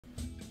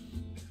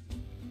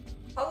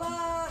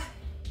Hola!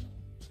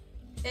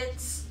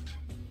 It's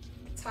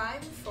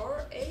time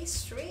for a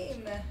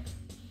stream.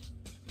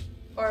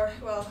 Or,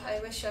 well,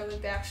 I wish I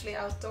would be actually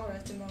outdoor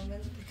at the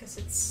moment because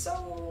it's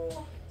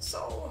so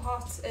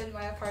hot in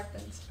my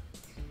apartment.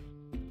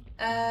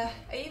 I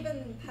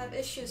even have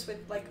issues with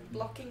like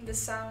blocking the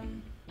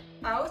sound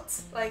out.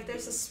 Like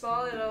there's a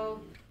small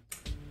little,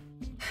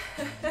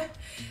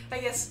 I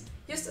guess,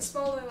 just a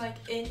small little like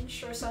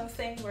inch or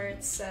something where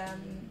it's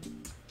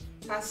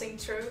passing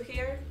through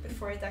here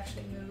before it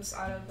actually moves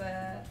out of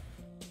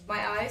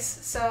my eyes.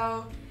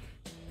 So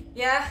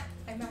yeah,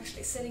 I'm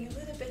actually sitting a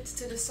little bit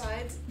to the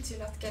side to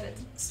not get it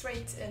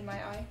straight in my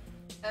eye.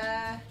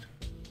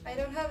 I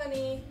don't have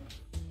any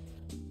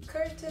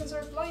curtains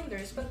or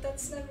blinders, but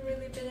that's never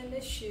really been an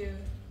issue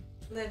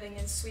living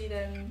in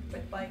Sweden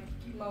with like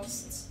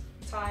most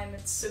time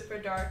it's super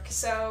dark.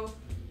 So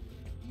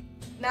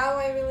now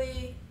I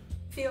really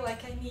feel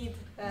like I need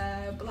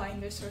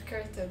blinders or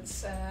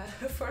curtains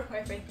for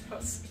my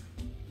windows.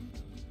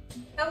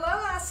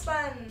 Hello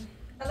Aslan!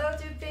 Hello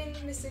Dupin,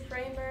 Mr.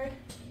 Kramer,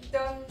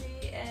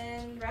 Dundee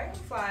and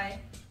Dragonfly.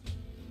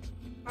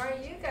 How are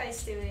you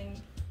guys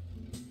doing?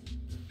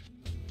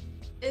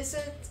 Is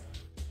it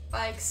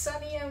like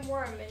sunny and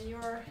warm in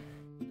your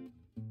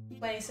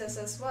places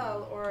as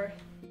well, or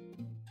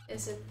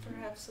is it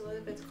perhaps a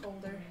little bit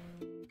colder?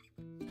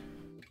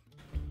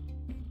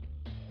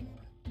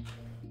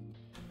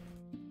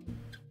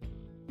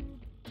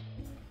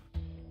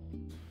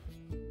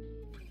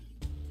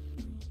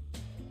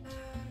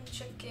 I'm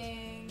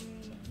checking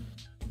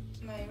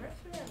my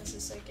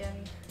references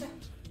again.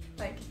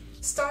 Like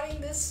starting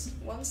this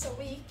once a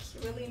week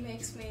really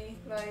makes me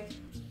like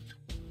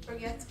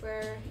forget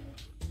where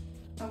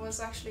I was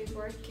actually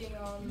working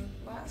on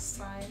last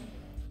time.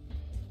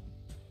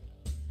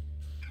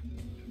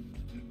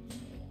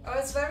 Oh,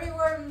 it's very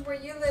warm where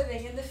you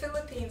living in the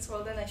Philippines.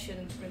 Well, then I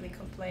shouldn't really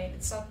complain.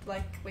 It's not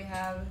like we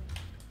have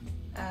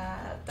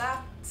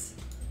that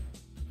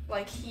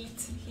like heat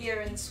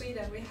here in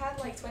Sweden. We had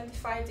like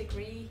 25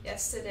 degrees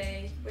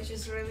yesterday, which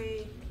is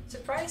really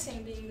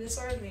surprising being this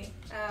early.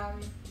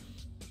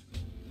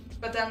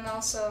 But then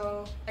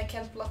also I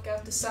can't block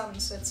out the sun,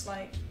 so it's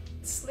like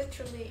it's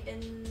literally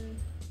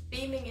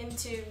beaming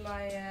into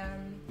my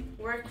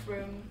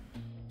workroom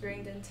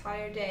during the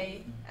entire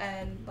day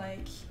and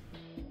like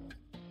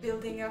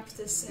building up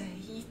this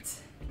heat.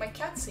 My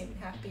cat seemed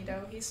happy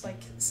though. He's like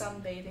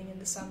sunbathing in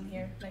the sun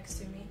here next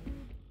to me.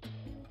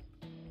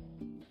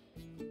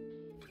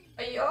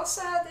 You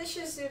also had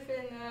issues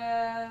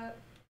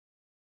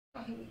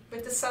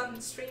with the sun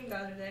stream the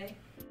other day.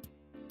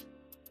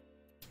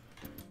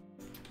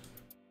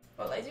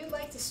 Well, I do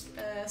like this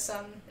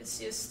sun. It's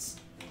just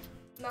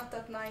not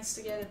that nice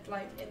to get it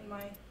like in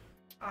my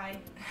eye.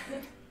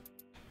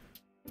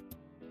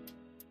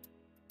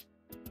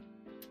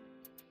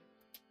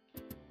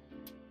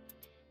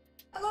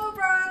 Hello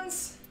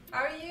Bronze!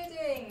 How are you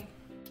doing?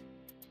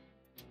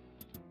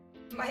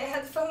 My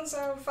headphones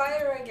are on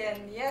fire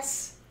again,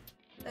 yes!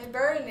 They're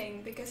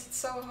burning because it's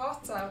so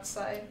hot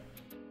outside.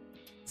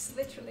 It's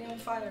literally on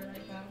fire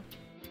right now.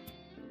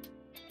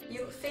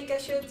 You think I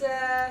should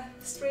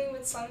stream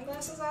with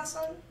sunglasses,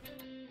 Asan?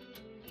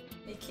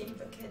 Making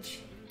look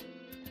edgy.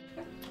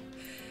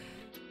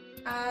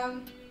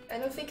 I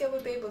don't think I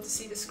would be able to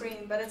see the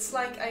screen, but it's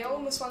like I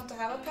almost want to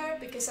have a pair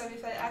because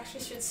if I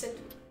actually should sit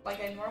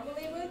like I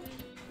normally would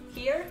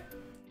here,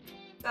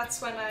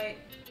 that's when I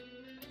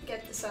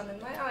get the sun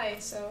in my eye,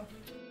 so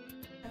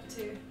I have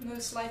to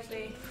move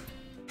slightly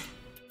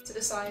to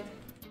the side.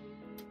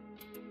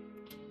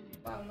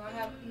 Wow,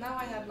 now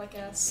I have like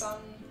a sun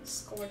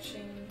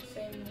scorching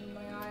thing in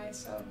my eye,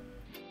 so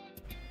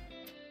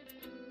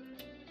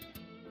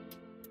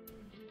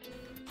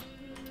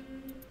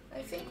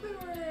I think we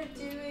were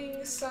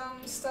doing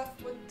some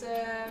stuff with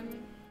the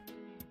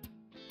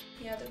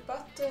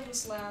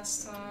buttons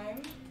last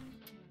time.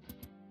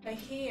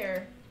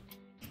 Here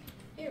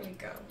we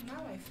go.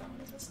 Now I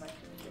found it. It's like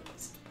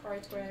this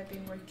part where I've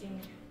been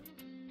working.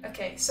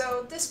 Okay,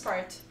 so this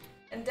part,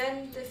 and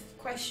then the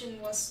question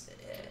was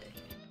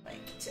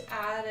like to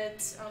add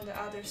it on the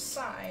other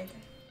side,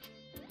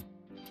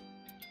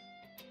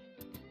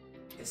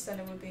 because then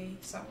it would be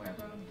somewhere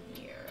around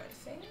here, I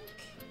think.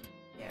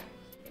 Yeah.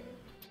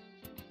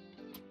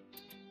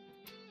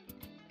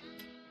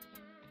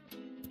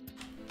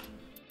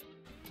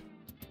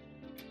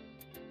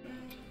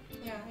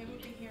 Yeah, it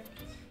would be here.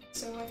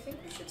 So I think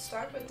we should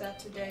start with that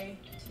today.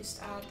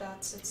 Just add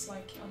that so it's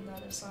like on the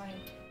other side.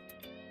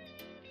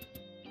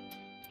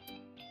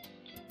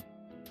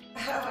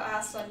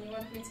 Aslan, you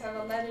want me to have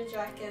a leather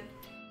jacket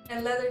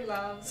and leather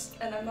gloves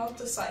and a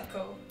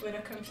motorcycle with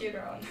a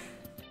computer on.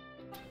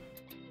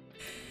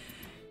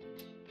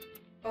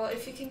 Well,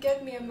 if you can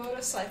get me a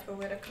motorcycle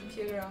with a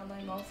computer on,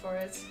 I'm all for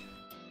it.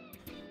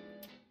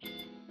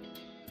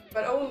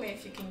 But only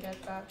if you can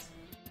get that.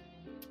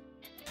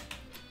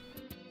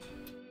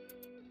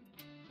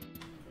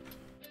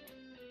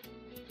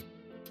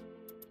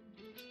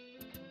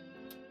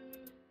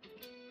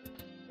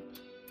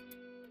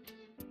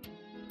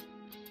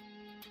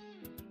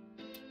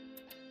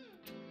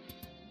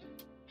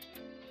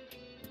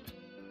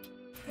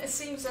 It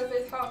seems a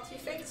bit hot. You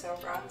think so,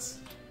 Bronze?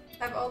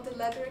 Have all the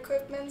leather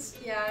equipment?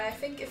 Yeah, I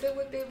think if it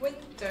would be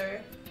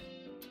winter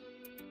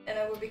and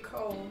it would be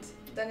cold,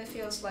 then it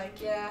feels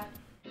like, yeah,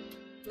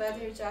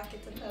 leather jacket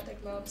and leather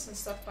gloves and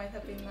stuff might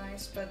have been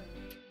nice, but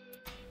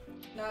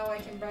now I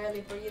can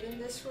barely breathe in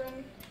this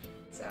room,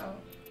 so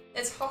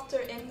it's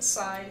hotter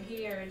inside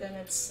here than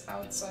it's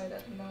outside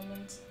at the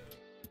moment.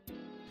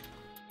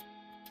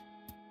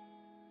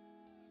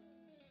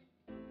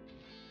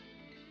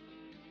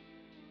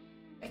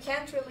 I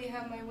can't really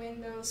have my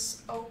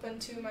windows open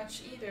too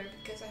much either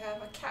because I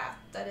have a cat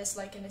that is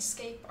like an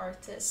escape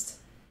artist.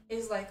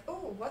 He's like,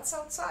 oh, what's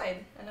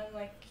outside? And I'm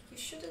like, you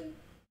shouldn't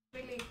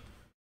really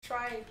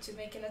try to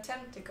make an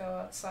attempt to go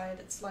outside.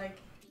 It's like,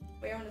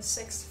 we're on the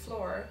 6th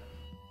floor.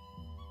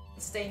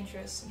 It's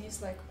dangerous. And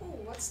he's like, oh,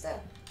 what's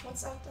that?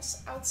 What's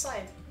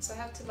outside? So I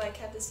have to like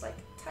have this like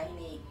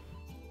tiny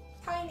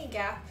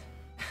gap.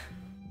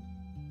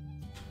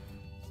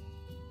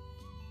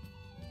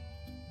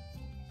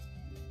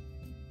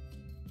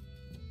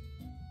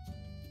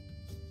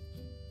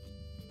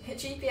 A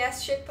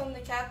GPS chip on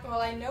the cat?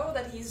 Well, I know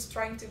that he's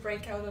trying to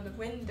break out of the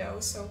window,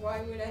 so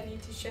why would I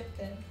need to ship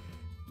him?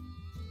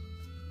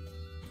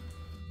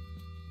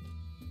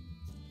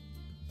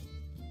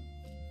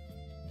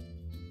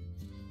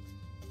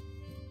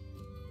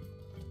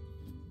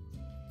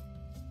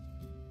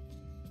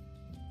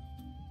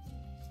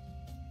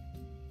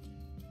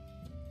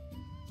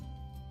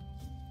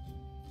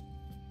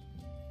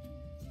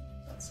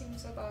 That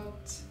seems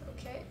about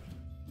okay.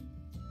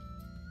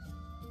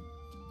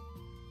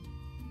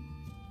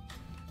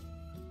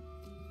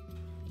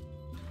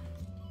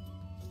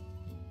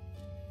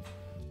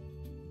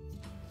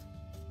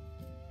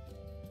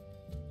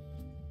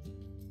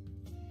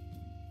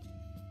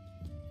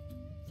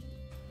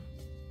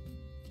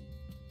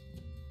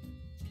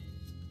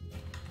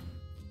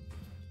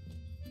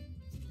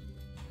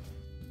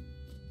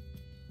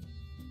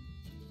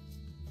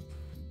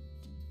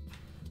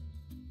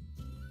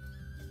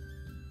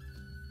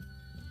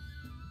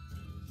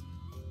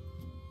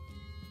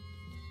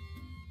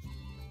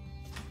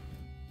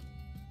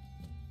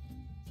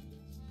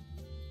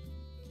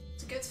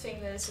 Good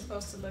thing that it's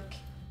supposed to look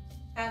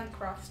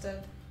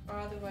handcrafted, or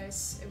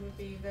otherwise it would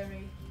be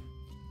very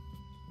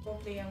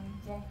wobbly and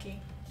wonky.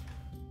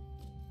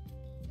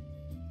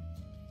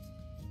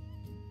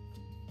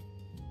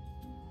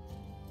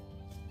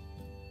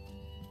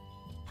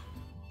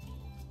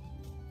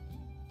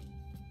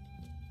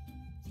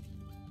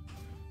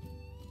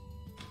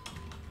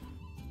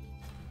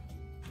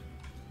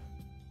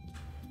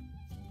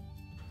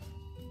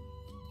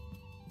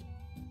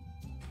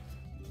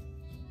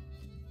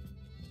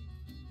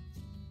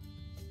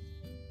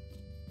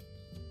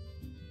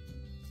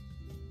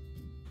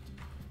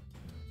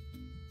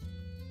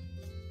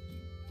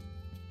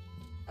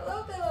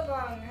 Hello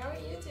Billabong, how are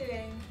you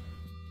doing?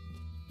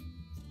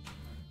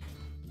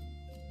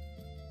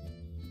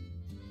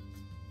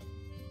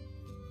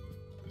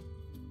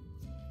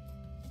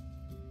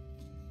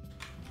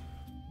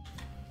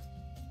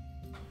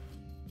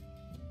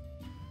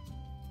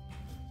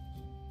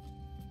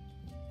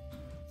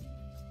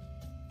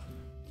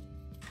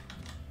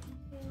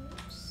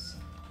 Oops.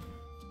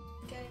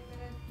 Getting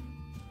rid.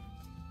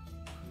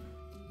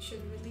 Should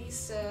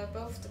release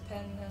both the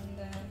pen and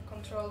the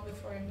control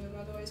before I move,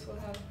 otherwise we'll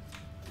have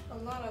a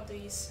lot of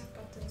these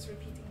buttons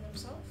repeating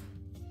themselves.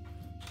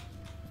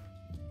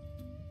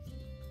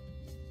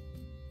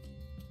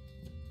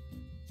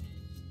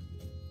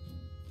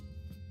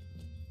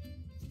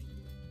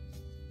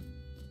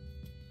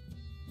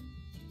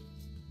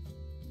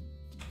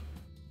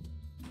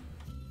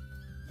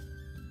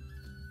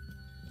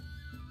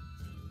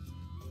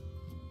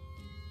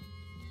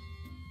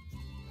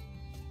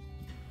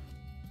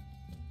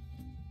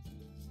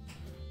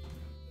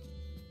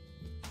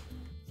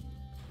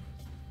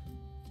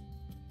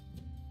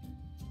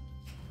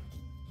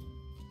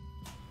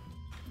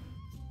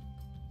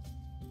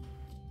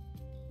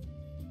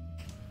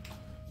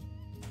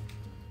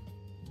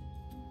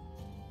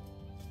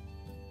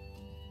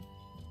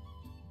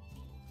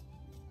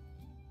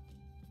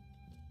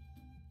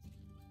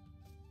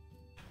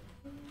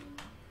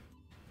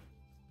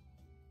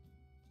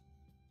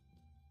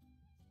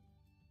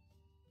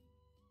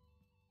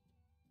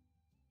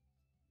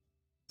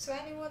 So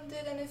anyone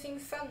did anything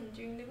fun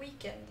during the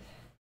weekend?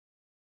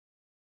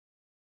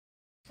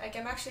 Like,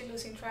 I'm actually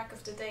losing track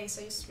of the days.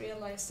 I just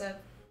realized that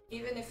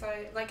even if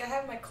I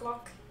have my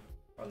clock,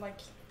 or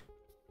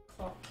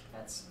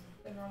that's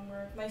the wrong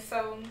word, my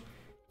phone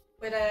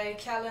with a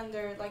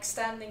calendar, like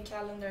standing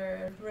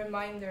calendar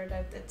reminder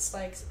that it's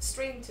like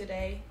stream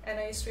today, and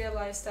I just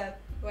realized that,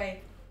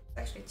 wait, it's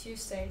actually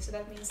Tuesday, so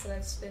that means that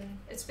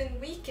it's been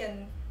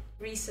weekend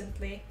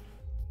recently.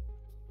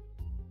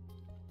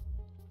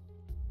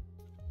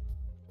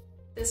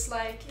 This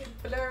like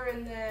blur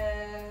in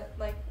the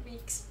like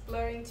weeks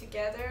blurring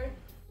together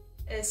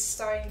is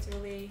starting to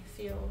really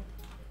feel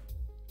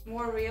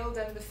more real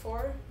than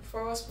before.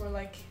 Before was more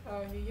like,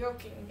 oh, you're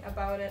joking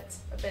about it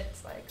a bit,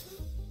 like.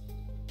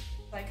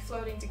 like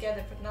floating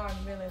together, but now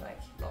I'm really like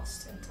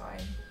lost in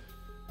time.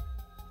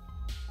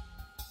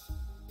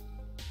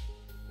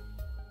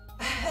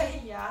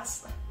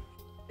 Yes.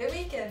 The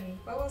weekend.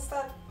 What was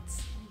that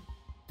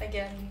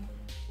again?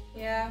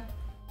 Yeah.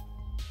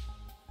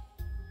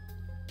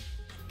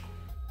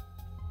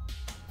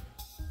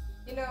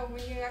 You know,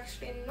 when you're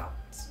actually not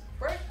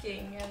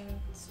working and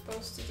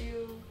supposed to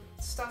do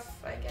stuff,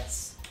 I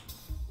guess,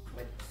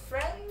 with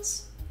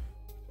friends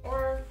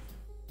or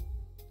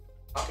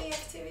hobby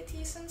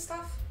activities and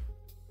stuff.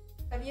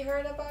 Have you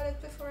heard about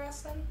it before,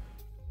 Aslan?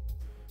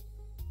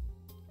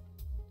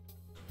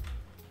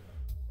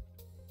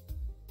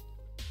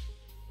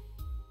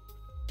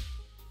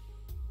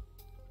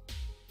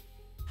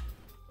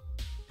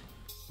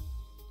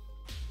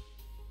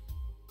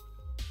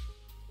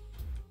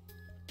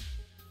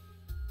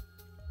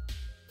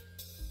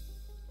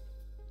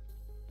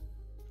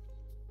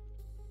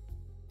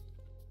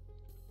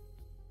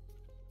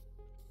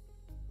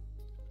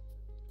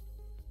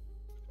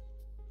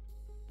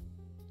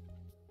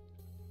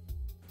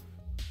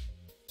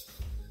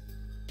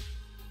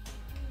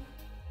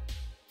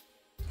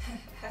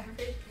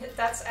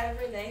 That's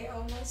every day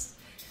almost.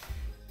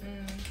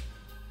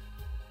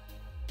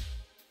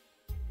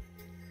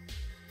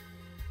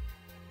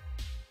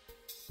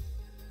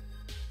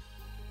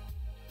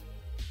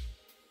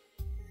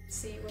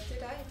 See, what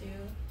did I do?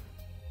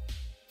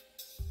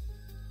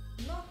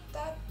 Not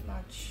that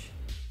much.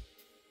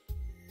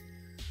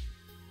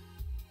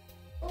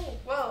 Oh,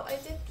 well, I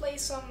did play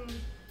some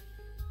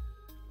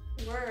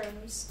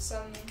Worms.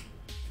 Some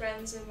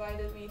friends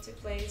invited me to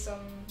play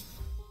some,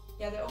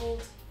 yeah, the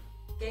old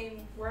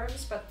game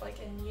Worms, but like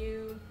a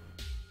new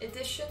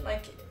edition,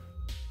 like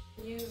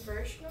a new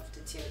version of the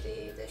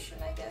 2D edition,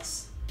 I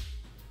guess.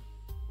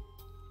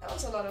 That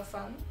was a lot of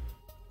fun.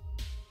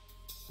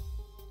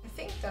 I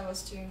think that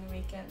was during the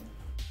weekend.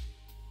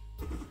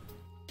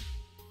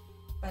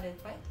 But it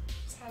might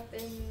have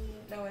been...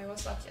 no, it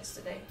was not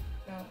yesterday.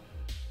 No.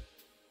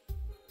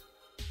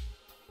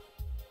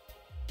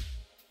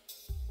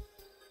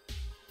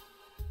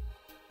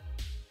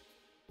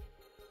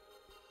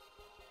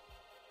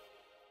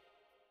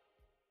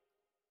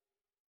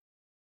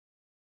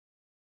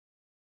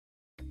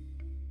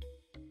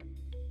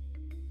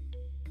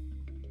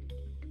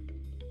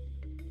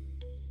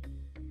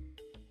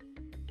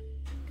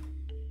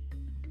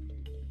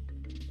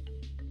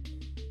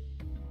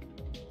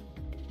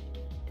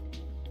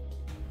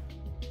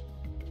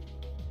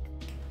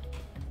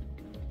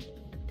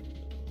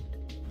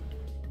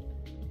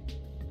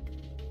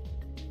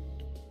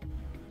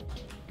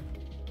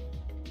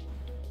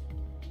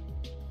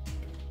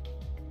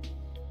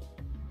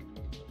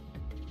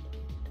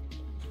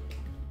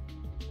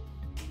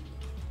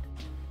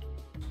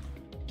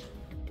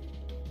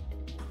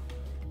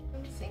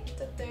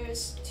 That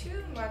there's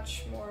too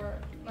much more,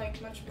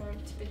 like much more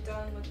to be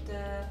done with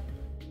the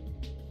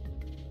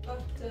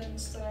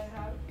buttons that I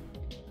have.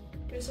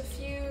 There's a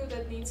few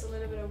that needs a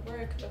little bit of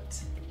work,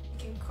 but you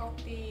can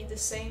copy the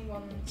same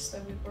ones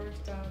that we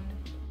worked on.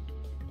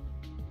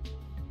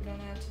 We don't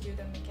have to do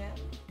them again.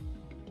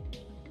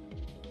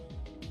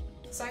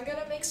 So I'm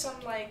gonna make some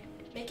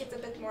make it a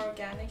bit more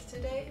organic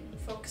today.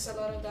 Focus a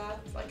lot of that,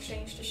 like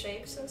change the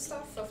shapes and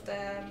stuff of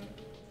the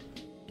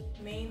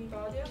main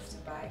body of the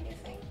bag, I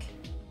think.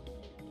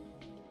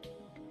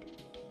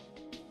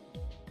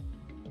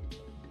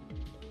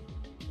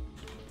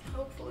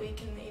 Hopefully we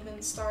can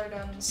even start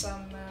on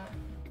some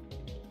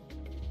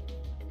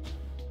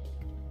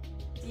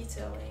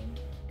detailing.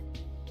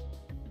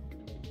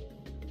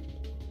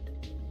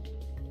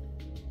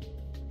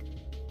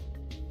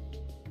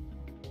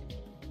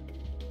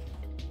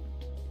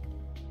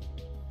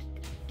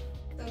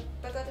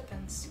 But that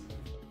depends.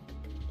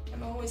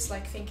 I'm always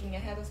like thinking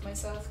ahead of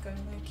myself, going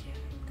like, yeah,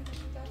 I'm gonna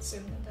do that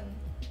soon, and then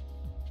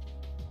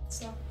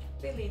it's not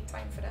really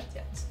time for that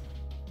yet.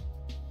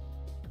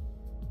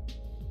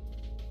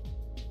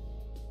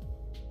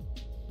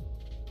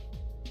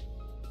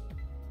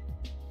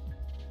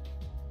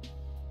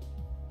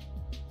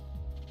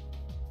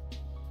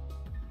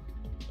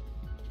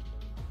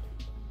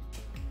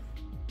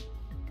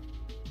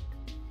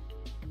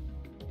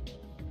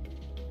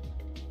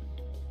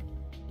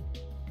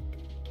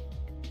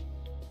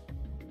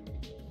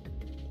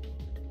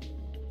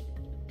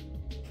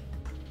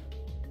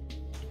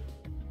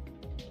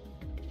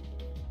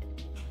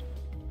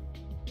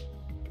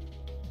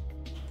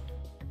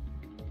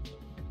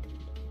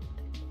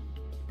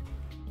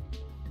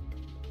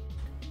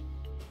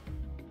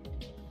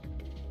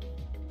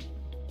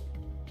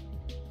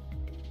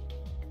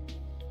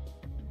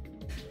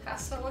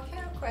 So what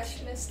kind of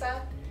question is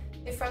that?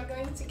 If I'm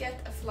going to get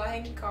a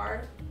flying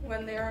car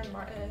when they are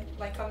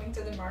like coming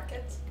to the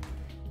market?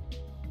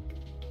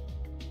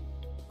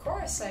 Of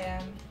course I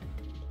am.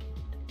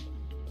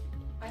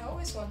 I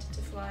always wanted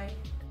to fly.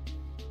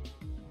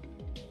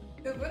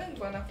 Who wouldn't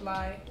want to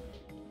fly?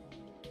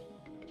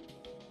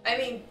 I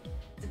mean,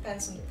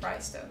 depends on the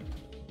price though.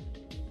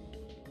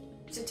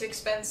 Is it too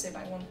expensive?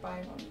 I won't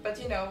buy one.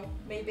 But you know,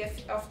 maybe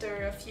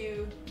after a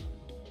few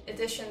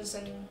editions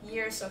and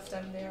years of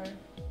them, they are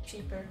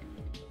cheaper.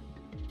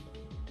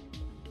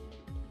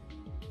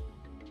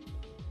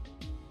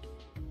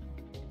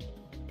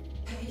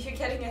 You're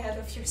getting ahead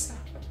of yourself.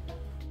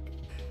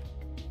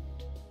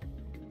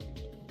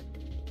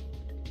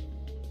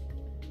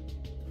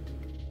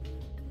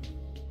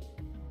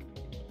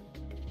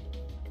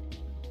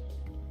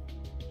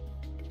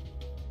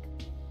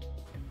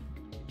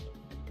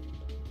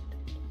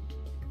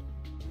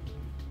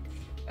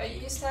 You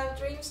used to have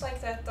dreams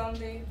like that,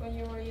 Dundee, when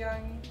you were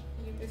young.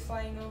 You'd be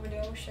flying over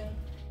the ocean.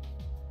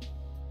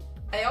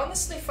 I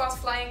honestly thought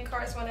flying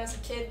cars when I was a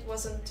kid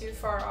wasn't too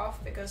far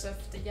off because of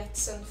the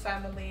Jetson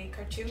family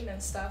cartoon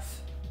and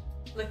stuff.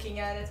 Looking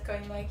at it,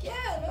 going like,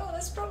 yeah, no,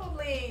 that's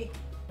probably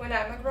when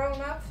I'm a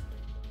grown up.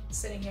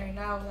 Sitting here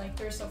now, like,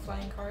 there's no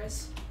flying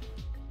cars.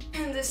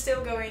 And they're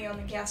still going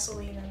on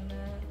gasoline and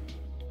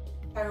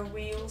power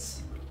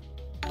wheels.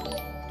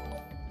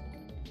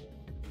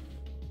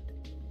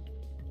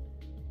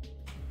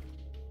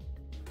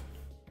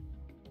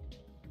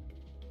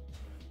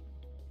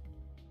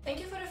 Thank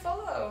you for the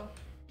follow.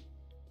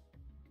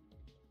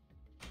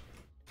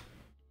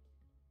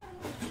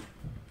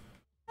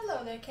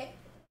 Hello there, Kate.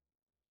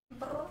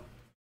 Brr.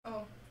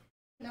 Oh,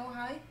 no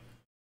hi.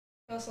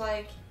 It was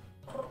like,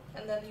 brr,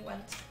 and then he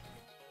went.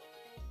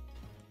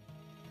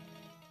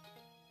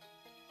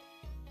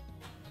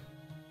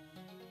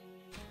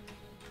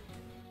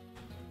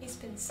 He's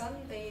been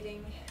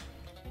sunbathing.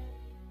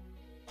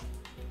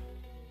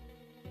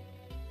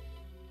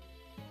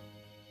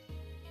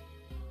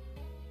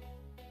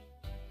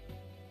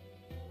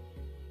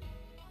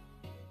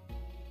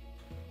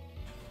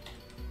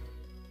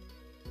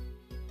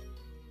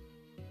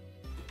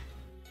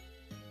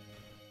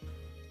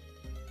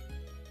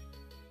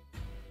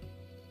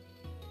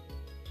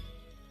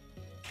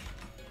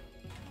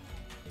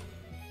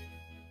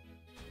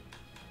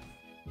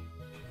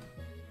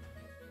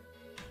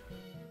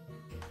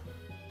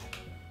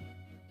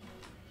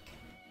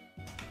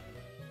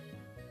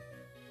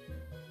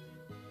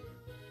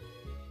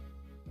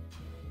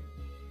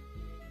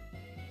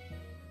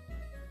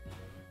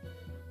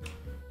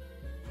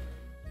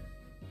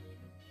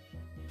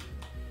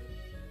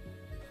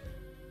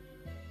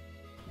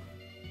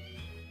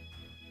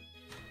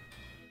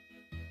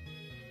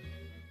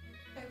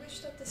 I wish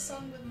that the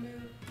sun would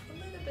move a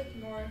little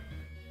bit more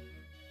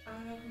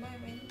out of my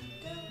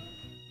window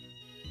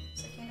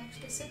so I can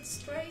actually sit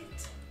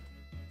straight.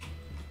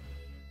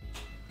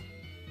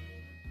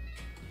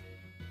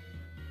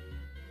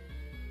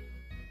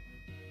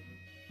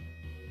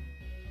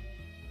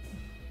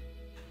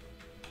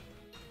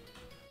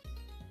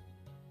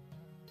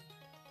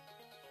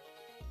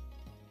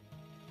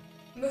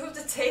 Move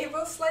the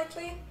table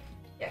slightly?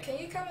 Yeah, can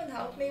you come and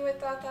help me with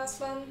that,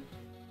 Aslan?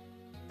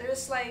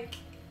 There's like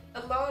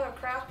a lot of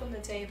crap on the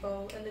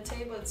table, and the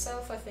table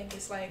itself I think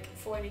is like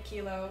 40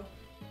 kilo.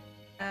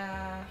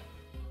 And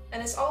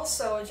it's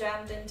also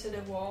jammed into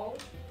the wall,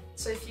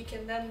 so if you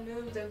can then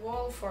move the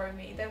wall for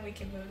me, then we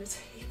can move the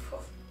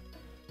table.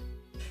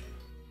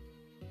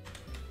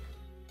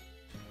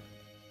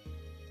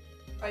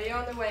 Are you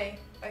on the way?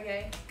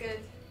 Okay, good.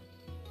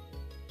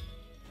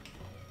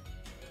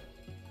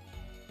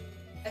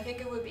 I think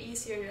it would be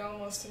easier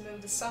almost to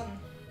move the sun.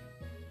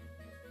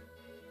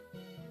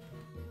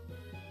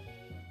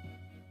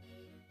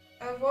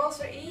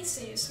 Walls are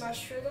easy, you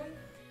smash through them.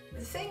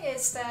 The thing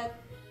is that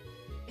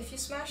if you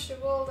smash the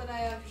wall that I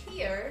have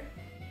here,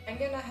 I'm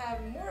gonna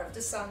have more of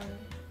the sun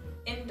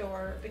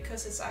indoor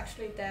because it's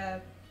actually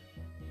the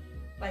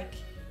like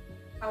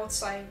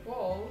outside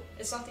wall.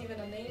 It's not even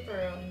a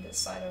neighbor on this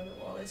side of the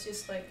wall, it's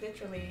just like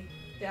literally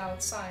the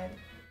outside.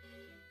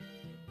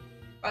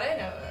 But I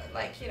know,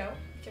 like, you know,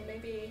 you can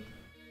maybe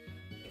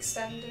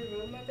extend the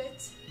room a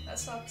bit.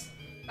 That's not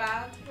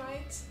bad,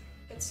 right?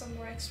 Get some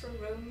more extra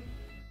room.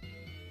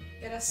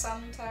 Get a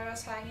sun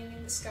terrace hanging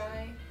in the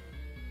sky.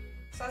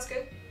 Sounds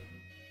good.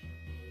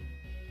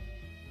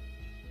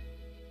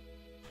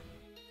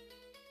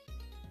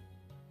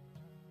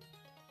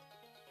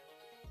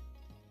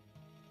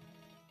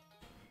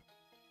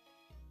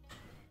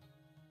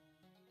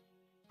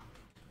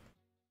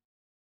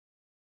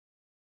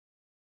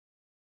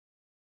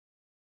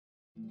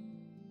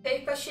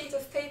 Tape a sheet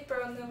of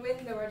paper on the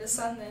window where the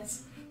sun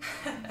is.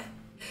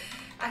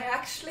 I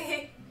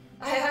actually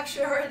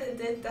already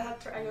did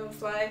that,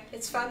 Dragonfly.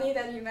 It's funny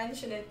that you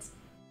mention it,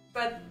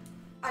 but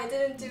I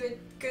didn't do it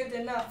good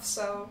enough,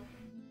 so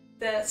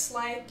the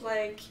slight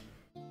like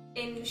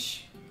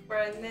inch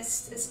where I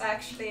missed is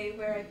actually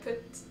where I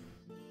put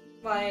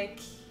like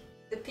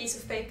the piece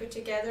of paper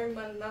together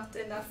but not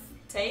enough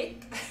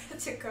tape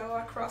to go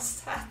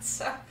across that,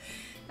 so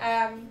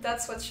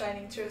that's what's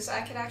shining through. So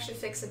I can actually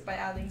fix it by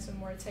adding some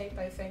more tape,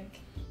 I think.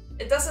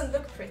 It doesn't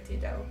look pretty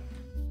though,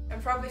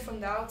 and probably from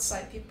the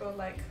outside people are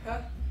like,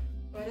 huh?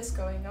 What is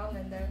going on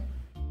in there?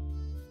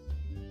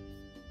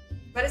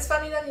 But it's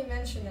funny that you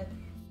mention it.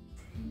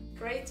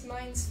 Great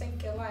minds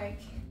think alike.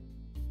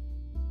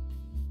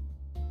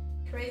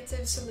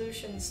 Creative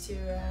solutions to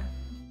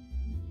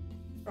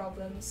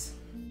problems.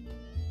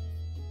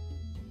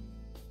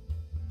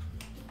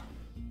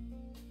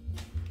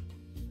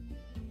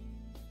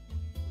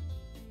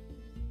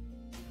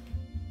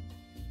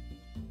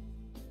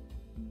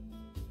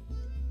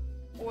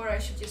 Or I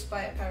should just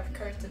buy a pair of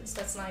curtains,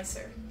 that's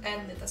nicer.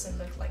 And it doesn't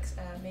look like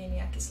a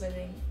maniac is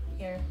living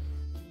here,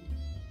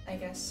 I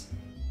guess.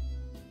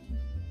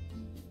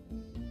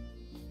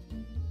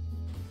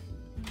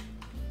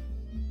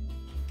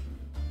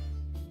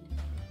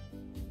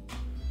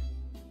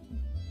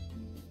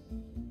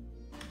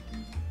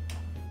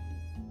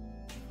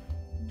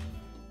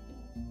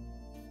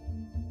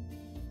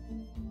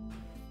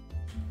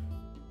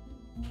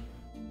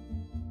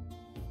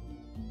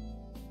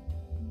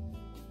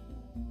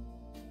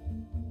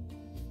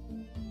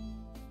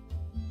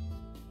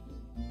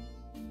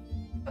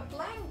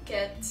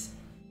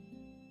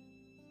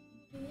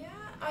 Yeah,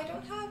 I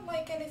don't have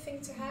like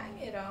anything to hang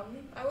it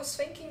on. I was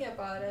thinking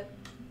about it,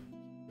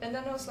 and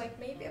then I was like,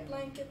 maybe a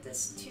blanket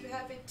is too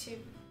heavy to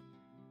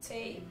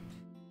tape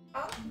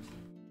up,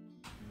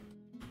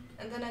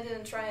 and then I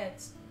didn't try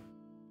it,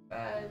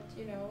 but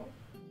you know.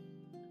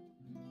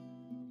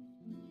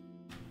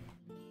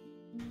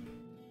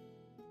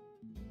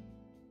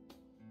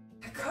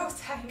 Coat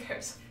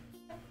hangers.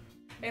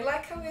 I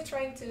like how we're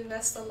trying to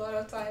invest a lot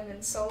of time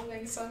in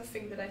solving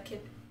something that I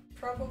could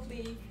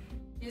probably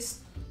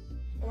just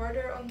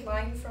order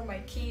online from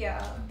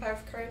IKEA, a pair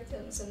of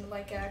curtains and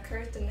like a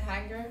curtain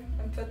hanger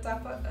and put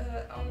up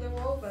on the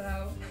wall, but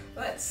no,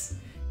 let's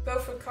go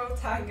for coat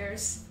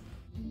hangers.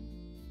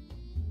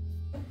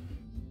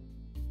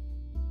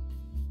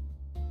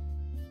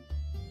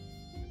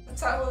 A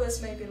towel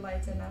is maybe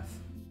light enough,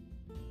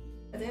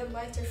 but they're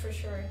lighter for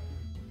sure.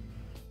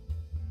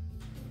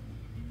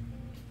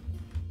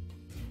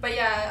 But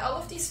yeah, all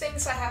of these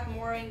things I have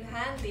more in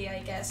handy, I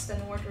guess,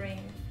 than ordering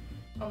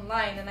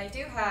online. And I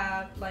do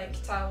have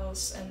like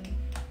towels and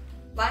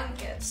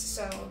blankets,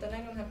 so then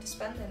I don't have to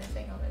spend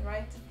anything on it,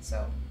 right?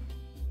 So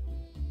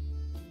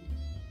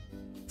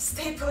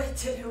staple it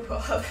to the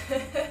wall.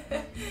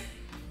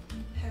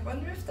 I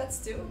wonder if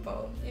that's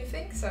doable. You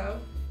think so?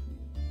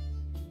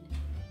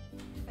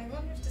 I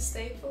wonder if the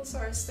staples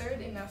are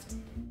sturdy enough to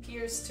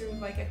pierce through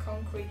like a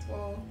concrete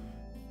wall.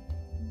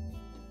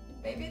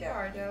 Maybe they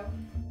are though.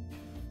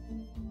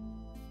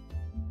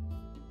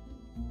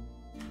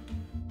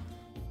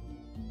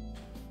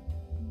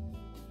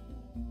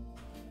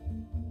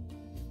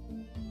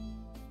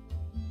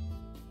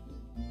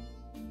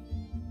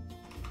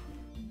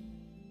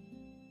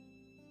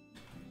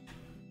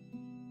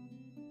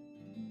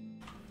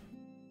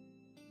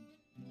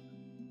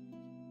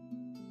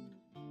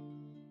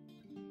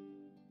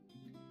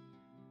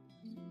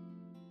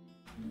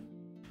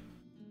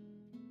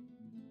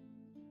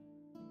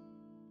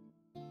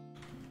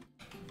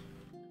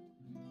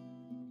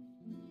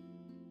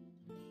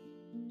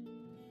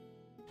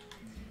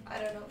 I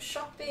don't know,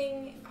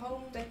 shopping,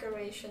 home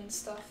decoration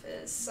stuff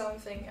is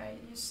something I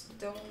just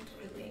don't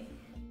really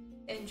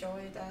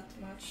enjoy that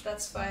much.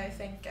 That's why I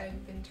think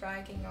I've been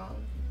dragging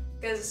on.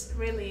 Because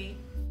really,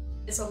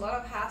 it's a lot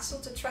of hassle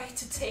to try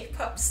to tape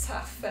up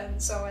stuff and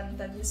so, and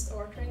then just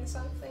ordering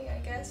something, I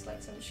guess,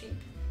 like some cheap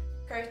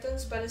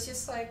curtains. But it's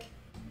just like,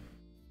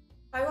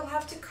 I will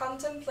have to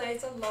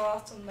contemplate a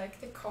lot on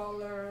like the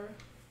color,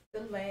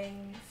 the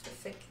length, the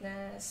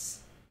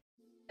thickness.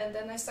 And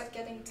then I start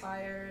getting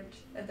tired,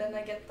 and then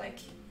I get like,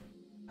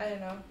 I don't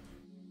know,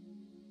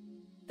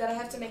 then I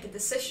have to make a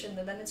decision,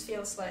 and then it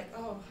feels like,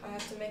 oh, I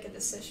have to make a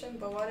decision,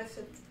 but what if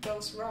it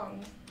goes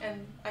wrong?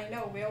 And I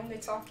know we're only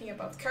talking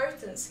about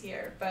curtains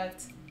here,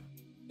 but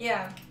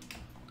yeah,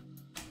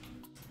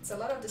 it's a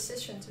lot of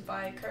decision to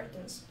buy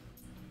curtains.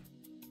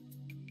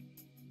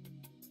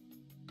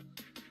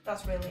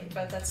 Not really,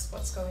 but that's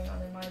what's going on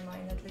in my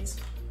mind, at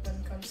least when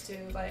it comes to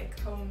like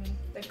home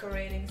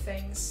decorating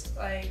things.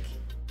 Like,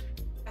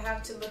 I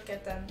have to look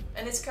at them,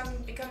 and it's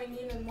becoming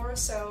even more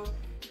so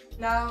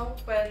now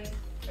when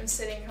I'm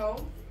sitting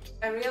home.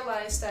 I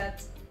realize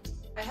that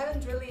I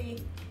haven't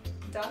really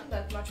done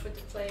that much with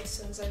the place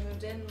since I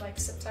moved in like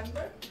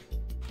September.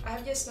 I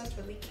have just not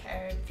really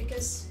cared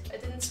because I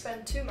didn't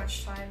spend too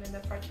much time in the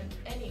apartment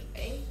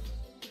anyway,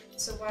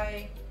 so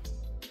why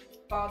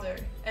bother?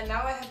 And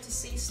now I have to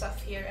see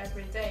stuff here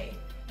every day,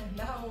 and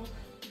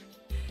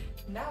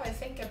now I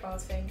think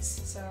about things,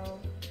 so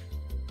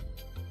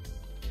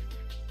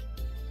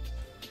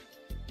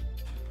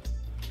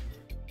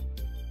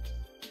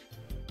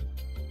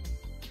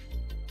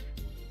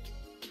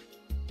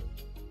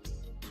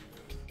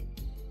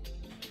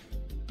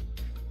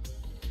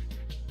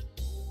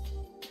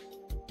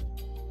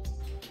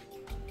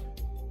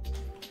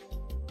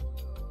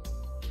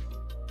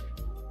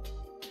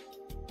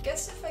I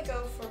guess if I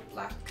go for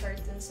black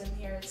curtains in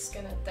here, it's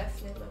gonna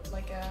definitely look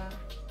like a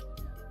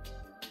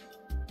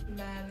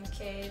man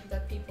cave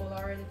that people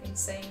already been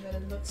saying that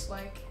it looks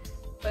like.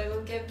 But it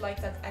will give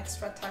like that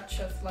extra touch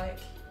of like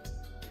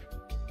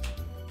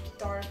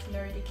dark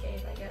nerdy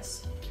cave, I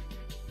guess.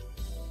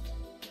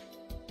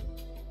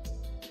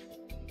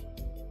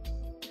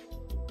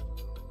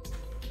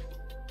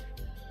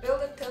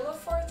 Build a pillow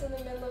fort in the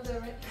middle of the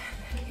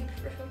living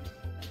room.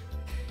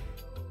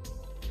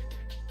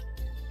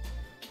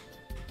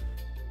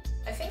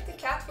 I think the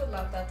cat would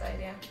love that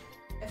idea.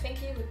 I think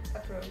he would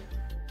approve.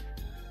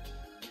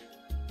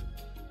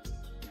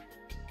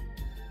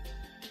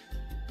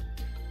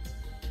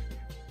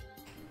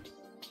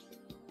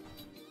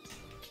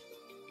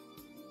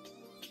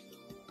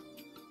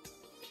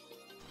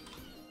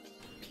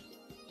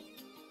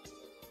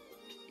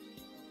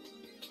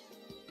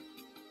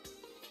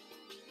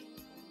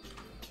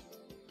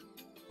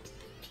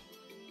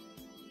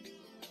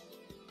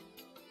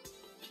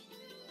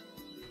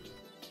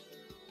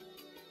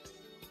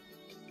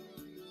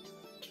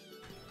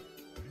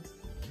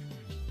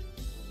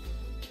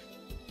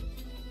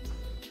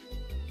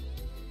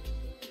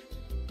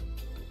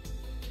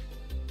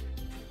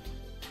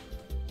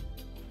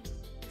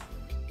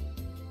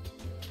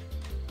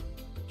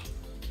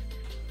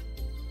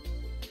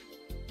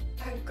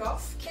 A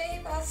goth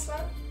cave,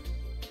 Aslan?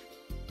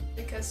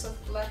 Because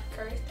of black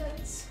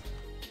curtains?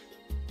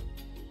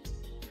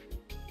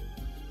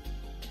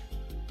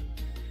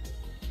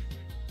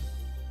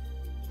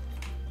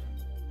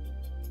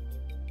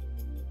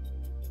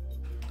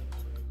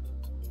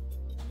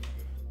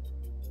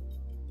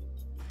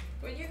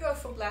 Would you go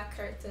for black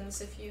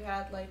curtains if you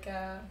had like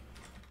a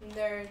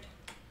nerd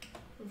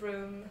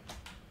room?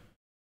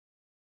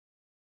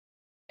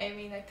 I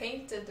mean, I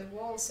painted the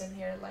walls in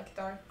here like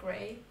dark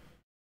grey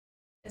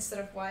instead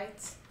of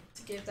white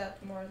to give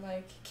that more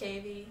like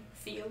cavey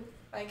feel,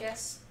 I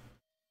guess.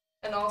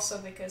 And also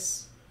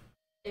because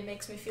it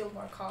makes me feel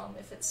more calm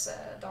if it's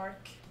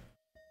dark,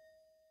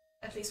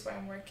 at least where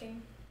I'm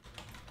working.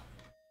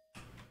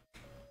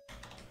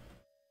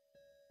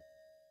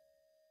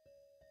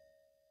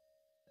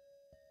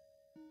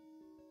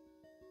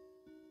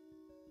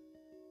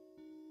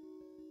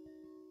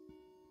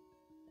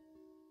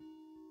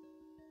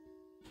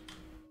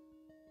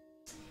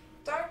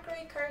 Dark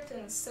grey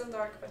curtains, still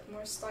dark but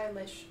more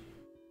stylish.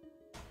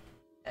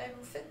 It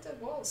will fit the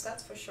walls,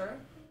 that's for sure.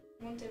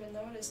 Won't even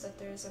notice that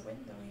there is a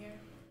window here.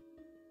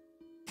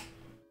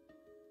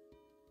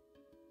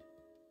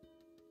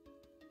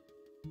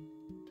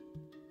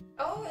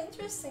 Oh,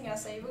 interesting,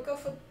 Asa. You would go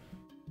for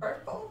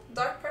purple?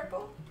 Dark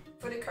purple?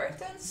 For the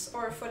curtains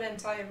or for the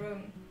entire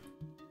room?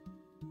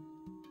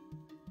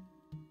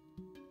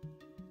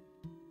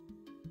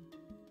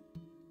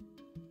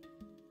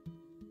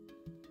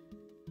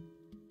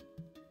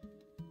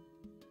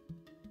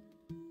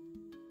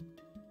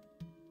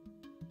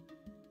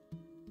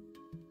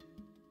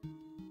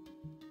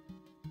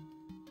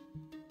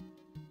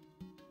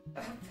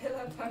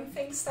 Billabong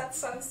thinks that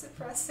sounds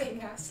depressing,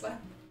 Aslan.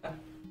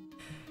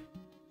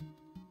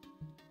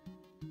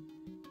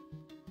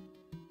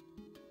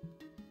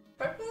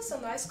 Purple is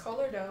a nice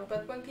color though,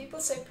 but when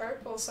people say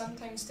purple,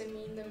 sometimes they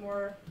mean the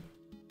more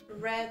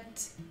red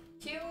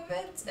hue of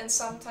it, and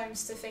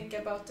sometimes they think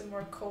about the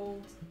more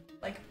cold,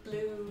 like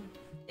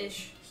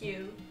blue-ish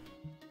hue.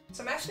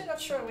 So I'm actually not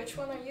sure, which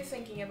one are you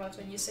thinking about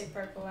when you say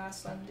purple,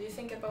 Aslan? Do you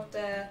think about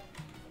the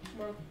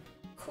more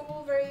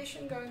cool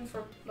variation going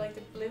for like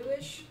the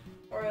bluish,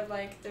 or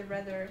like the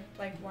redder,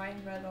 like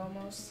wine red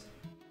almost?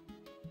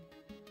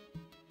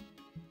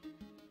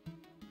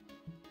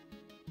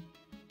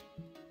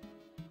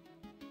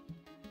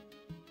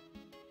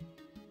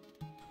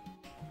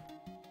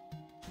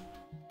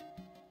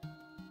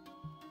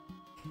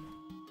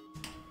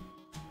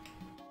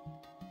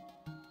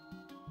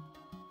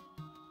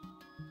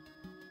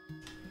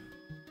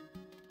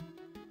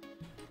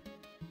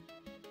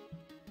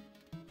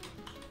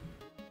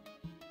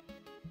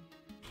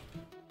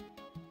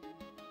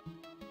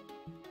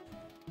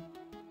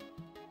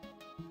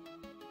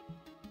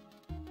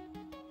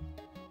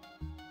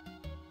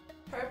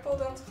 Purple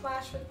don't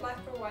clash with black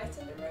or white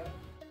in the room?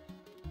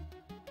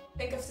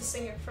 Think of the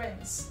singer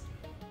Prince.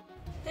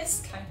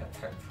 This kind of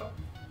purple.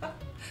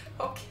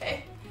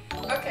 Okay.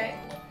 Okay.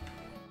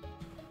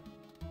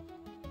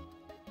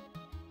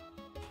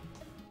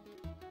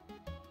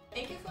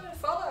 Thank you for the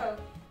follow.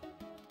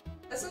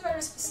 That's a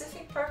very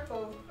specific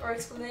purple, or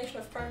explanation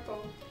of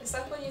purple. Is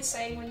that what you're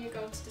saying when you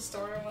go to the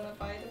store and want to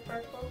buy the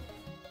purple?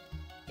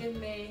 Give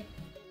me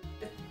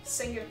the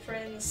singer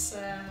Prince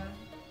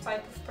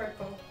type of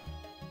purple.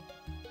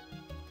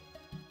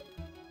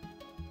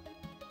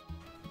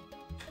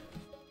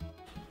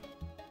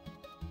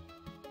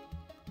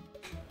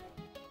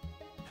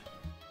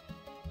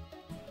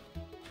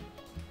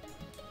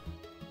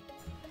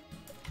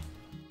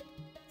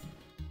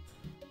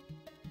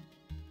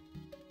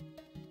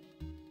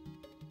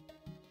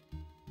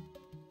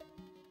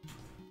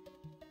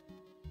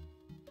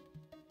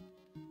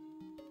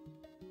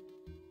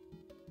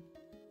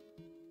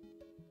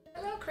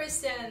 Hello,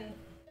 Christian!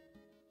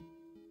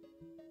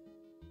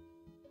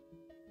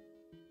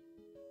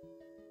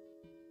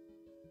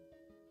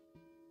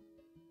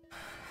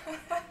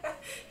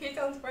 You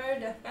don't wear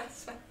them,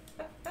 that's fine.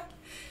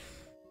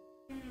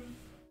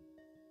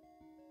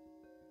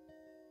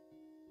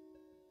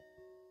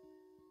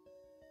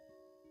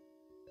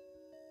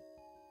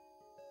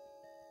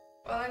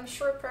 Well, I'm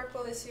sure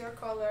purple is your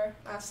color,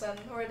 Asan,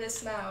 or it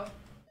is now.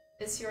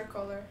 It's your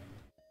color.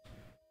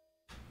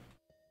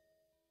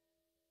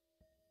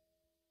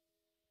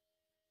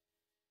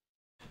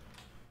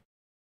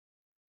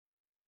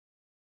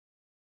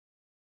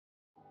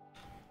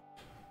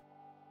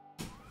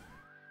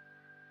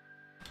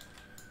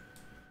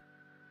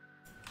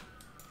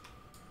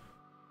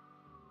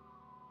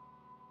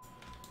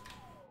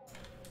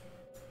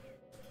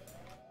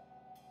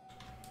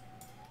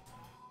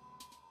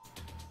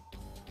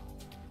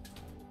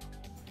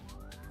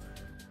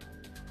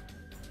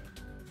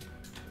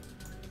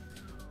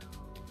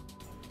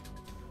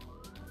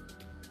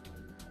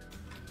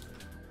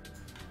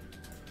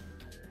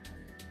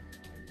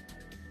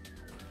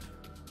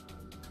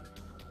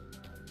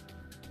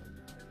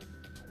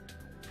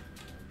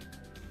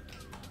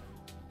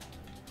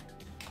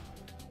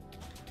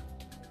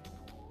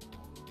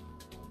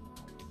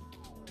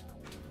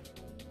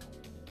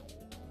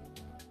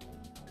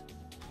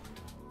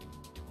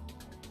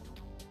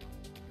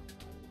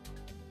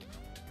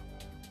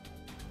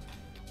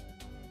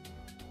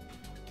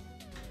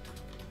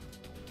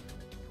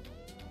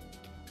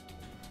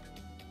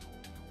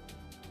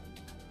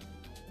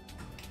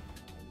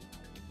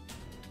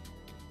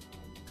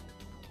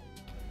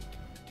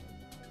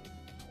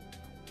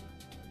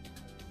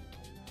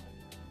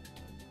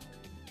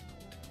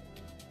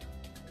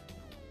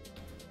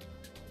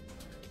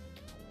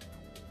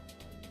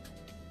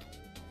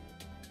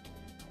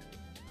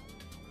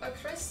 Oh,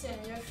 Christian,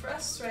 you're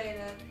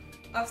frustrated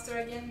after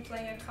again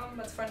playing a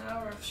combat for an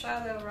hour of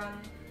Shadowrun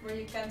where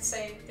you can't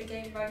save, the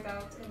game bugged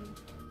out in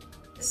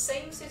the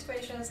same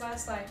situation as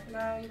last time.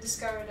 Now you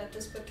discover that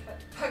this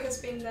bug has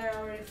been there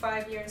already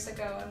 5 years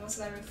ago and was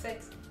never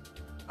fixed.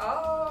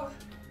 Oh,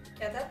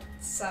 yeah, that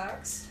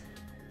sucks.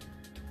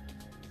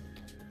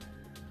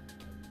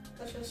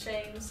 Such a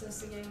shame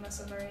since the game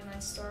has a very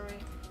nice story.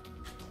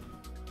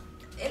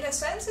 In a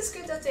sense, it's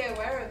good that they're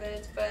aware of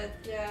it, but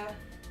yeah,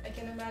 I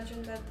can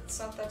imagine that it's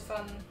not that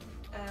fun.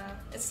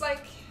 It's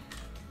like,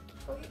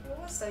 what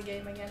was that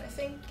game again? I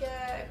think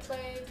I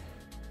played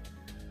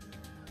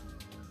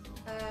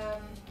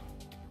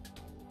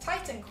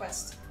Titan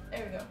Quest.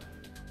 There we go.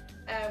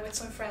 With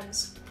some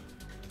friends,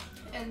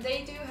 and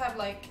they do have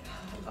like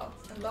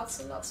lots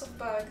and lots of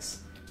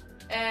bugs,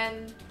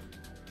 and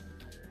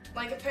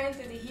like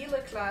apparently the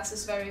healer class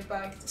is very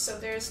bugged. So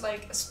there's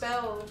like a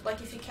spell,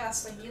 like if you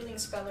cast a healing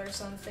spell or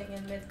something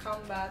in mid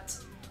combat,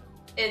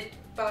 it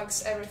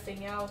bugs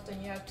everything out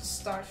and you have to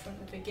start from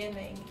the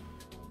beginning.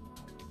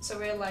 So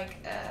we're like,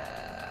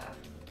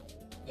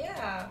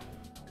 yeah.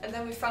 And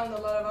then we found a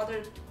lot of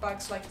other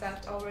bugs like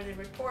that already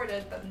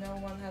reported, but no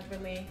one had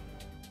really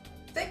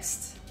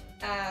fixed.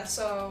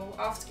 So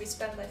after we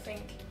spent, I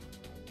think,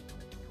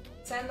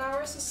 10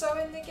 hours or so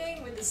in the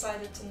game, we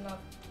decided to not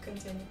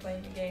continue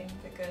playing the game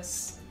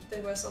because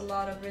there was a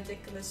lot of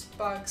ridiculous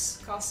bugs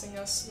causing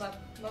us not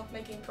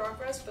making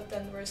progress, but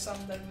then there were some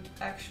that would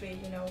actually,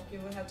 you know, you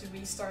would have to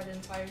restart the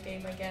entire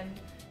game again.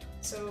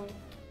 So,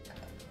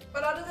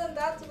 but other than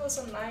that, it was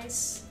a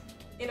nice,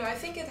 you know, I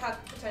think it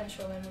had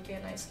potential and would be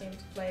a nice game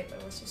to play, but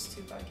it was just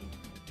too buggy.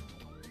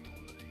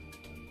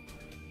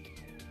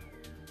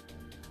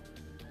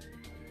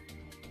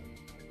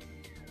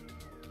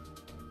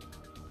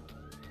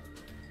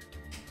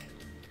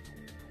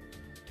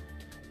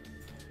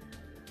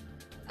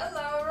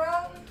 Hello,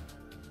 Ron!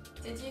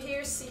 Did you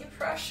hear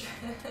Zbrush?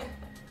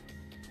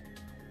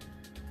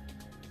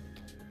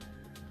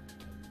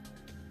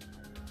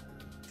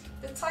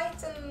 The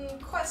Titan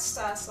Quest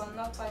Aslan,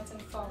 not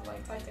Titanfall,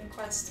 like Titan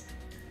Quest.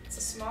 It's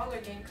a smaller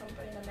game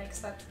company that makes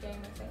that game,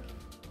 I think.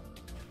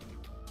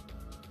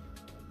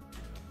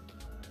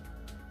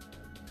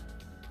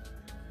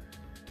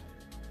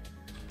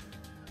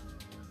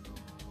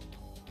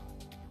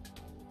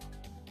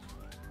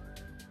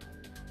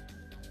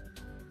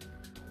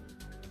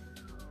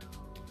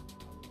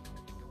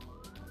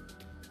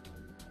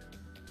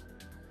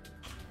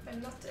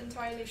 I'm not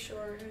entirely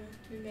sure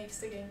who makes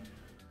the game.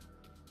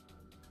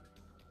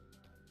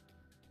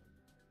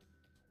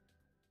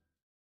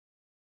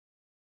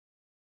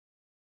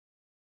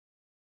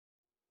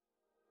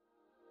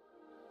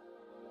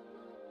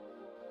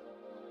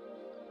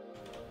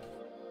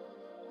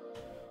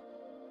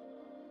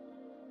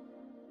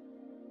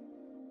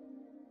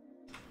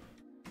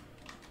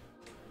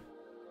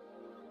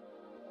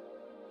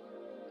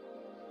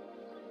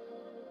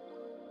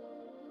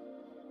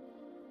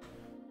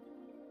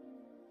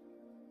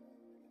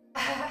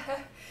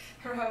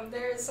 Ron,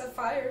 there is a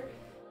fire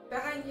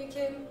behind you,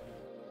 Kim.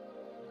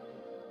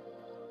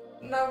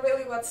 No,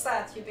 really, what's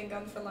that? You've been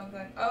gone for a long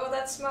time. Oh,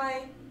 that's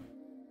my...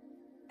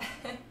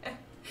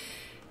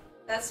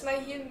 that's my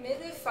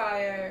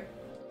humidifier.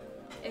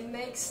 It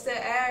makes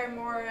the air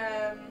more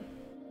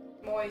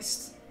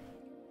moist.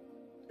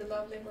 The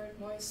lovely word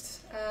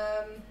moist.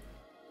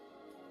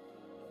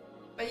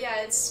 But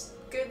yeah, it's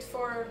good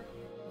for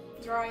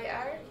dry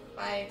air,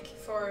 like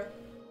for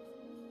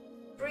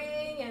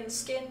breathing and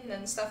skin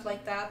and stuff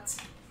like that,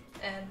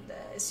 and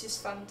it's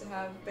just fun to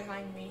have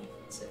behind me,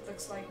 so it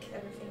looks like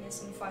everything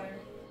is on fire.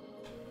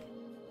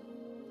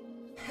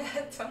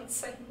 Don't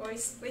say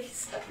moist,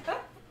 please.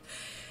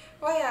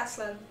 Why,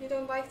 Aslan? You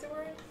don't like the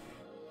word?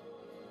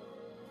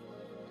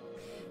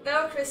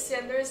 No,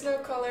 Christian, there is no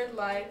colored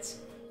light.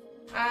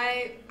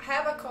 I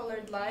have a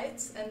colored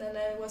light, and then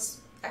I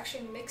was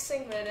actually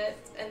mixing with it,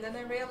 and then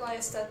I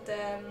realized that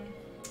the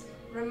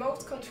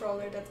remote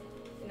controller that,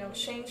 you know,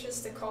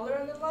 changes the color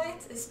on the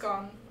light is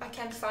gone. I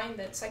can't find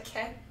it, so I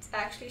can't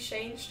actually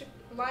change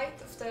the light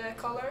of the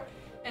color,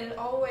 and it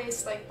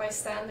always, like, by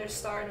standard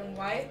start on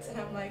white, and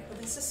I'm like,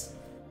 well, this is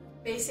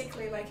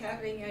basically like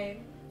having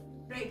a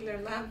regular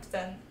lamp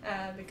then,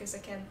 because I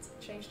can't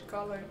change the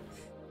color.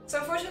 So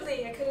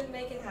unfortunately, I couldn't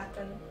make it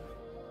happen.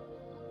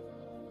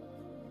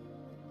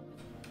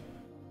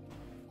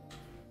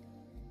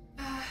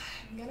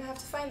 I'm gonna have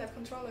to find that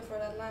controller for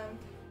that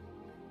lamp.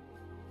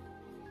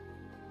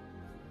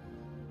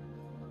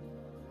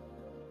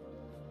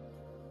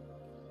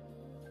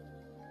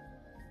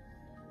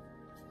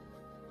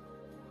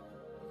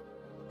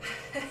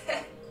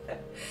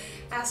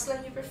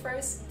 Aslan, you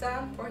prefer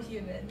damp or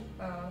humid?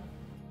 Oh,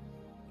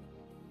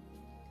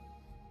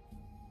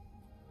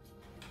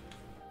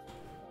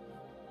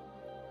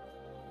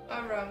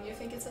 Rome, you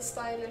think it's a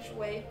stylish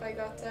vape I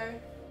got there?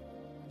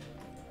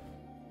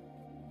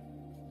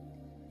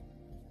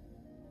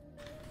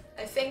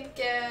 I think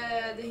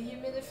the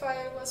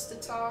humidifier was the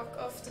talk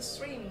of the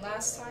stream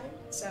last time,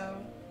 so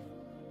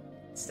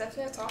it's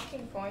definitely a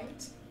talking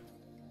point.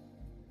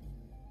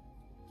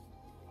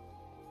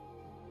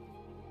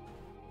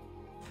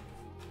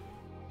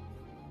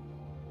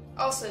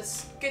 Also,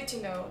 it's good to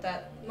know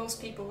that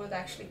most people would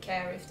actually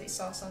care if they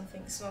saw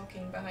something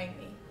smoking behind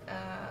me,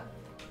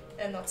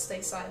 and not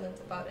stay silent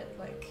about it,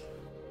 like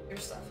your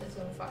stuff is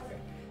on fire.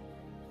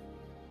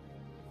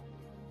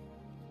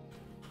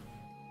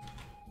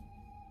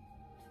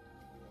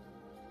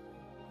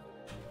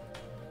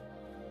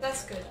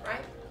 That's good,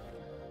 right?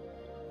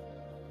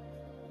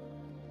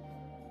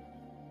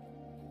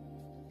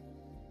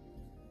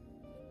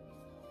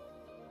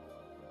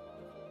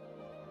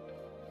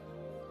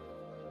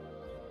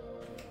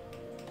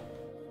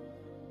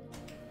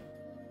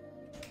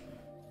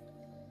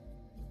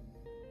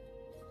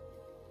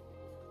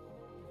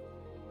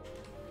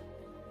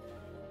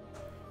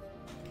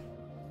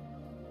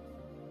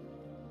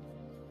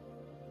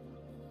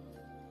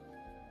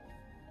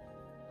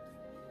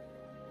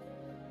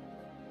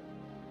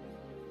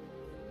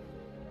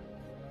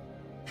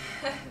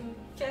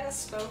 Get a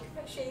smoke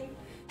machine.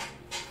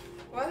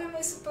 What am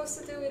I supposed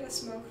to do with a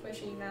smoke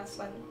machine,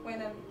 Aslan,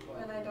 when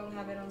I don't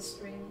have it on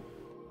stream?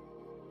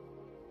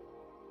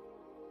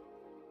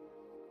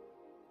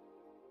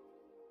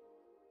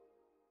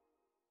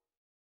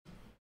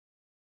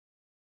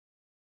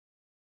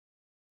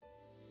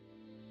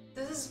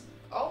 This is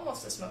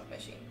almost a smoke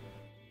machine.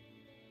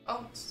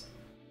 Almost.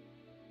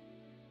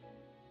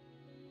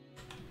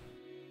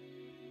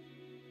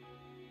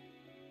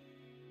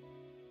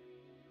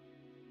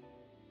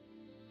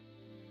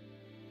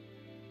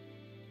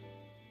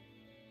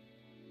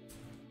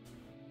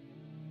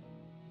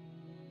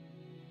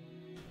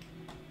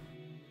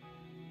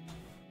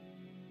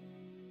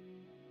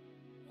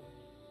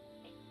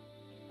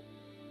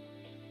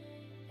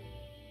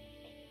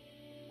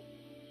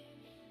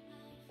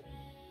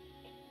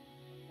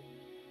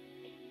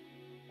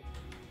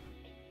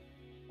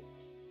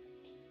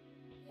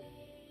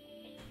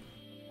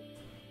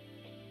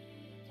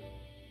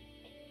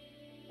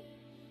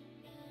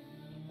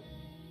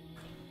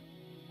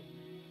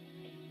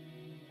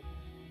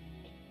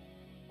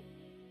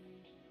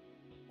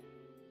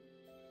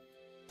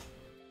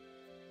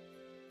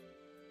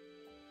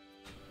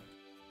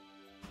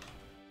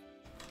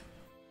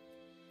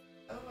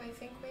 Oh, I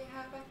think we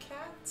have a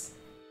cat.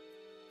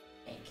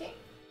 Okay.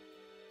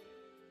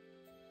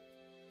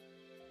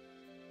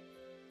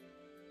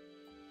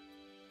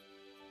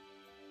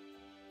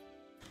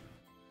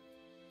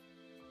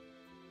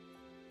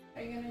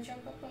 Are you gonna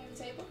jump up on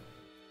the table?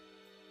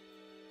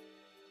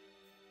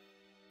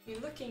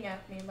 You're looking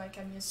at me like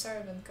I'm your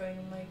servant,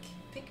 going like,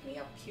 pick me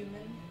up,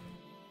 human.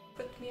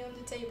 Put me on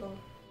the table.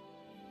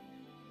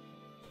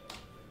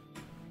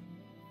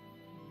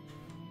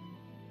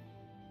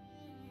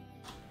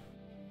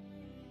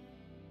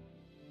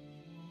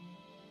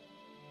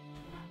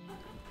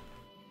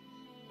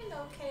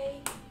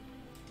 Okay.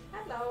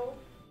 Hello.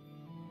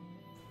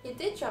 You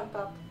did jump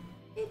up.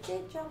 You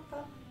did jump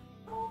up.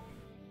 Oh.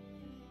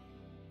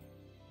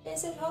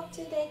 Is it hot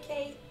today,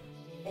 Kate?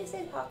 Is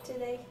it hot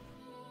today?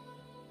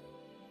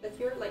 But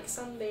you're like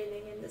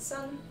sunbathing in the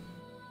sun.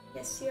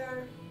 Yes, you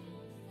are.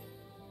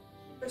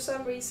 For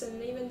some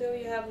reason, even though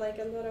you have like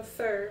a lot of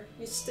fur,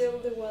 you're still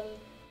the one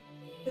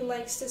who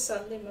likes the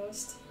sun the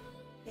most.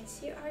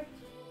 Yes, you are.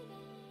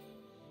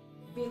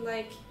 Been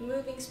like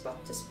moving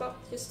spot to spot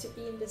just to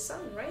be in the sun,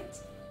 right?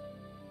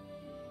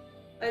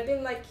 I've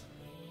been like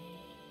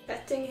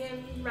petting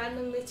him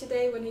randomly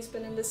today when he's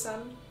been in the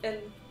sun, and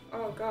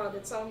oh god,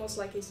 it's almost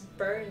like he's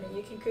burning.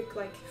 You can cook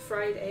like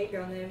fried egg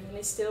on him and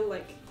he's still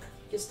like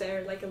just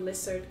there like a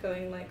lizard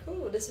going like,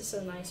 oh, this is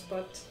a nice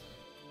spot.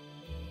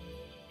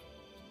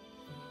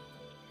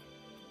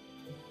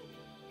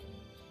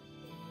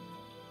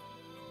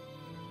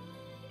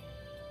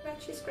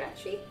 Scratchy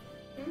scratchy?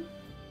 Hmm?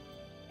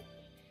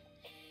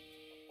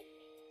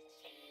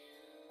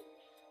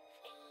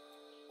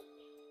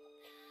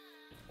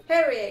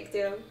 Hairy egg,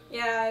 deal.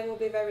 Yeah, it will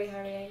be very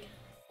hairy egg.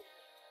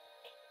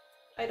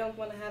 I don't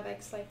want to have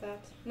eggs like that.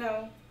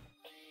 No.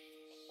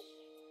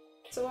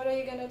 So what are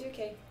you gonna do,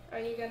 Kay? Are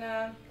you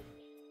gonna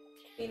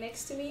be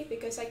next to me?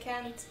 Because I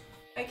can't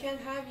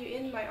have you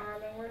in my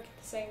arm and work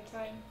at the same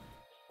time.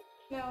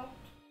 No,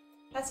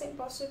 that's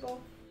impossible.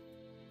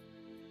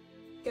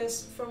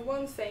 Because for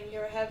one thing,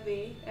 you're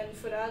heavy, and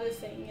for the other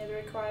thing, it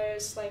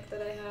requires like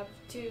that I have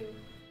 2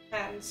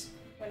 hands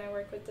when I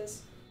work with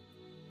this.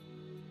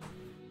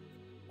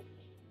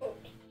 Oh.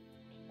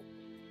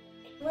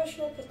 Where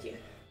should I put you?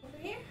 Over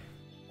here?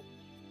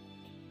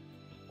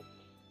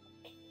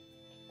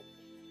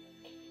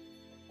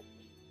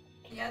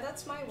 Yeah,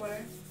 that's my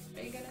water.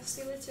 Are you gonna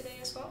steal it today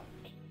as well?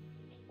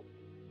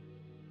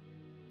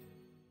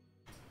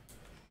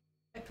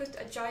 I put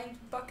a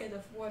giant bucket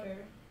of water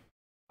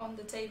on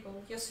the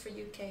table just for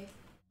you, Kay.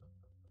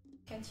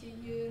 Can't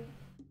you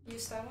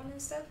use that one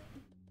instead?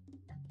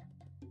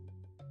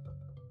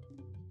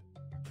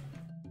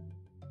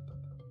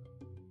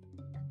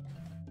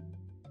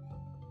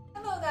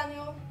 Hello,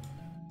 Daniel.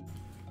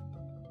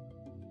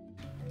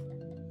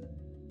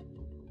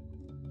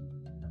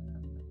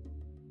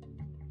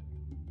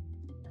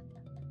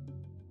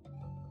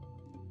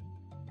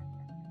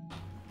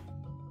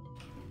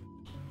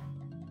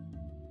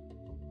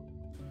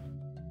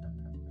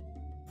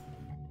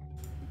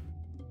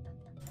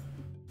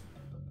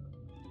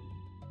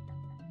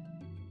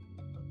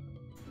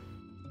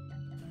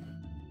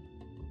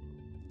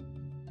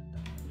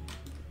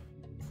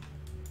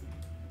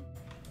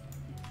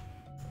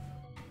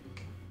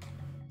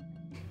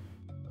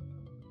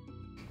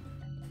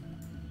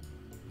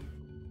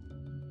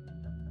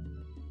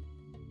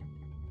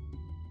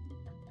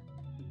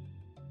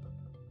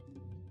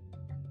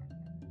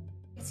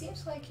 It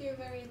seems like you're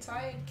very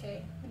tired,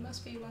 Kay. It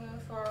must be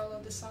for all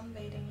of the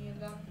sunbathing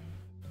you've done.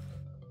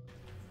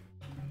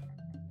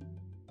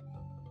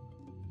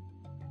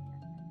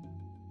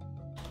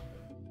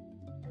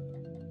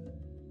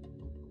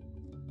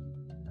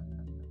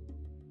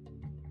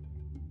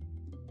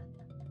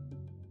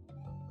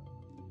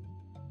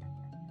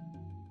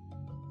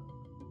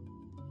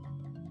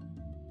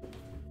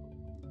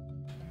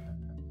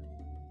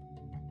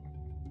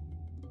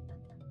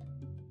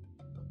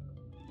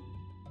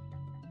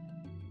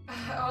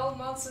 All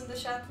mods in the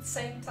chat at the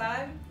same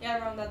time? Yeah,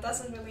 Ron, that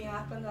doesn't really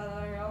happen that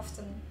very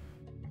often.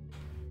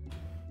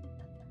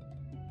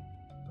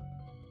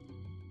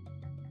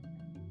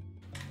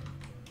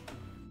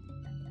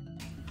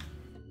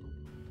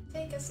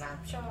 Take a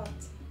snapshot.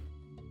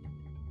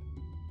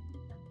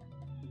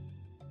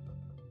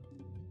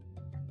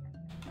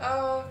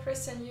 Oh,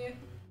 Kristen, you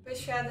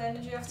wish you had the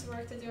energy after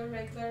work to do a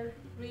regular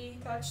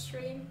retouch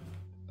stream?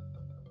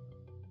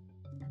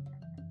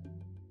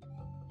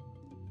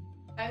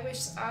 I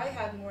wish I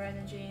had more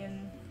energy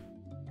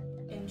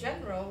in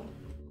general,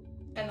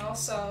 and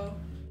also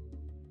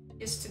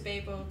just to be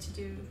able to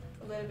do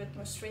a little bit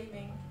more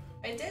streaming.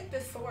 I did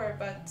before,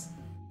 but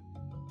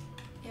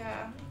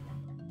yeah,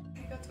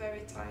 I got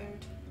very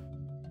tired.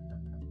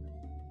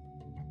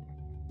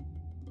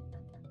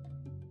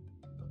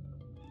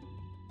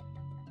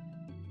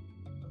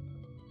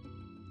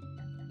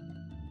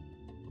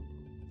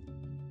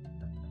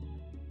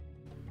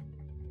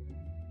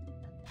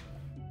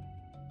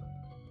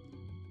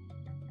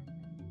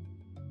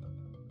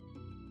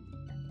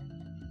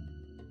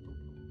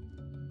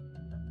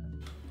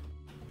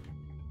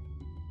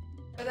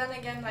 But then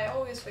again, I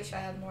always wish I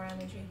had more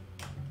energy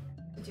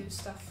to do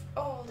stuff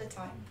all the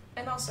time.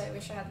 And also I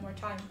wish I had more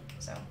time,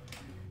 so...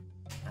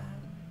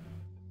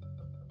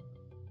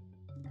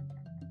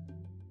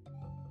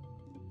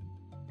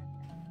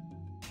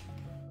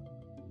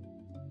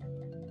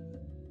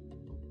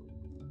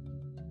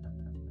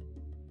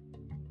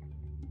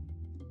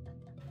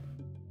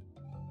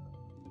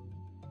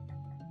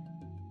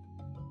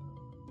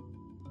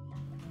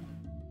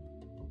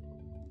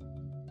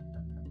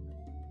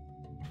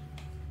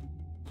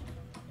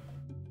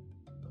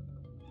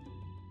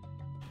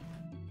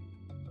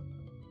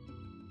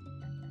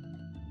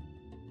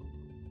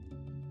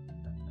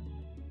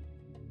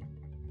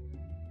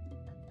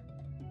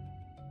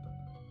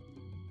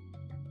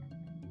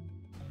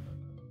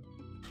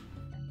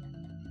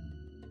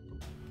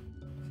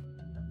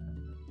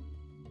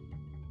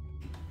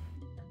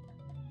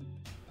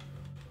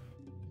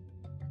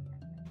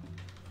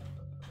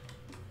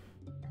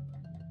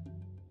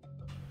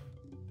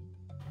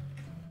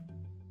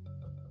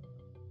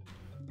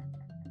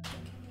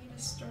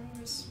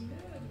 stronger smooth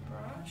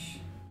brush.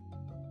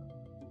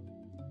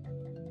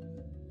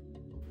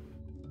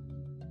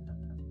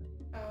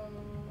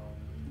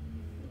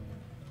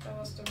 That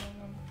was the wrong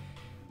one.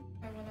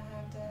 I want to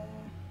have the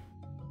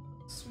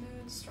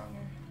smooth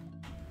stronger.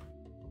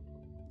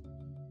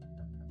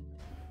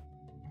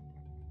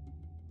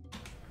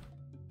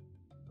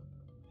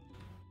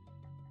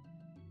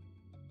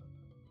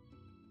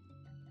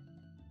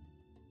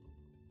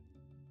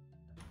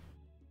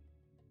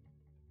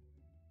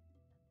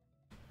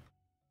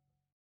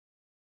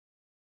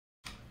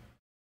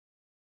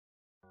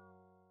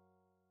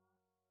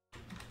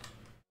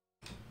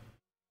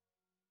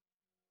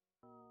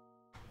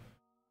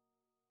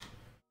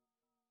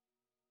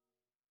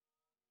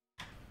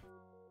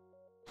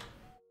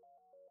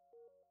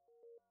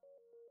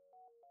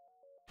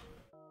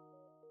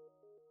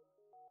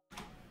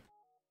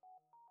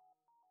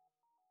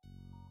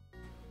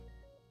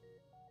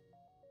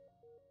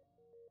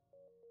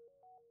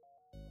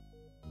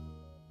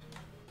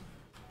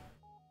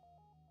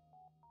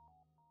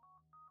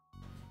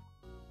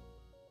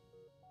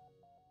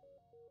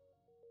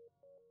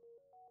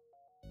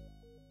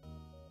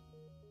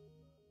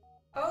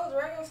 Oh,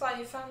 Dragonfly,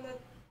 you found it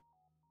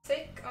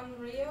thick on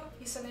Rio?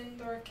 He's an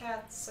indoor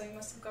cat, so he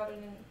must have gotten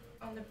it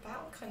on the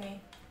balcony.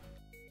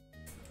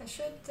 I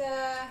should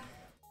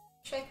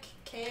check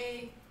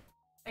Kay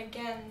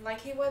again.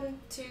 Like, he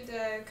went to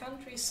the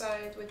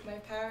countryside with my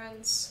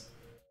parents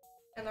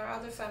and our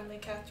other family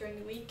cat during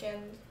the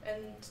weekend,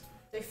 and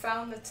they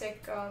found the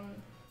tick on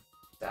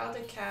the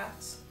other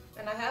cat.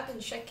 And I have been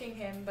checking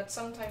him, but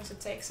sometimes it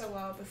takes a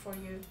while before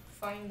you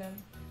find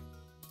them.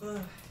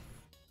 Ugh.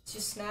 It's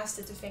just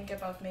nasty to think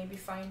about maybe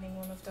finding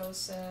one of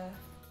those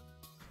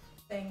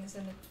things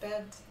in a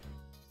bed.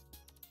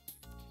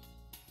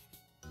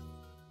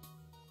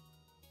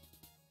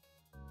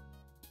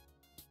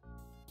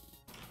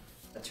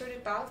 But through the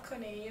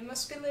balcony, you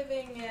must be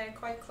living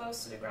quite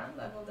close to the ground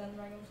level then,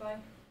 Dragonfly.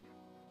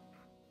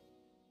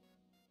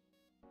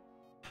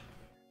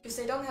 Because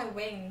they don't have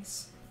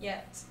wings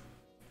yet,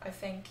 I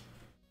think.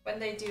 When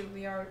they do,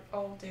 we are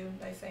all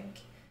doomed, I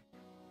think.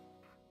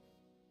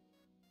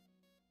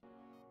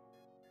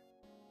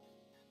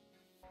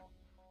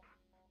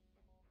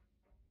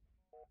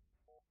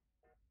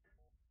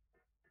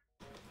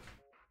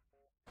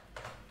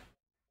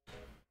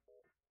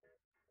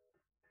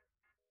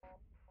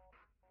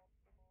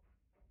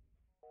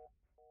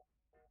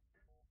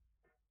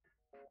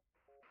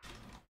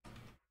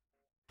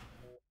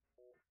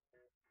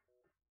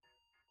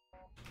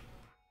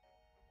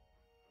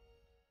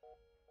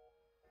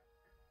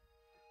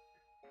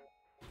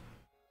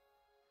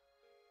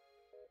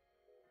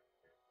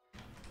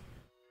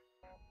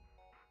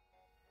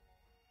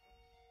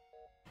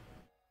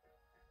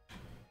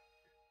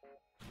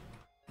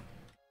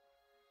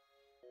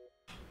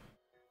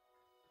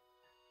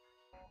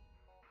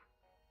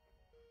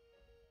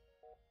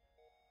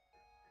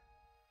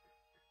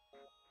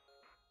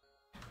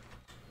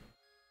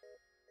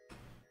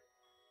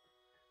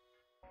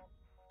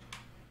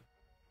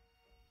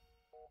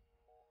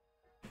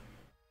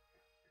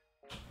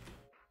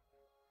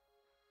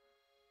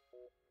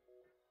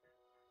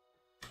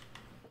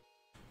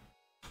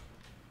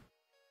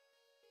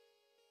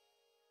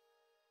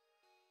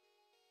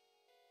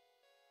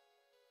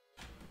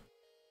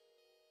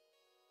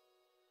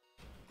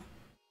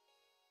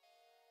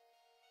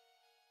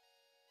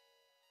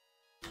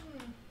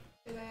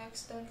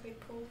 accidentally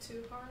pull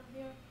too hard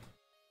here.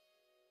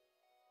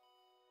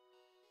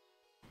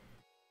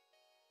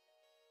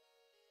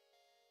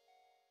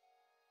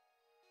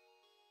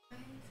 I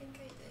think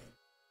I did.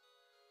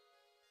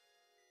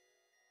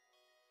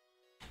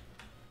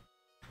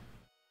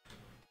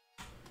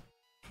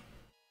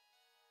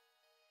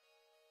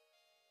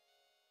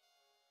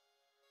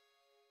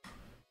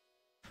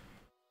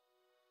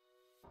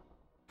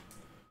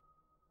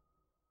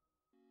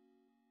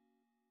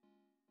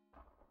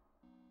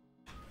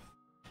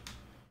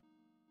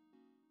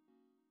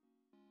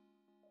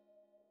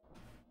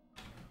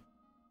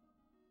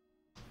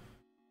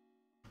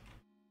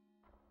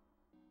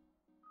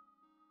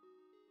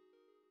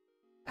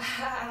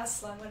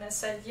 Aslan, when I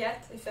said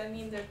yet, if I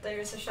mean that there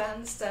is a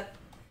chance that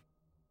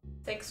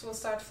ticks will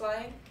start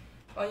flying.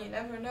 Well, you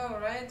never know,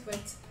 right?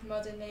 With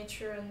Mother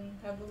Nature and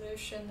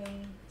evolution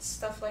and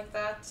stuff like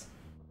that.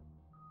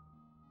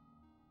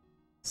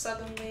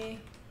 Suddenly,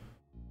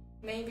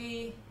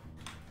 maybe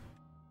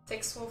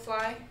ticks will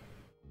fly.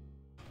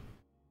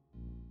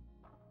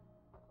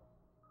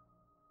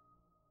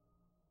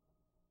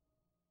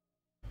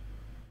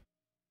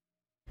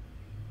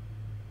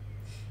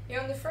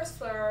 You're on the first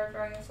floor,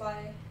 Dragonfly.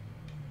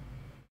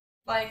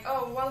 Like,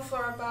 oh, one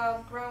floor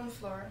above ground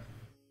floor.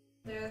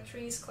 There are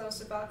trees close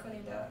to the balcony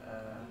that,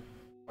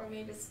 or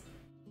maybe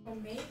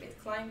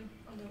it climbed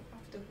on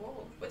up the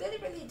wall. Would it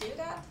really do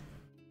that?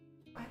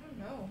 I don't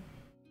know.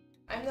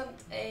 I'm not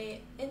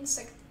a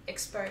insect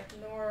expert,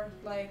 nor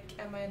like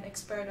am I an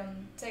expert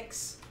on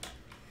ticks.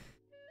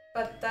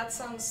 But that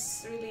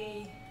sounds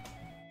really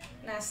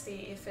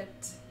nasty if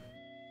it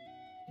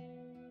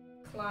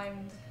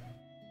climbed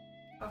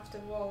up the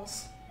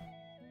walls.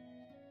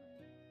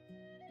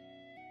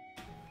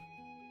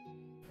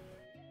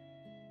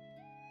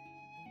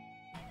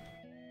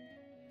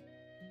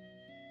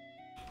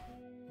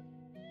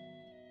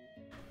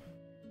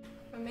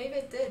 Or maybe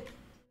it did.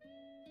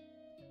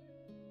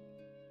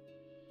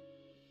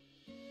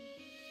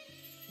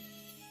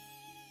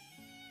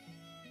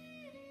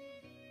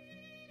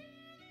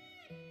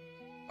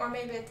 Or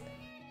maybe it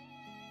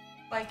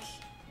like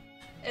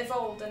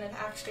evolved and it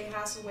actually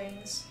has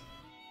wings.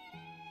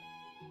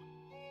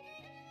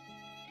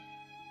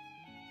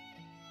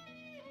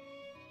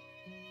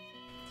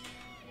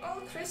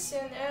 Well,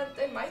 Christian, yeah,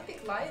 they might be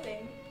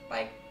gliding.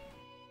 Like,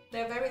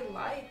 they're very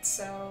light,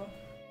 so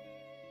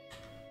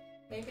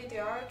maybe they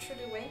are through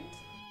the wind?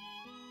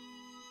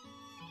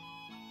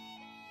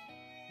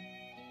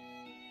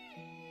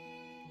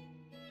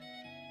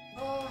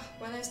 Oh,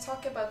 when I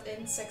talk about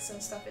insects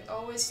and stuff, it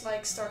always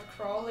like start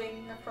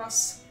crawling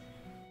across,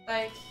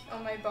 like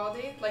on my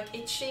body, like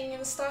itching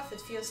and stuff.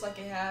 It feels like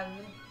I have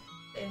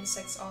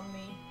insects on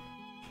me.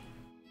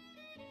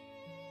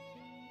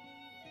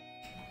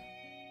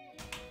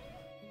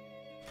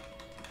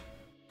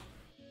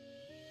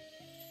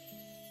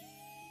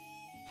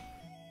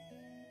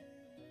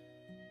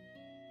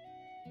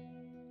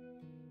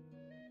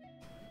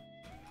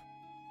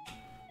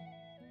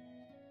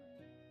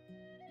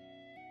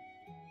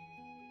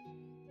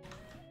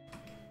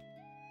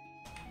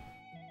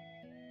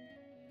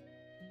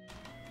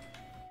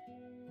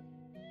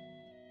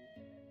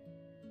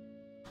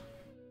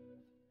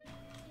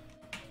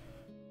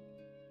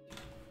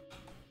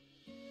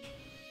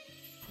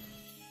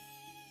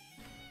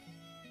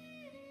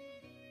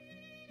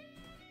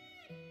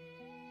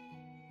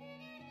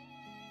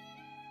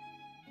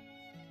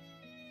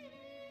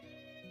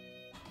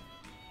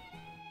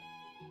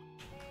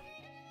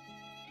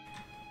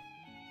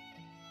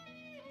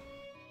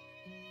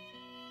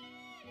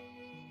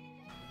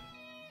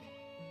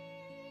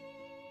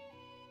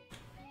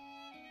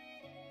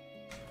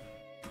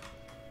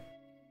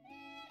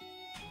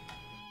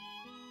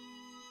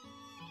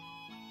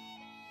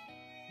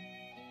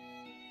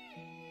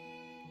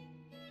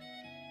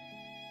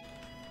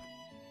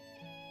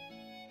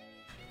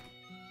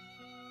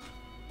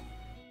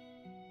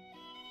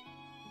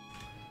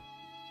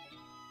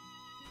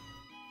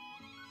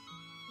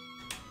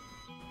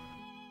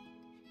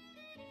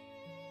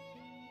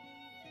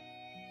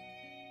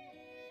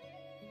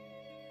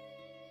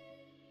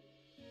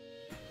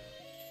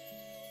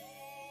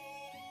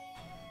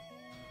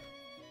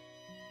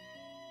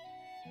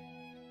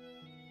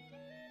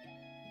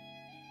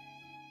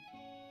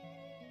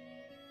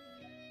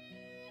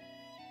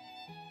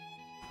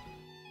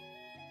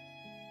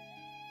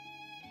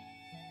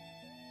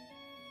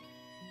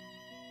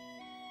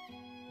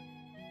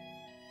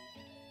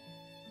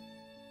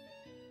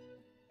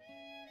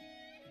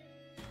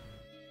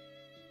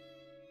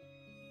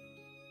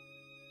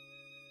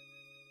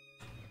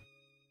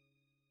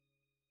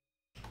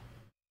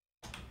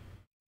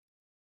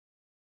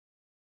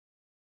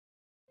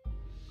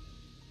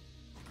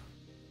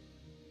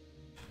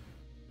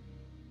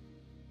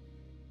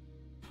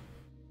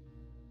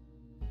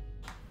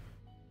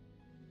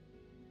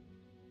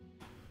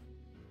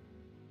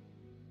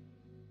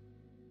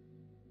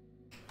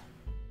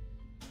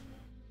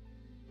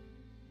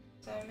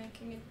 So I'm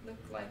making it look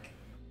like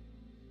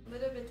a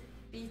little bit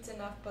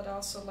beaten up, but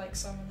also like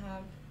someone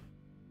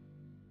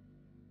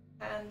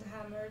hand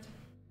hammered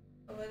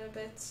a little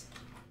bit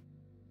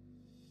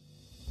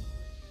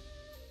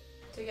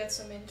to get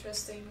some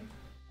interesting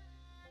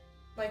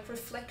like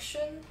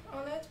reflection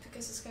on it,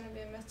 because it's gonna be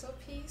a metal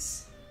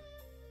piece.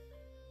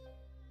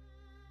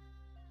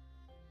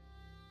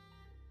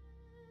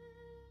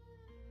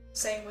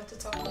 Same with the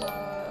top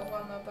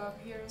one above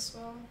here as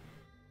well.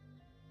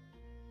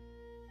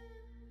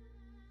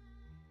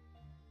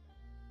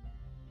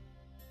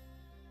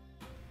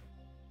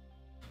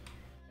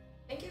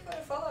 Thank you for the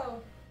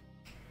follow.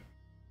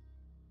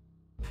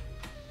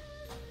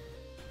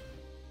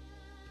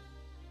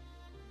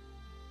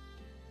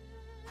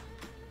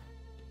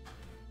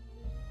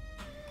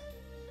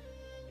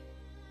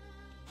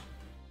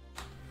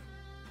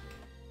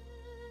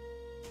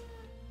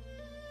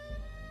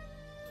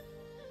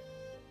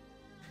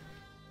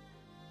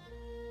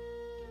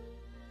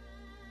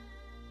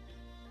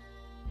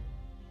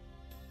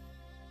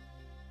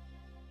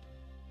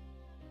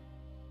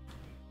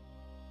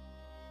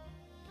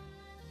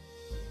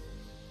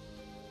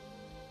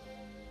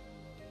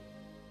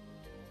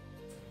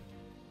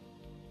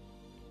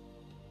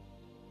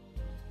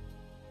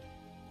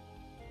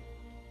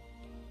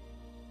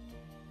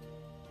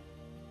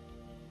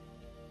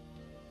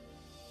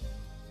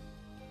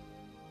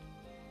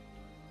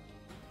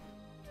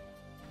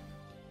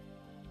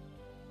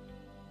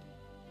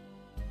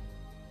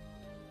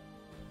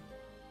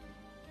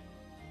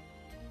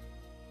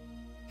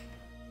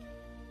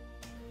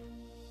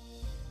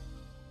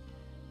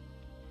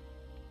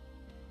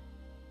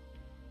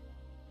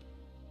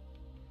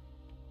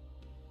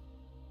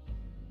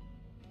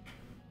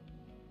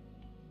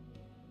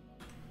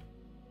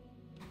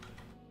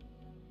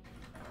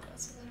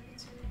 That's a little bit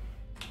too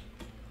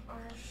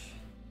harsh.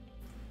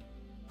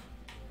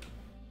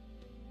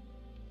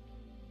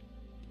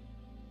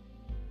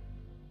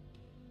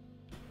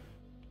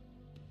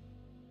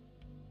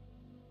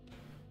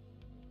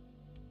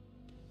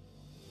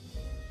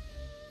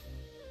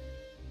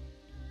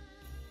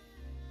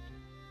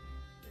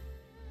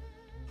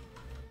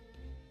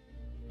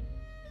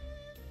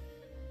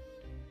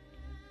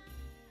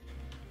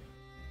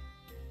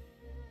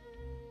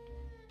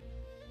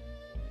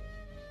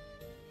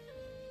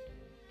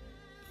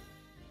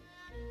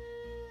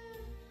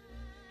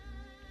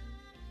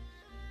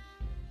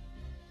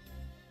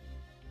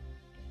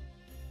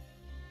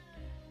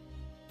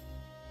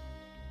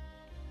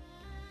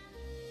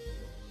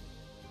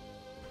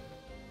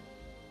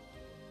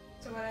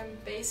 So what I'm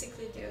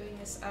basically doing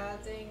is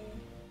adding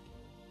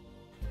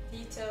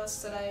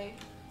details that I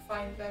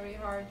find very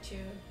hard to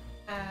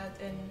add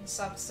in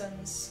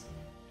Substance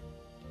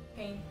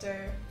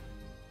Painter.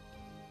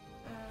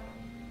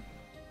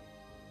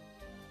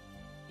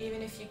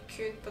 Even if you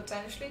could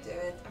potentially do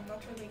it, I'm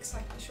not really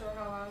exactly sure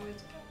how I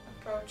would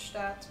approach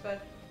that,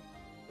 but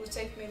it would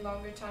take me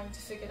longer time to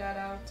figure that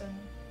out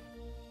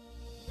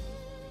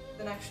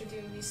than actually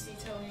doing this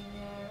detailing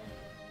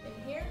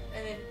in here.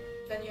 And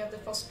then you have the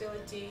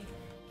possibility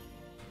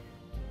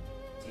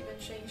to even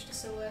change the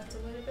silhouette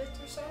a little bit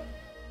or so.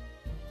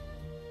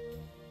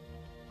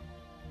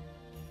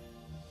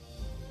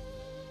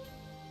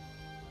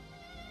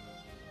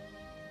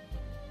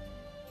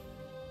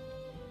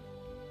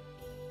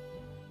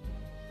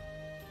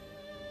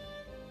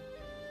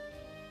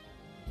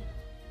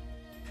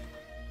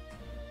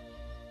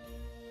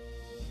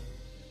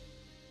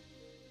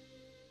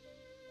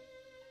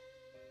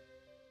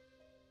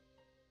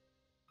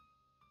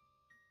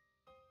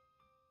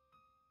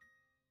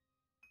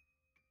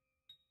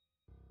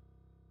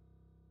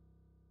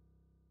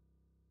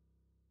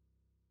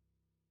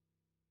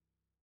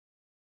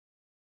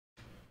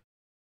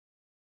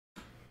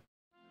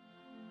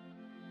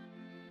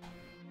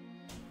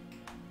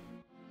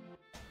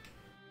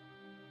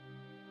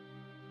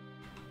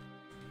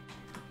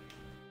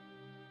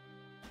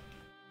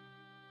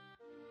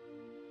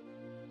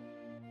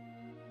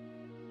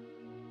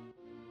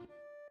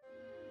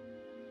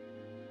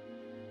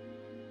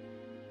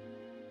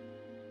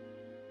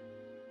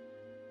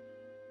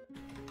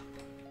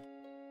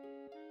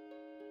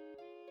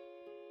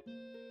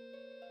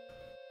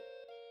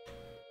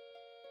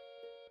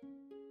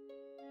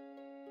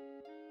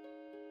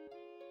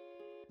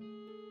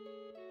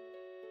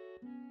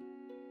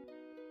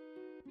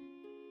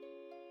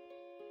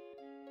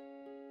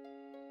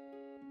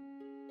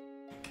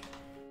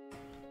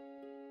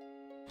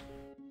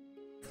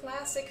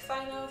 Classic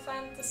Final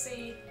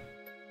Fantasy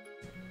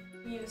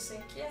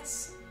music,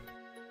 yes.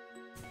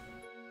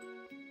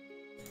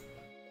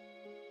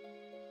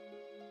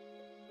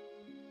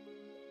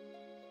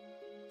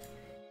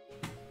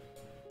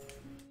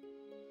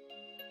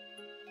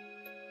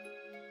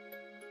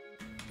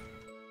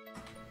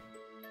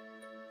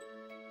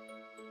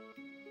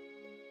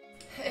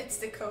 It's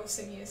the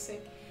cozy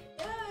music.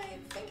 Yeah, I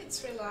think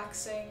it's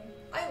relaxing.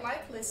 I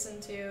like listen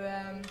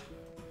to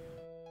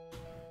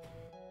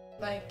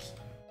like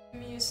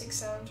music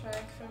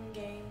soundtrack from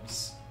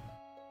games,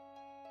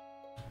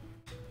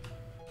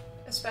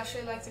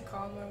 especially like the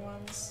calmer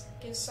ones.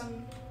 Gives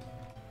some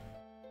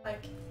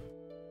like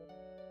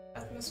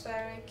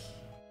atmospheric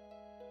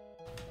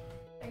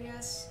I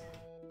guess.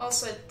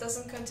 Also, it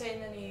doesn't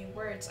contain any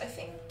words. I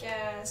think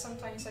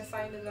sometimes I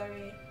find it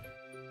very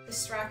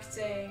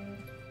distracting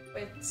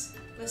with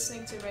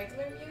listening to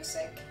regular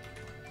music.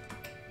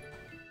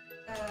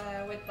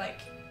 With like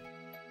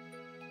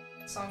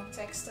song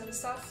text and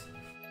stuff.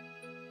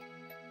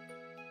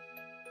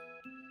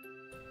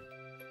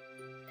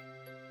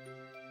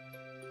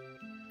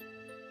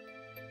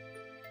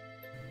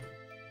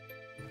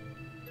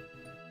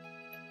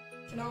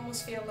 I can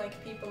almost feel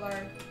like people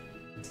are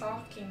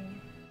talking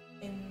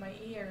in my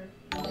ear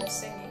when they're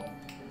singing,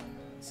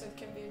 so it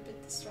can be a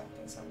bit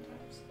distracting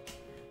sometimes.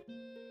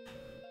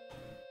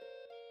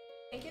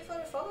 Thank you for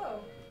the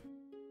follow!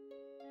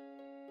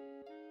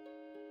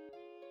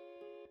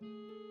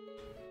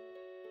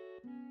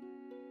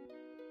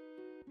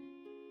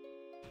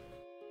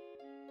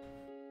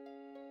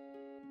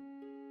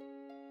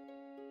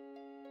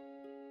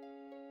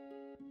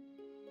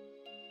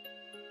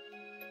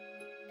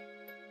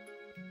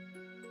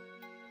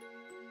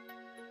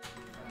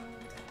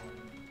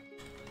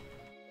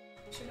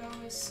 Should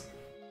always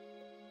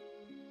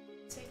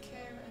take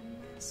care and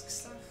mask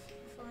stuff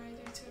before I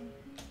do too.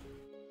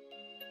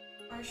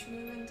 Harsh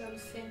movement on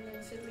thin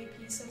and fiddly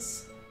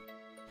pieces.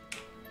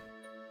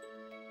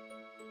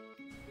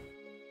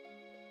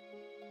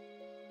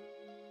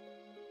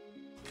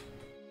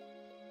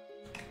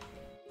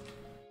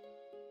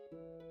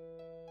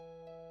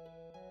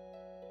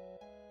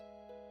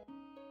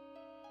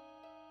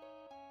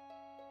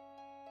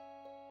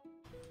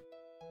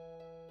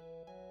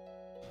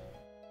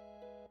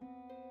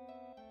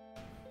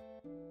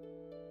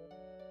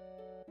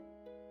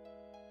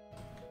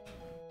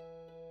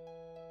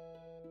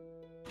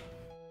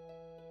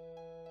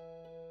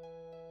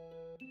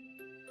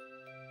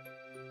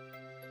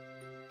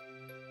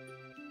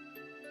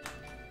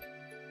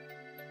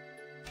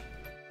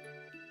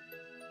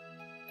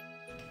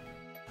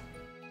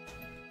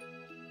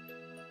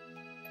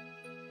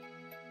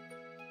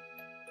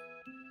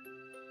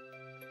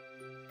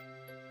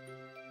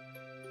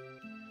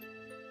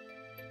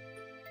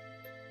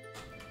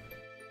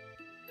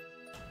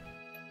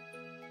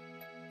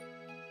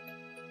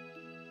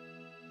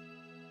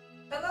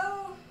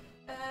 Hello,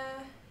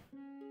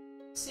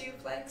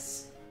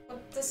 Suplex.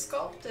 What the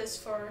sculpt is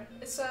for?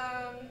 It's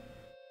a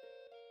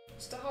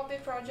hobby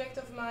project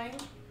of mine.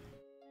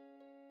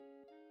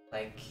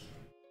 Like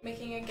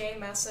making a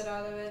game asset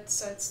out of it,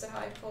 so it's the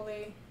high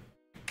poly.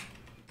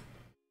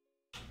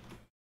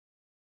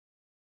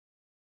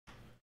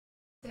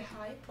 The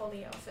high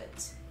poly of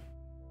it.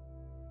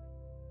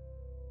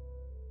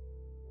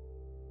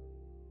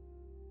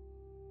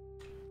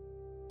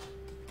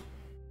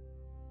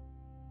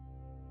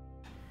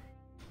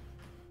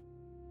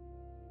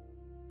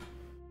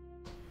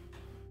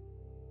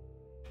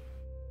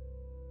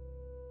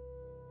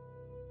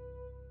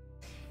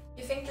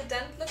 You think the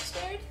dent looks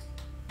weird?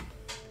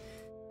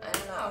 I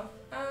don't know.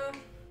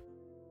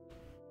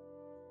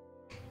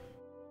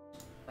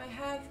 I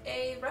have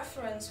a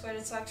reference where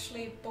it's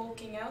actually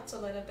bulking out a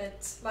little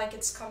bit, like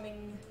it's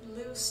coming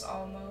loose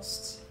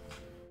almost.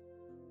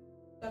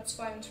 That's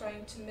why I'm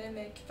trying to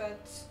mimic,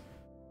 but...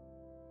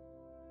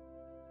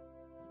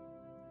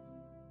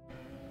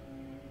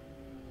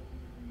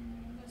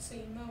 Let's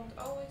see, mode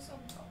always on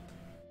top.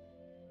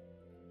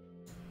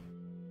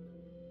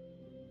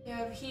 You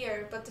have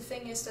here, but the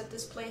thing is that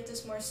this plate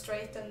is more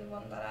straight than the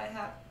one that I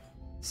have.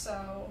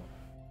 So,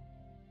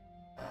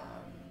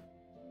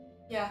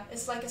 yeah,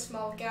 it's like a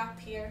small gap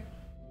here.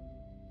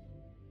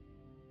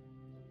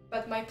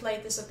 But my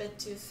plate is a bit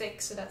too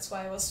thick, so that's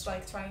why I was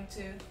like trying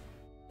to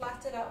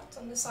flat it out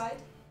on the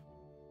side.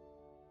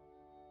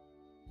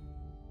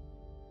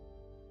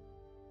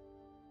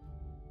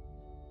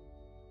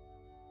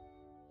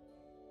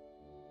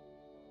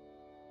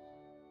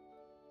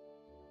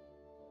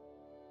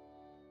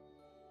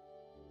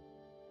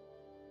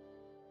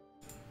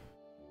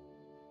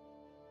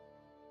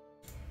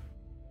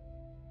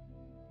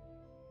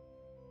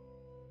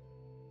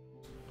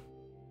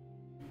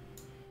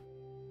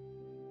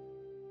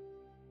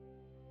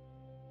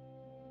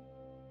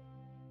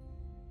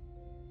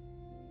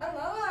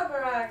 Hello,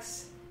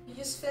 Aberax! You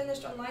just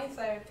finished online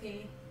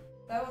therapy.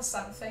 That was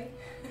something.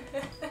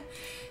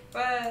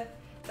 But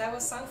that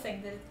was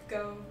something. Did it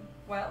go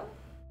well?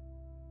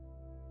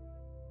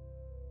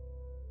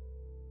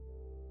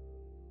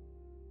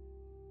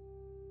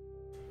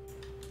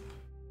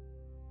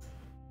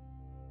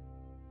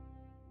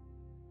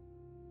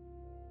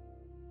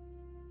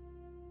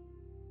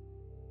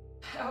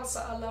 Also,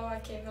 aloha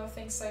Kim,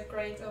 things so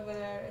great over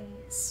there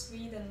in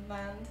Sweden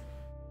land.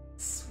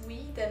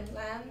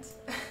 Swedenland.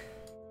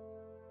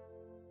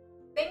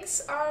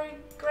 Things are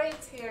great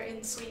here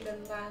in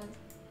Swedenland.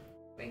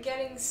 We're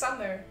getting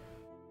summer,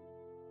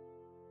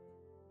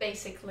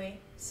 basically,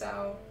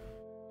 so...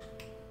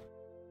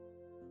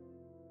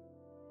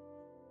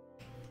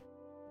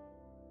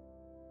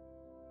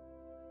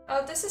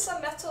 Oh, this is a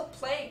metal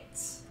plate,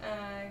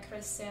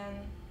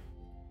 Christian.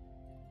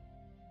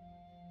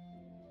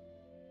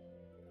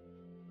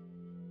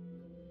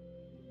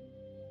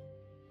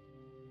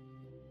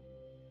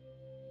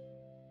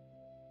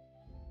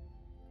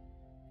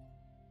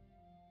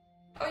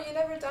 you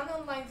never done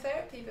online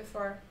therapy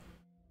before?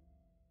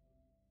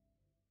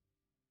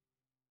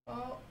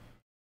 Well,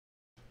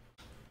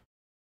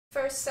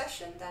 first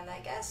session then, I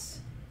guess?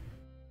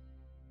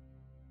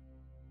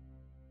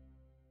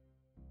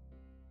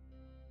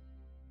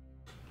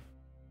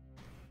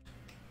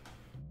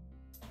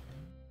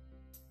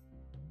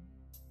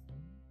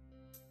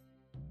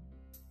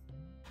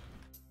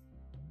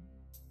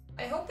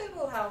 I hope it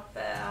will help,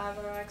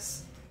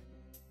 Avarax.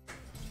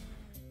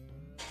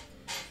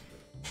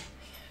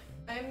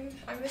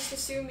 I'm just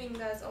assuming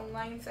that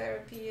online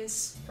therapy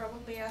is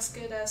probably as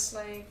good as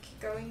like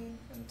going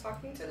and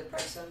talking to the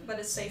person, but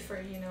it's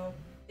safer, you know,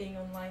 being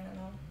online and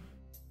all.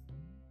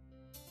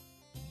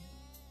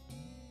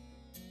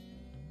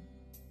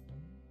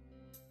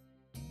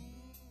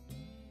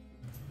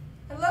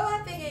 Hello,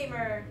 Happy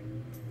Gamer!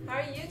 How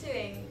are you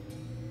doing?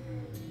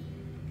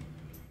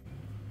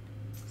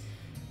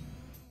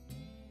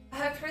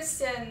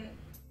 Christian,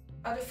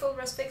 are the full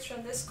res picture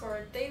on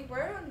Discord? They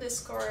were on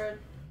Discord.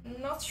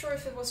 Not sure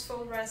if it was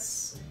full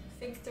res. I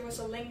think there was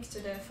a link to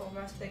the full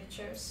res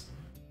pictures.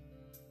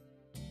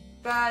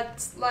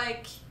 But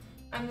like,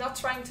 I'm not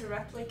trying to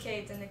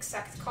replicate an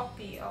exact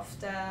copy of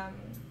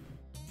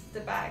the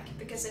bag,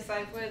 because if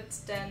I would,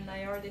 then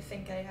I already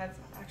think I have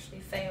actually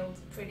failed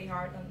pretty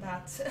hard on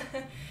that,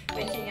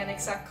 making an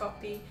exact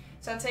copy.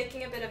 So I'm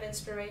taking a bit of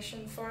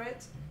inspiration for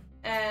it,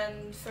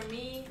 and for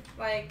me,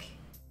 like,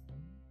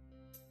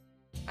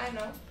 I don't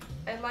know,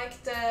 I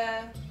like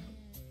the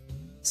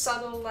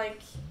subtle,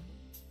 like,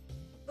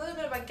 a little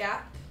bit of a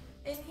gap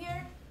in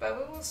here, but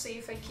we will see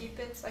if I keep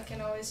it. I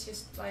can always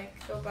just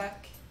like go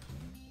back,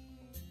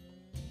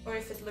 or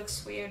if it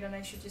looks weird then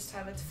I should just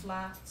have it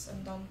flat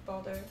and don't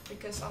bother,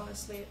 because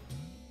honestly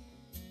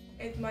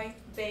it might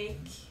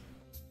bake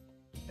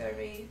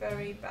very,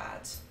 very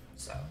bad,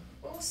 so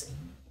we'll see.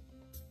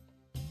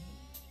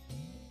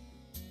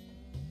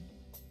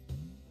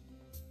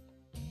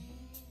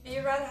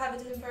 You'd rather have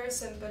it in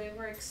person, but it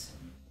works.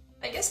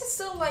 I guess it's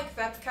still like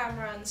web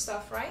camera and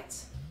stuff, right?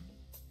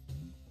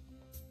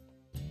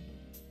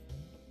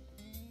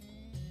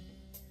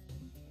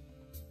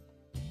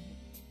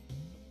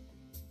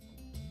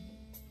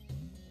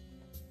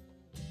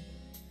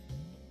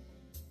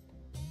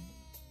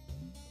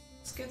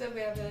 It's good that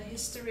we have a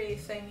history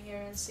thing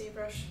here in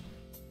Zbrush,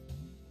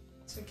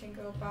 so we can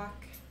go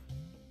back.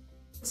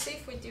 We'll see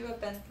if we do a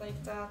bend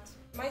like that.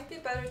 Might be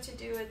better to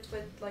do it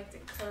with like the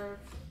curve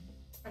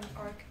and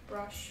arc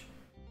brush,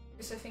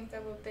 because I think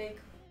that will bake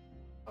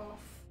off.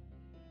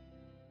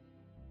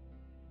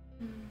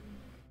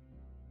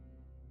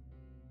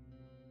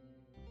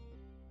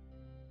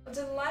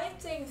 The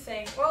lighting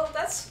thing, well,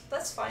 that's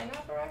fine,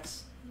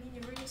 Avarax. I mean,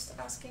 you were just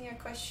asking a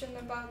question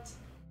about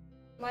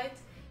light.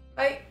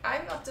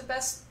 I'm not the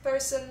best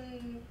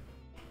person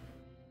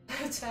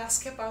to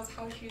ask about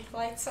how you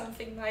light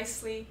something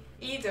nicely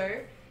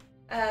either,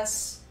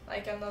 as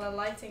like I'm not a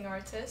lighting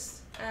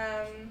artist.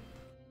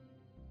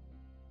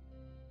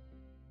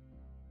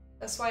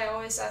 That's why I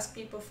always ask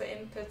people for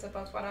input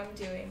about what I'm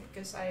doing,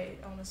 because I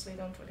honestly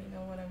don't really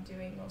know what I'm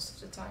doing most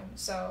of the time.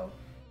 So,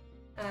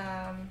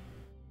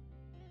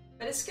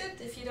 but it's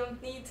good if you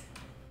don't need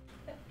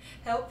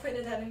help with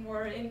it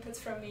anymore, input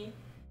from me.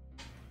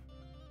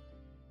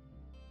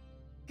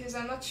 Because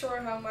I'm not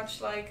sure how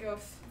much like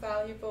of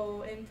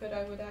valuable input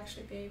I would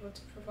actually be able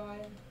to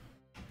provide.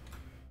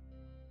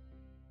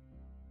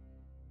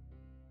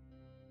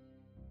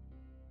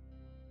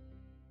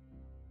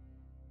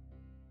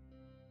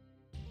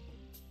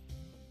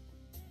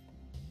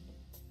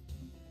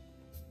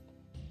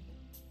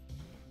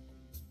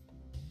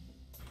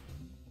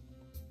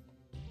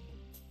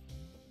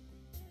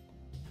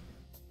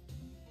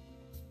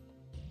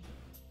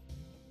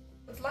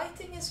 But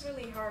lighting is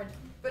really hard,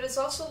 but it's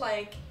also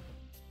like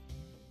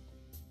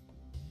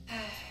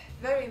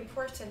very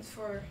important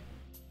for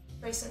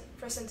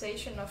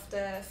presentation of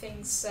the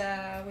things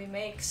we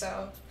make,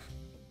 so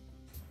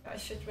I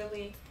should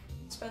really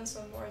spend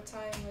some more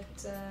time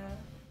with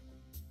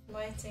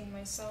lighting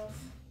myself.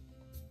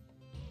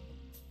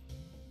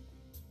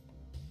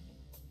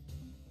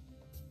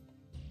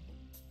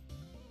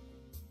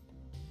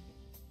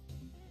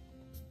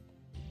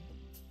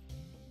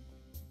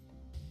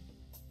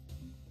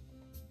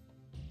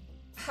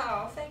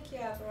 Oh, thank you,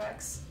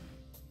 Avarax.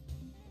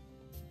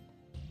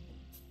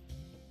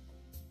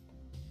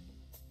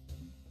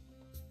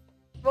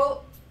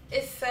 Well,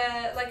 if,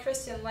 like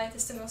Christian, light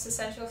is the most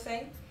essential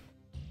thing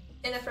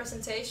in a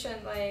presentation,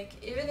 like,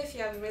 even if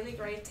you have really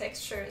great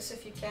textures,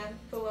 if you can't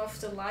pull off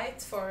the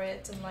light for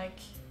it and, like,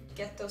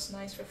 get those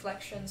nice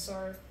reflections,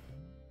 or,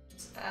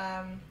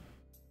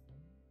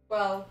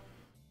 well,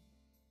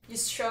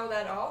 just show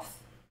that off,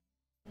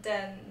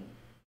 then,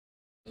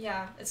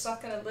 yeah, it's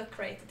not gonna look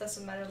great. It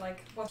doesn't matter,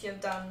 like, what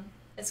you've done,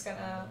 it's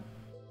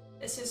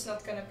just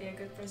not gonna be a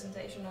good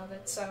presentation of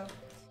it, so,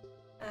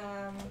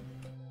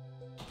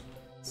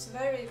 it's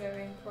very,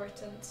 very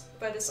important,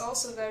 but it's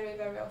also very,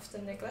 very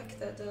often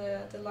neglected,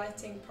 the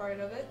lighting part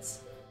of it.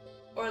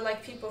 Or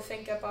like people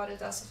think about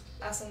it as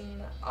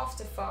an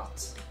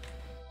afterthought.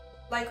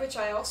 like which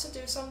I also do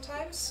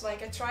sometimes.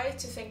 Like I try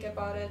to think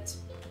about it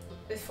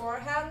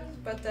beforehand,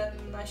 but then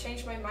I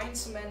change my mind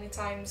so many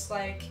times,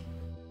 like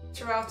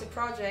throughout the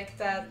project,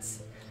 that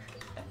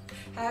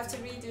I have to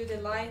redo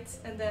the light,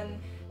 and then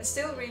I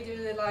still redo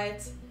the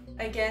light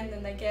again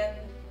and again.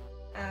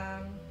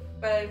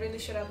 But I really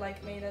should have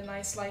like made a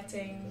nice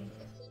lighting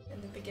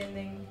in the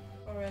beginning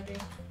already.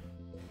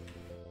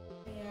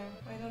 Yeah,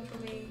 I don't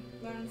really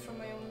learn from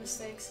my own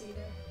mistakes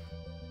either.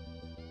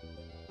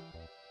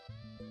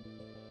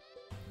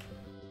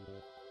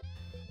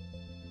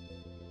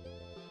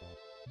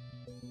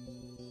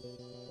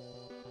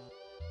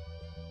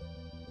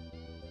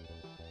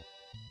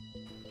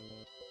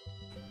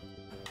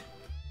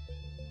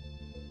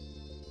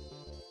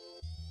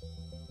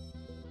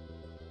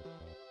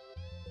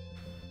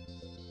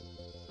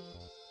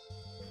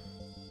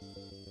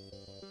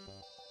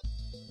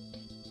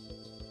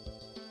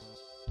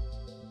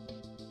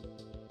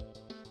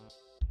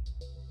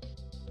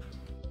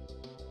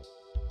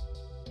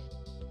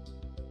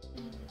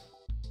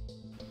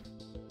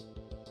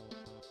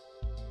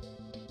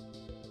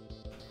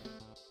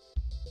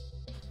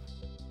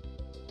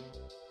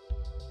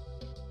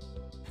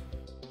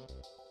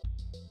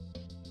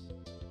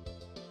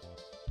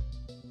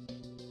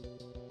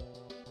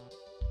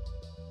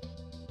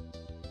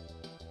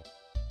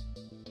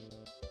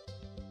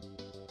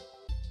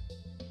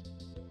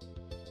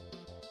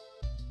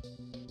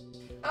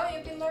 Oh,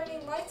 you've been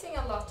learning lighting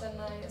a lot then,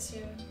 I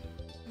assume.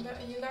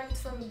 You learned it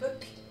from a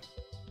book.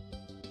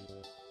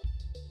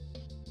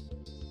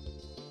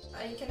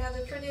 You can have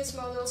the prettiest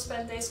model,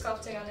 spend days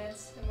sculpting on it,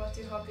 and what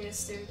do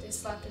hobbyists do? They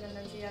slap it in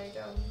a GI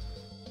dome.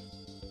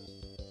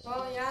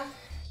 Well, yeah,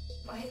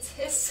 light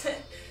is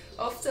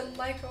often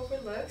like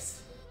overlooked.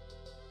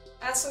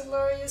 Add some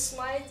glorious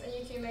light and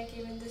you can make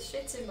even the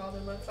shitty model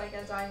look like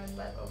a diamond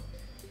level.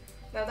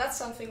 Now that's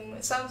something,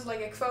 it sounds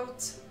like a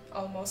quote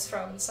almost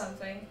from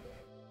something.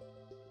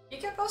 You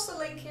can post a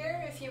link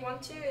here if you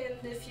want to, and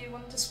if you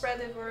want to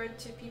spread the word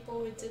to people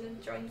who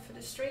didn't join for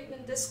the stream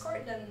in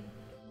Discord, then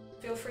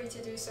feel free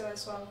to do so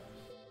as well.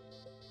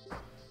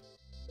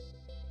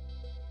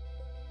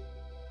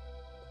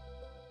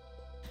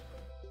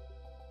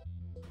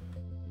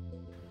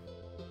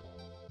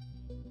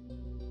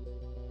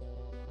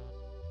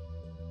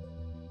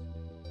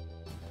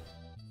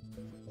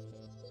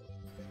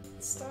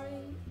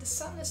 The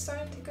sun is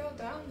starting to go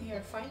down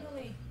here,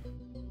 finally.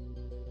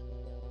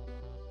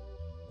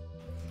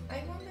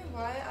 I wonder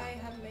why I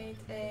have made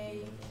a...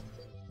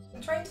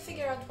 I'm trying to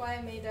figure out why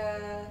I made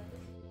a...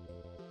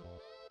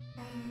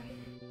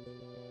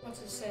 what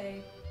to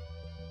say...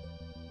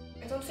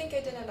 I don't think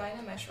I did a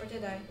Dynamesh, or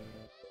did I?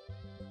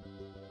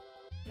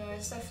 No,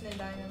 it's definitely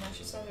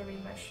Dynamesh, it's not a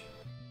remesh.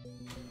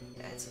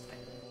 Yeah, it's a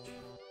Dynamesh.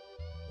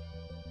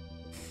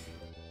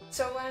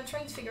 So what I'm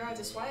trying to figure out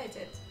is why I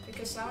did,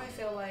 because now I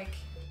feel like...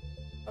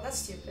 well, that's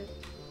stupid.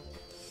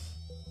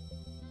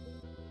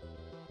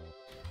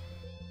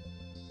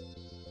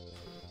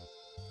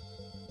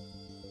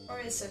 Or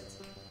is it?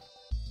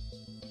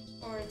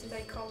 Or did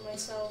I call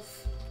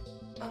myself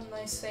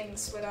unnice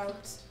things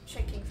without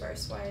checking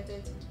first why I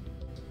did?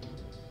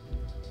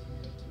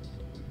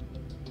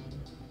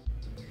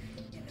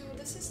 You know,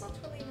 this is not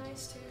really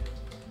nice to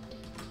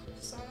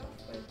start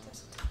off with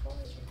as a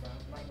topology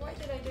ground. Like, why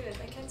did I do it?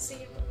 I can't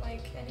see,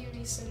 like, any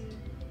reason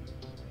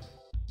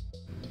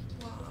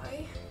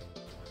why.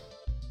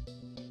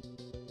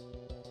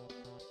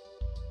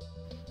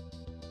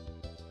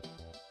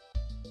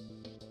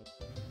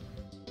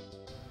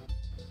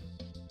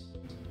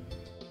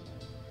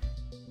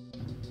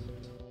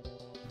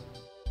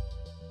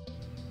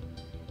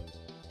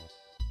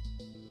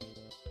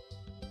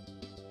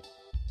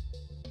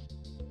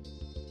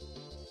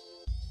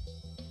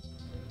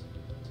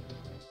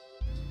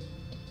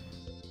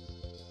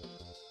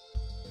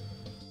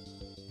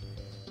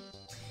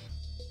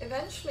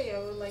 Eventually I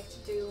would like to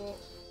do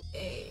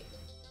a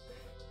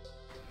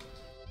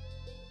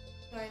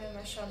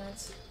Dynamesh on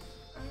it.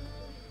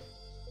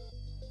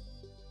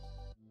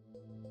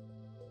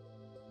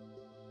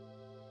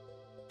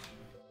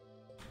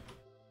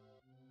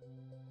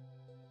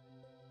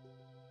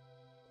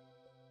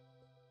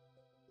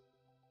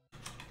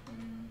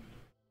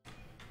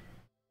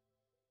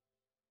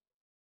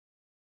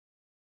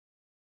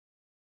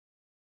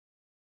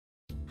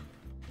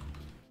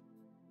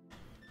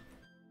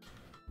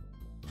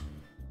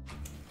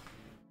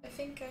 I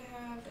think I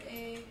have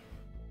a...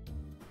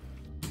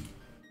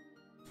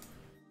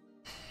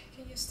 I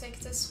can just take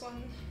this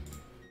one.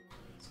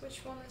 So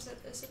which one is it?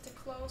 Is it the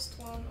closed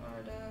one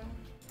or the...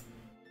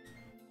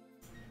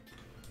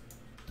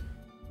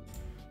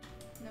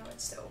 No,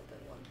 it's the open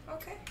one.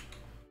 Okay.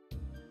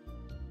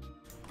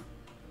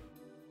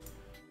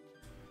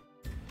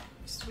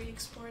 Just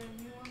re-export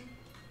a new one.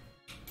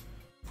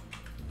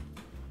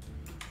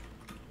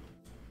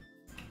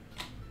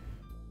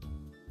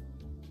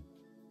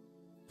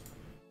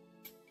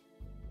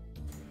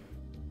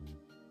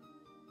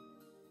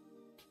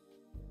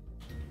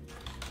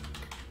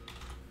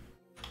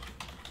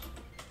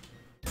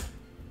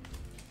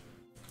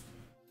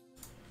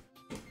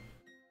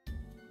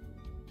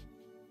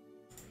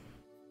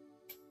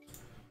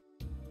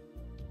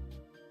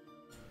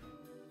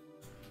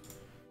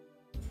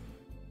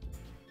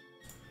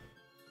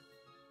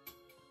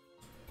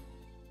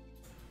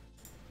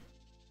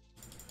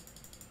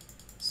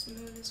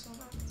 move this one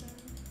up then.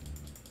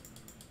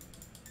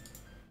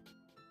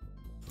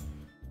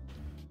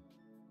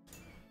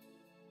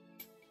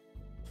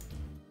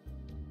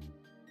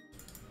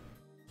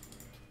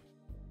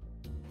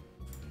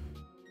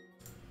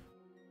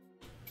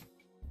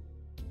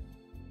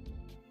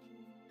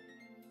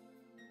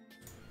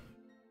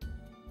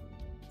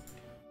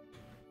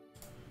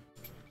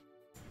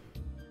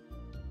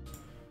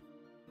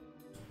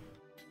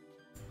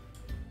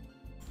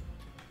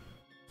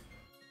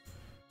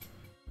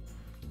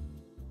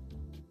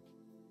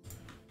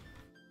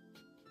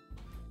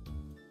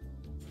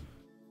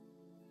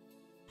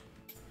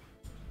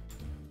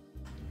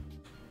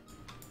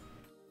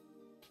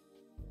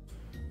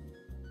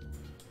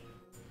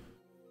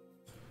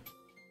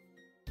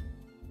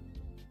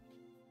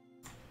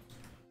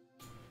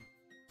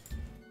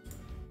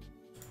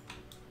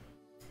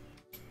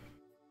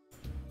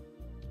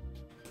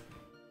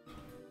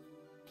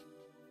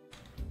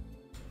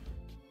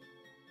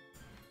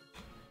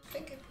 I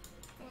think it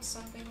was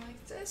something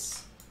like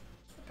this.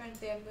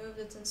 Apparently I moved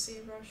it in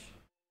Zbrush.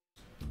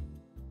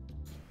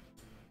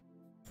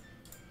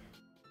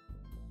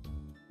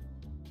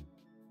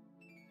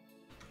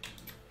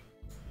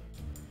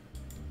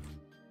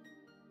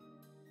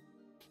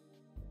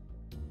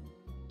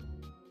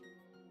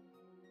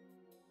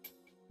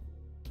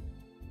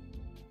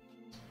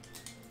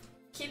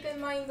 Keep in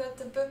mind that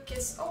the book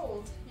is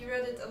old. You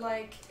read it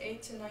like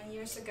 8 to 9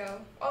 years ago.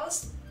 Well,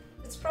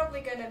 it's probably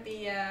gonna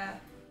be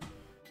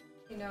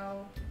you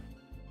know,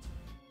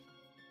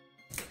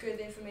 good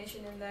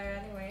information in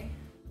there anyway.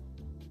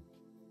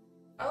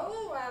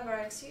 Oh,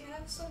 Avarex, you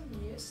have some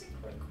music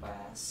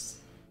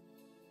requests.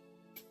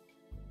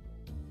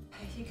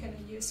 You're gonna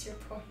use your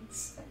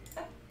points.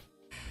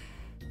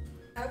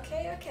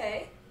 Okay,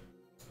 okay.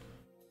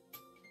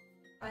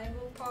 I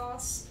will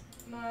pause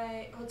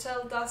my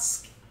Hotel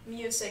Dusk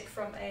music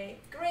from a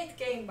great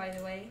game, by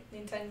the way,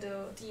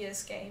 Nintendo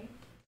DS game.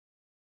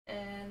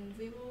 And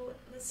we will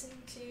listen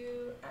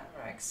to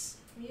Avarex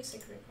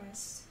music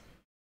request.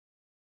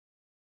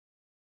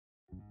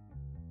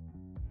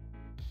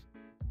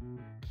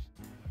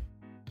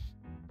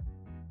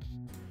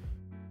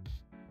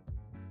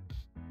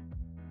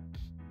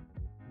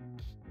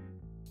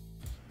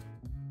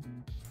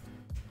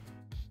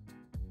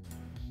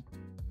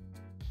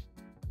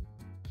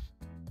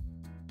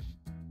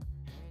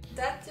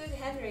 That dude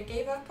Henry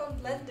gave up on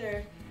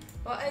Blender.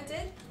 Well, I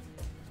did.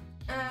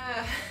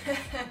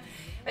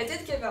 I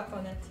did give up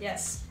on it,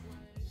 yes.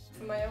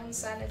 For my own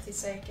sanity's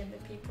sake and the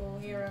people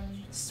here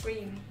on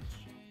stream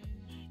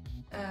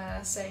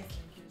sake.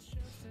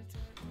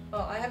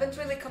 Well, I haven't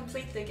really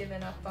completely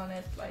given up on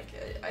it. Like,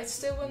 I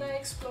still want to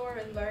explore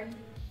and learn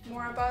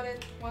more about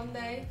it one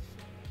day.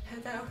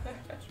 Now,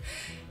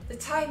 the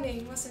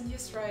timing wasn't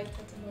just right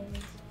at the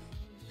moment.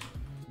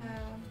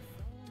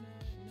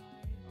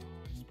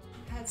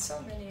 I had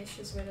so many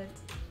issues with it.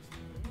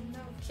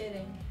 No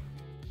kidding.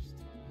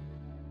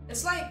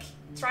 It's like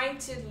trying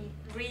to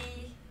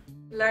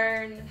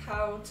relearn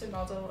how to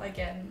model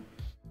again,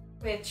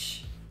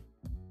 which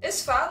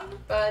is fun,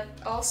 but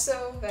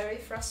also very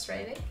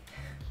frustrating.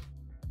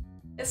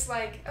 It's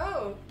like,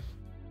 oh,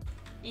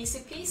 easy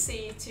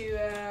peasy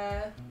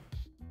to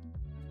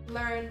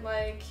learn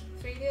like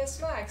 3ds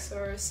Max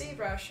or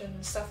Zbrush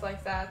and stuff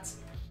like that,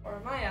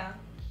 or Maya,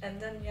 and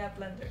then you have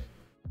Blender.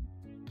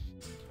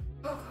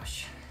 Oh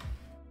gosh.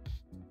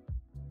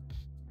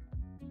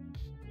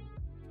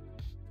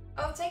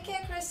 Oh, take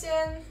care,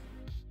 Christian!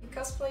 The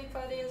cosplay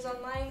party is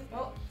online.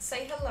 Well,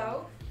 say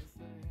hello.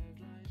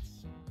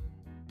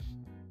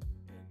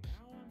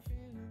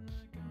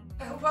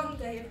 One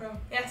day, bro.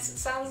 Yes, it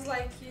sounds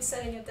like you're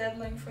setting a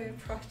deadline for your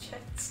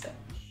project.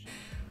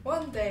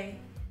 One day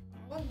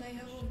I will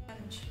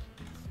manage.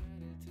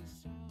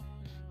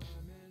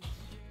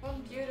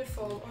 One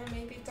beautiful or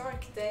maybe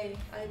dark day,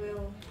 I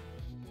will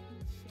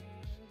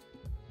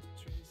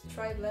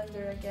try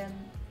Blender again.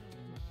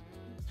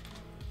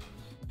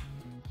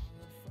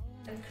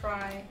 And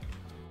cry.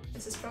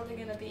 This is probably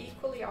gonna be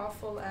equally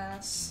awful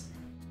as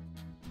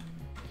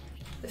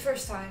the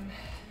first time.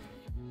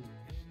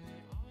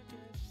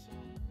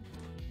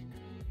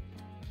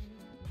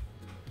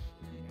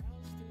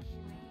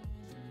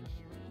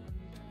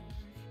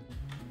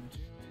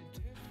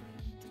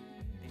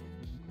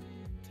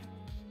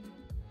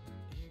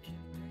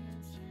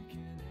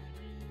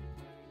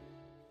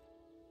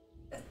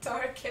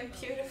 Dark and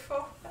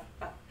beautiful.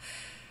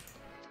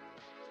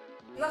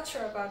 Not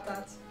sure about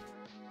that.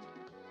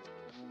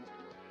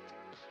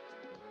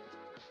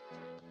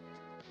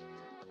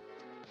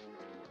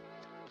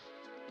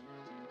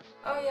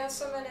 Oh yeah,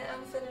 so many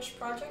unfinished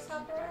projects,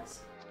 Avarex?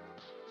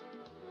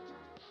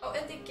 Oh,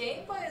 and the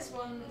Game Boy is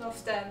one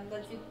of them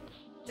that you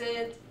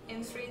did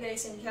in 3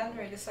 days in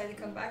January, decided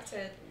to come back to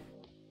it.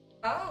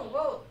 Oh,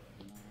 well,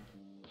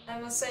 I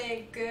must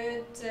say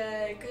good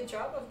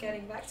job of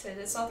getting back to it.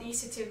 It's not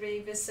easy to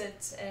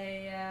revisit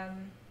a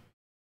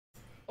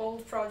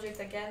old project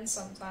again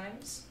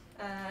sometimes,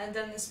 and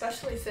then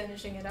especially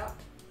finishing it up.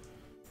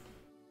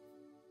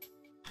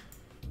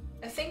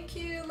 I think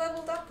you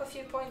leveled up a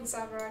few points,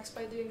 Avarax,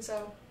 by doing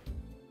so.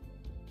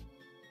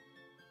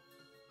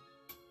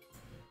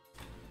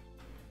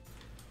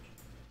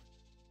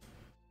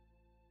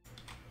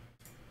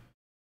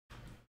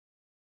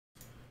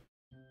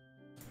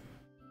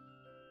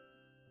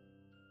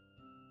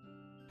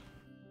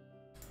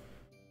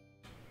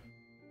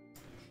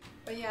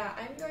 But yeah,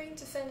 I'm going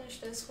to finish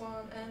this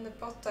one and the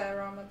pot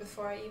diorama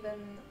before I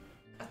even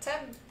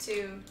attempt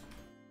to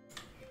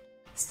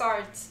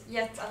start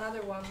yet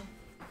another one.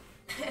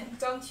 And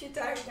don't you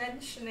dare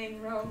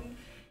mentioning wrong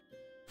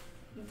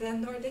the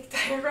Nordic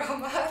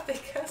diorama,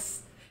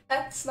 because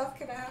that's not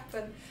gonna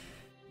happen.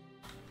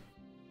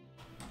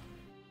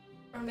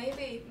 Or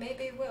maybe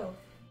it will.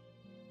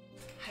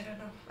 I don't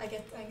know, I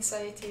get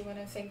anxiety when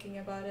I'm thinking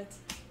about it.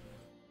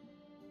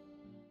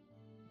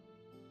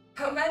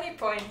 How many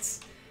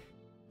points?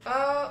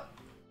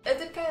 It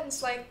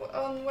depends, like,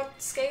 on what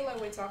scale are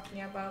we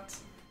talking about?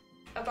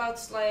 About,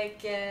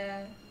 like,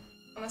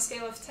 on a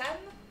scale of 10?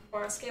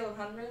 Or a scale of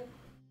 100?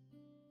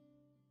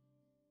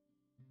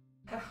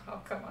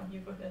 Oh, come on,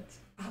 you wouldn't.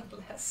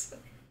 Unless...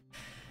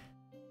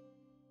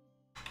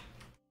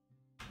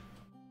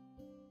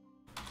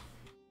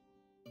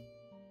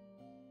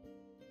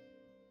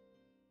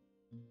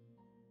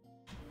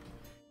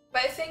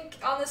 But I think,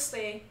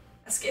 honestly,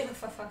 a scale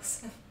of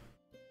 1,000.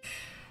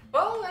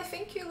 Well, I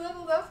think you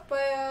leveled up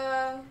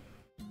by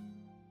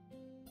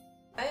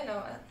I don't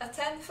know, a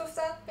tenth of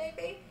that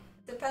maybe?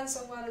 Depends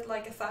on what it,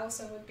 like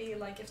 1,000 would be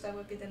like, if that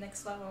would be the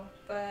next level.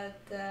 But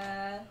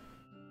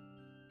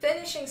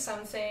finishing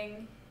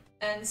something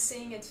and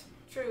seeing it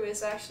through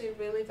is actually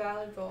really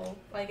valuable.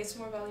 Like, it's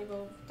more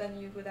valuable than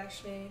you would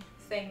actually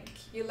think.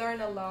 You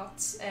learn a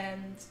lot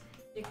and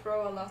you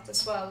grow a lot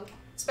as well.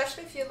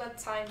 Especially if you let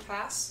time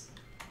pass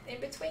in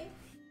between.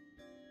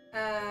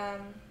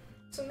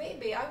 So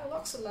maybe I will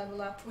also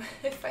level up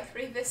if I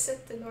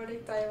revisit the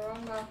Nordic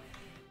diorama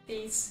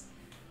piece,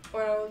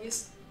 or I will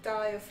just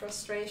die of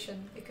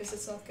frustration because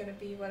it's not going to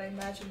be what I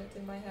imagined it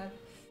in my head.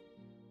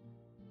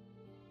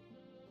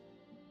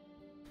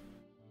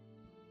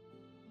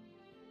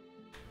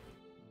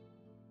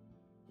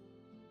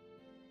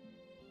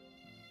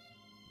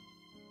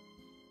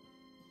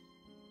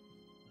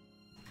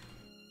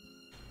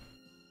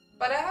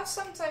 But I have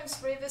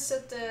sometimes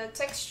revisit the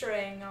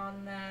texturing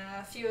on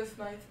a few of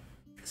my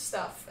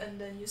stuff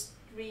and then just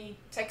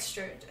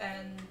re-textured,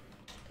 and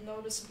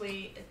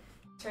noticeably it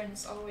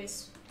turns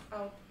always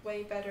out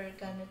way better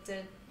than it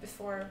did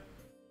before.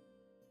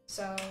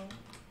 So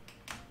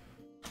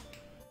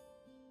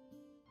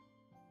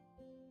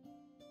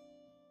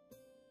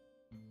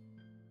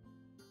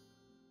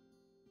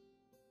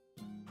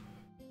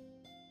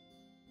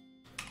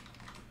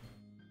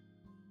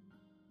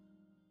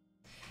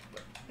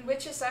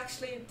which is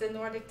actually the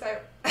Nordic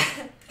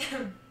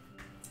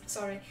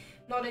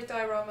Nordic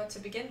diorama to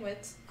begin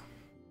with.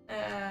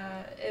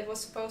 It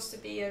was supposed to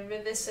be a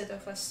revisit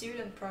of a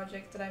student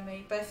project that I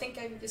made, but I think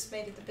I just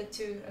made it a bit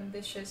too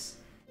ambitious.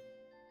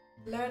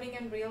 Learning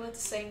Unreal at the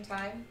same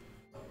time.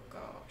 Oh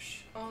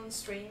gosh, on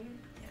stream,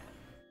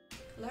 yeah.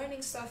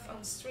 Learning stuff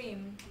on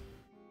stream,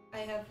 I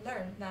have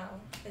learned now,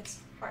 it's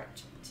hard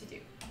to do.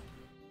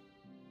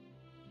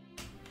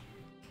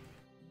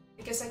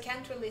 Because I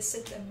can't really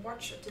sit and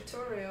watch a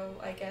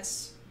tutorial, I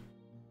guess,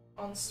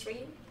 on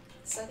stream.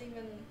 Is that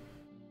even...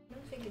 I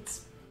don't think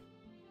it's...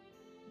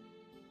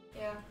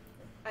 Yeah,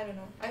 I don't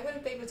know. I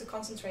wouldn't be able to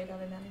concentrate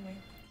on it anyway.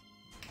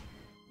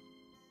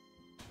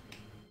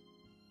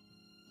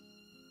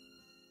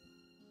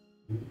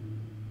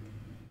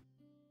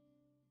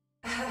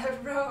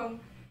 Rome,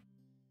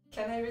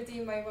 can I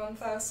redeem my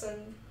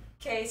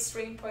 1000k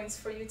stream points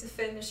for you to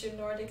finish your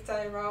Nordic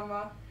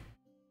diorama?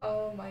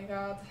 Oh my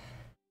god.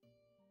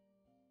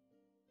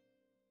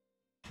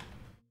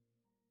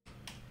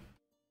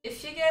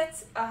 If you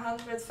get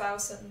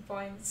 100,000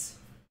 points,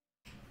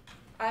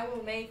 I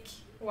will make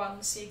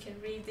one so you can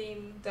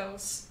redeem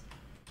those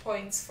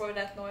points for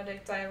that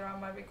Nordic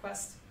diorama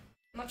request.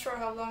 I'm not sure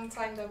how long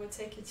time that would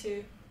take you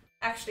to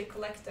actually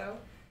collect though.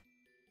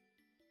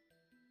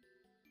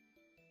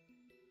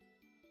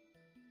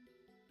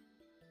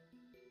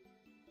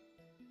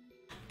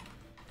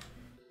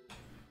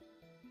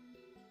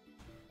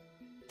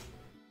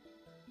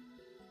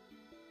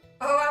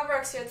 Oh,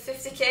 Amrox, you had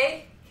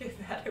 50k? You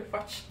better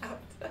watch out.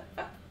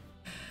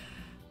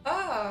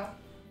 Ah.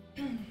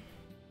 Can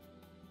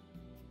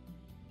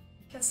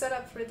set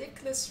up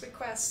ridiculous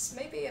requests.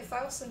 Maybe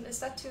 1,000, is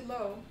that too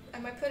low?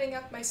 Am I putting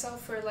up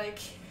myself for like...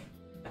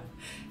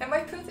 Am I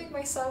putting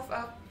myself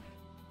up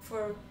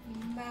for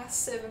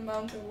massive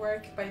amount of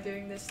work by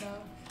doing this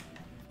now?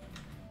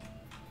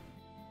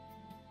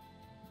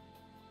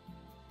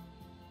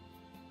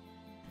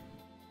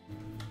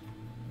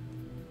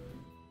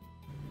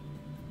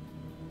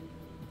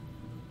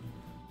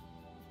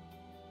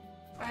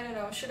 I don't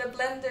know, should a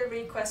Blender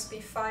request be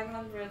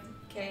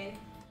 500k?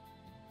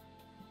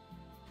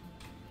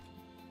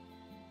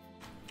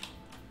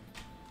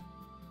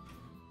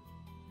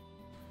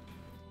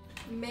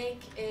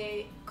 Make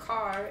a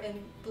car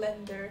in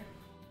Blender.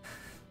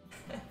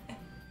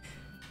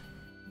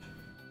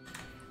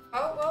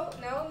 Oh, well,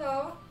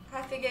 no.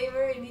 Happy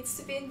Gamer, it needs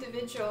to be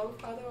individual,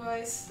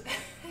 otherwise...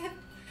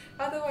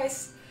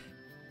 otherwise,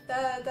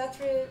 that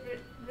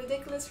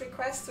ridiculous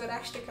request would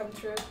actually come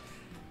true.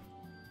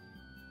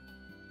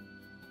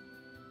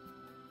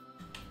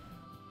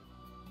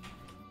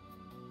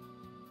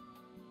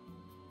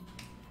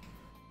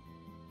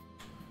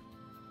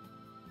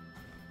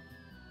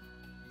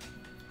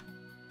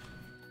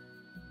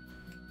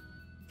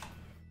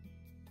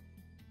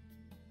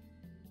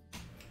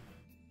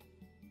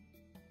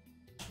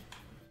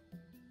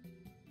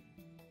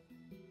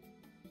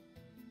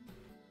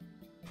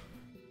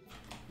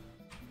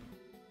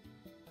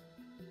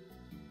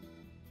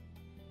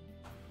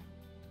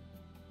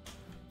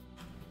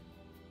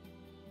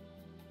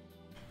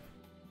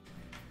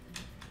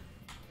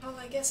 Well,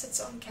 I guess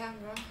it's on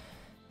camera.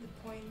 The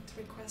point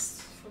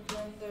requests for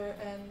Blender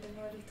and the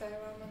Nordic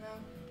diorama now.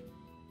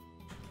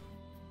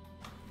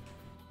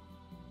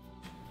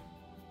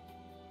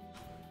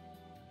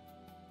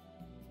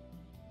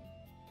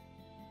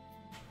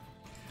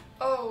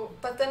 Oh,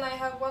 but then I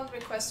have one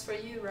request for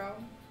you,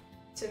 Rome,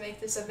 to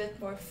make this a bit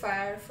more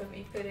fair for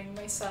me putting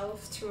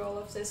myself through all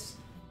of this.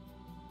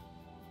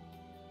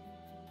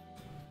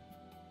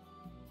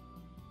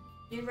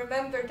 You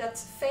remember that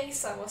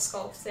face I was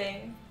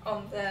sculpting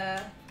on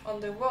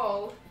the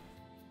wall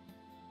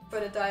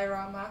for the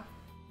diorama?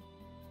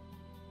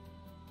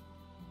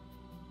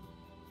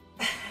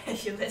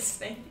 You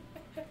listening?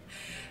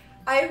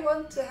 I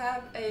want to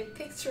have a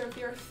picture of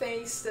your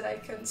face that I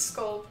can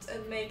sculpt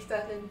and make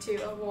that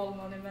into a wall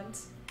monument.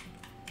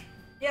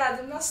 Yeah,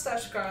 the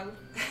mustache girl.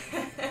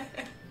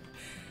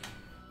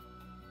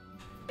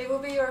 It will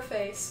be your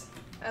face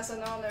as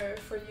an honor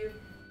for you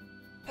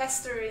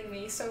pestering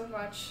me so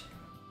much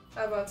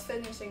about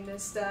finishing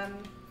this damn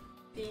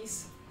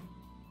piece.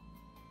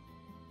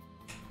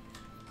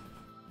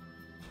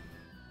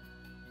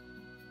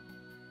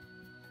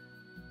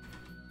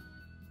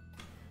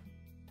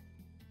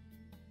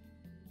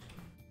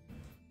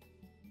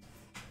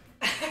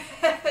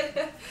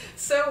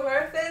 So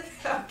worth it?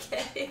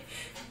 Okay.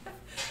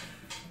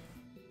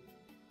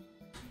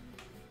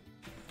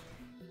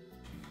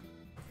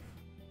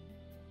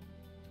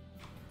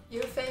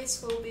 Your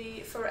face will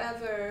be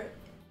forever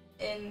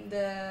in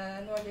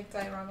the Nordic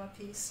diorama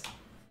piece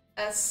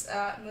as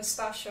a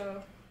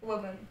mustachio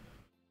woman.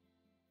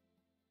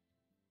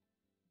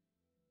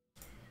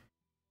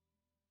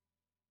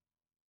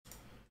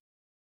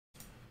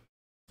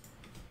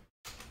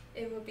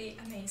 It will be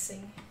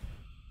amazing.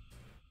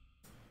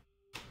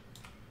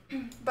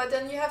 But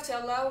then you have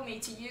to allow me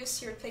to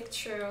use your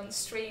picture on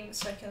stream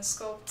so I can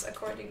sculpt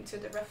according to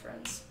the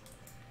reference.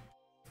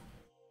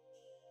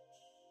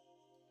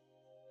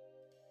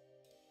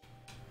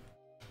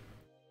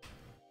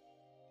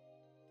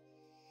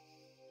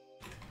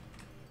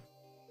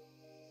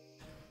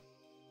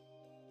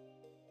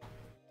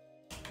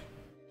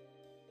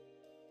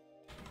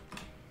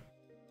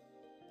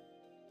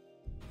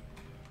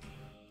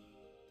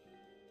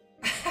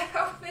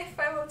 Only if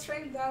I will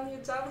trim down your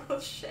double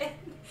chin.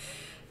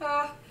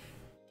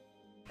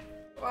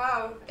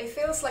 Wow, it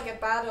feels like a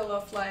battle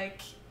of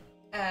like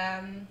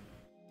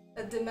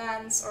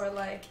demands or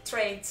like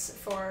traits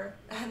for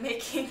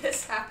making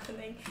this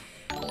happening.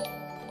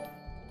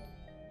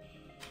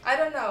 I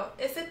don't know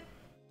if it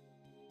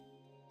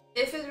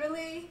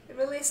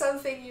really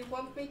something you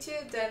want me to,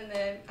 then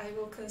I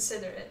will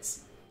consider it.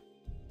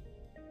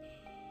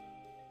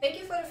 Thank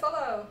you for the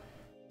follow.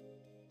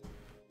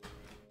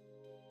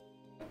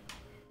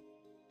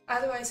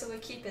 Otherwise I will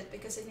keep it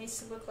because it needs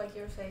to look like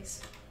your face.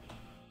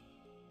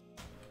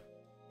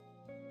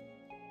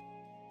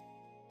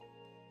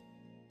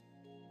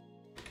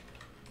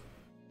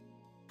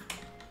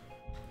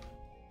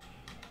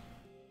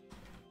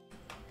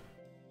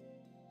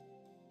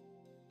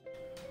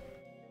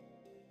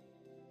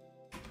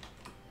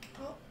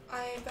 Well,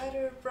 I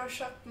better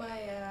brush up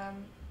my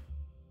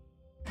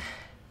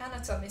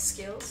anatomy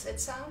skills, it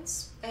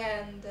sounds,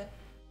 and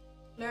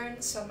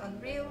learn some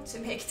Unreal to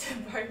make the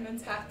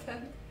environment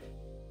happen.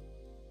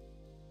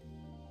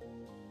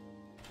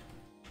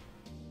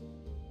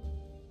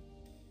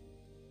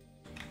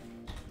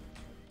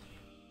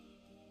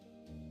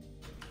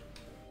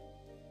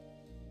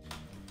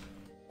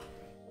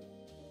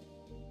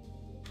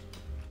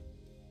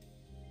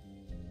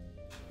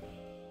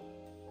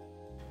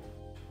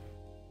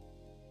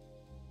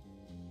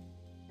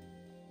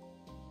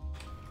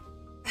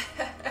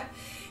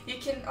 You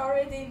can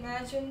already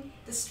imagine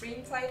the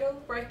stream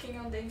title, working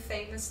on the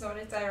infamous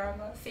Nordic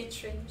diorama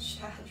featuring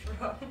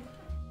Shadron.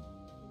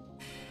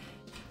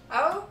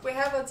 Oh, we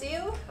have a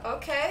deal?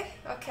 Okay,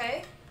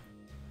 okay.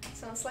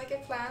 Sounds like a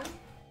plan.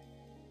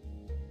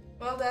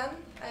 Well then,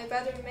 I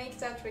better make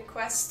that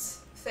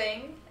request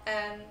thing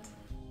and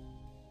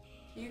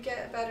you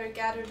better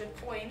gather the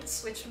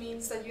points, which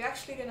means that you're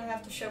actually gonna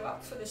have to show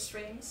up for the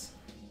streams,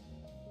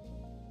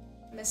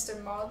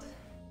 Mr. Mod.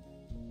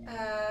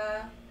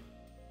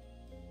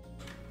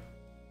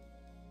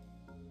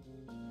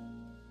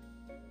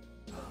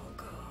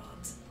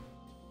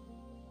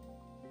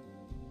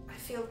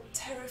 I feel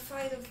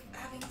terrified of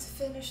having to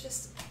finish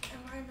this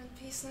environment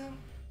piece now.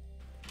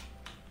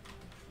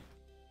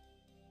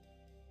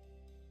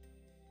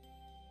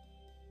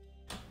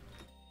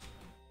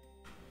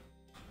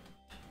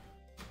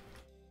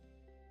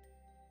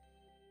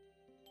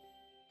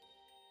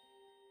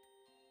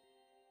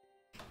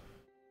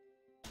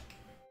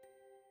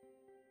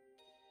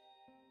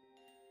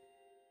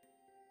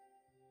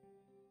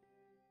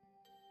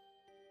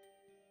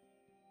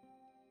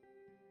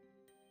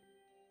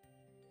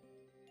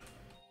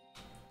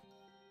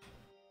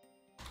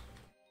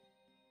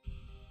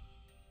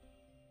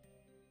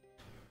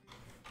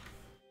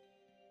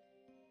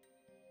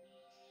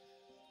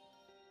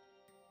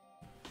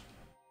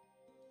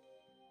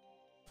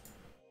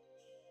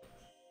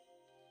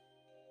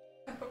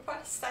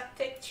 What is that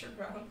picture,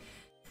 bro?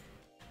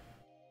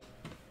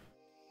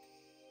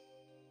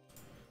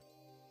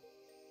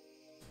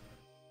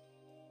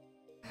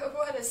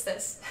 What is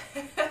this?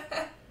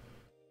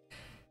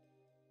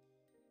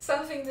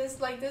 Something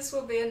like this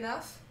will be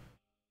enough?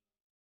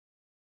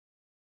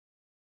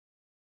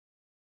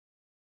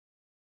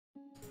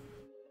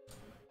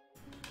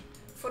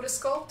 For the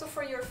sculpt or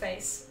for your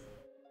face?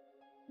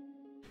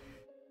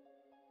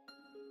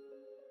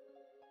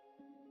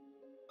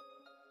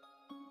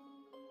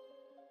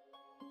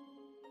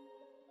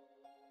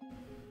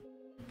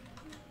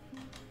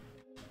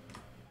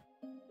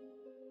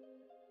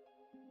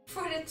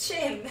 For the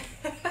chin!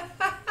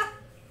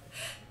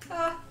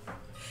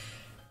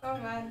 Oh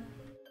man.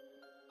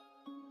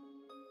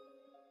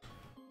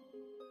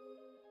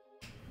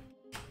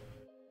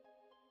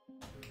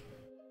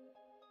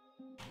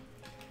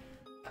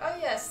 Oh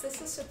yes, this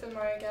is Super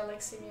Mario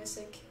Galaxy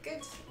music.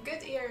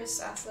 Good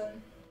ears,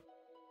 Aslan.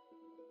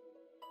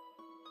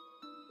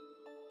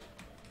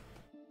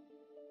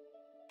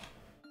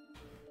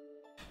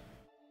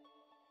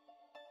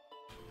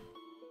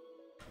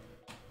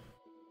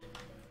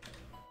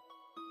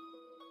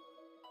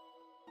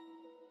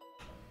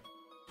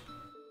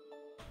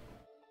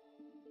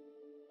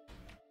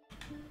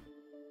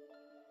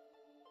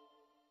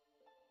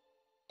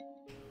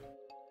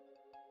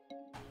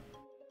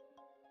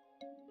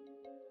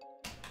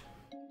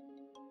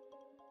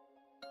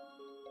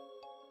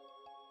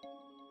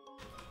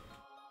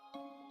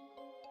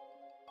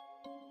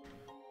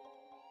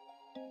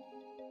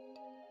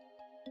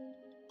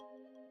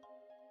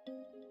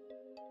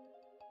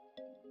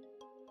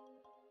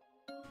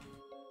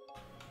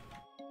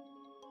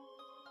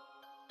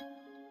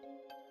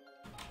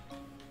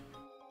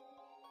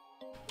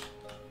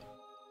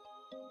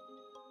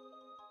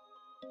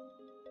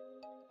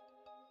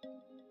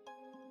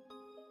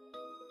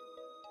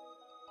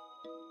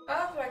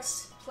 I'd like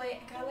to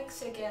play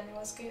Galaxy again. It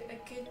was a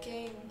good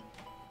game.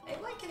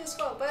 I like it as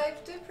well, but I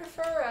do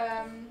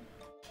prefer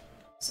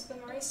Super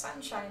Mario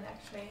Sunshine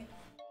actually.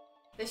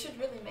 They should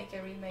really make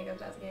a remake of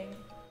that game.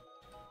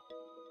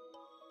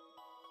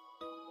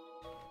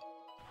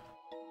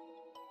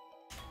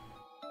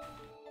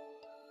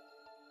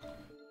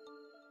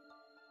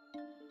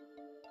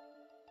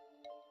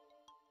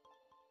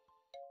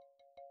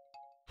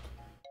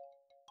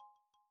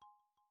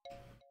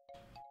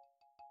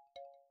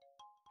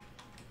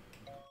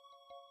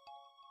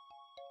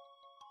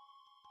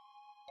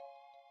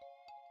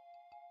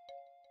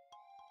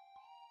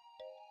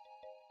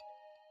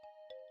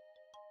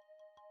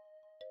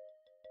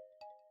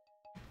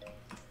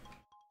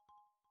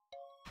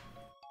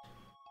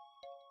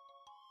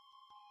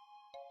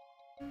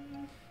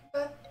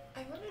 But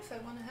I wonder if I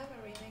want to have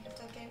a remake of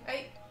that game.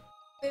 I've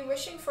been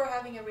wishing for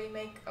having a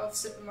remake of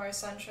Super Mario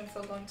Sunshine for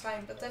a long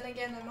time, but then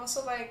again I'm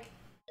also like,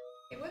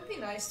 it would be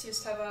nice to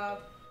just have a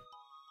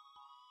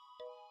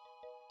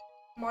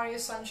Mario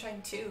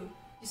Sunshine 2,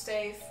 just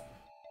a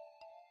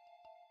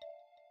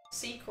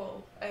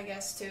sequel, I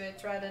guess, to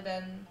it rather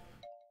than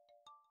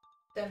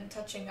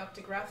touching up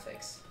the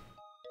graphics,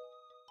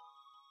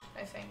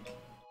 I think.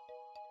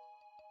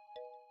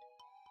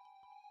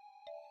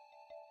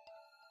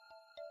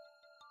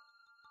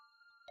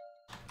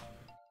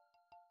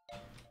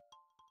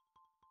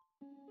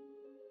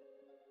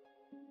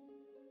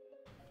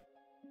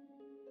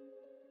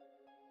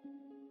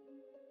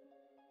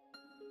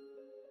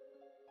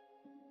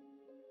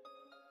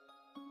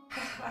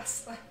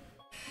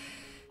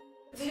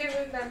 Do you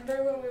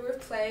remember when we were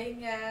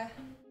playing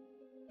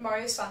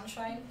Mario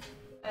Sunshine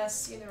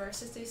as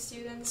university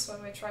students,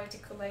 when we tried to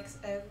collect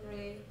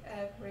every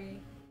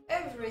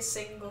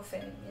single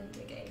thing in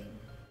the game?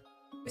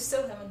 We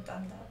still haven't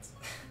done that.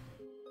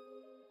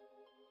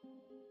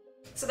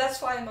 So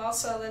that's why I'm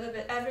also a little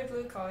bit every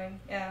blue coin,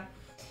 yeah.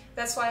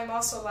 That's why I'm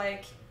also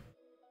like,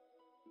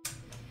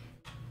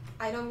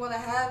 I don't want to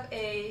have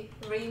a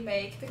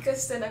remake,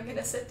 because then I'm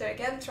gonna sit there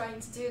again trying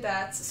to do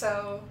that.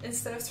 So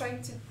instead of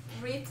trying to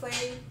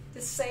replay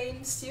the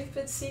same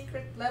stupid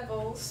secret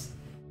levels,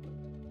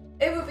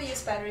 it would be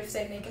just better if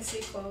they make a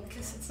sequel,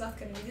 because it's not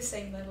gonna be the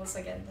same levels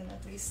again then,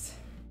 at least.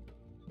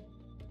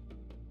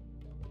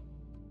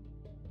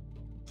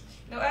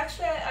 No,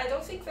 actually I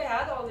don't think we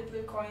had all the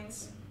blue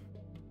coins.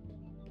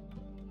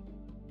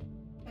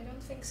 I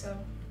don't think so.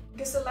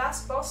 Because the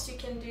last boss you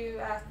can do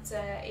at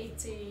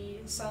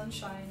 80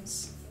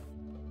 sunshines.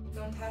 You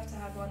don't have to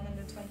have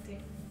 120.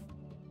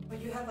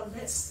 But you have a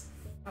list.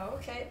 Oh,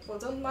 okay, well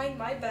don't mind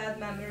my bad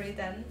memory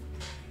then.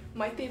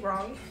 Might be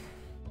wrong.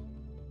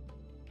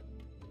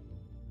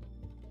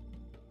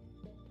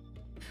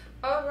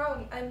 Oh,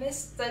 wrong, I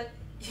missed that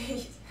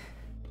you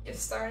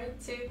started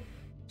to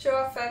show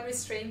off every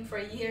stream for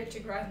a year to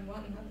grind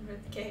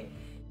 100k.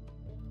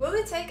 Will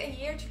it take a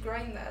year to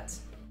grind that?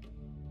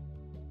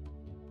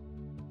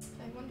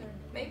 I wonder.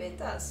 Maybe it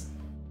does.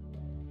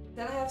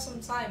 Then I have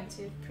some time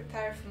to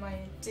prepare for my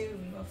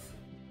doom of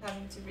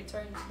having to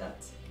return to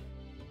that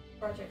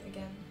project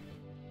again.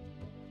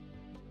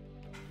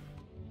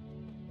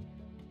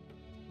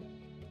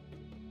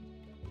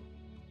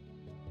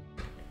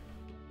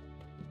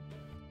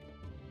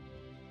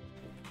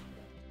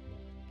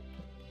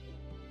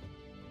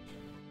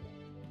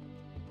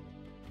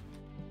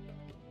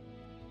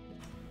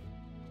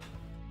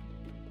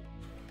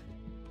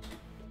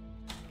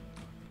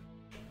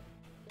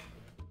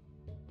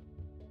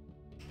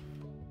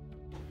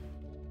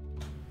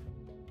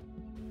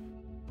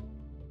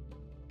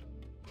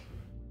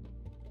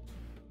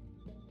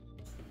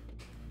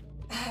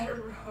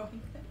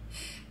 Wrong.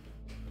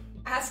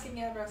 Asking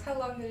Ebra, how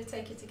long did it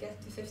take you to get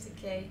to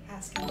 50k?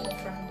 Asking your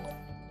friend.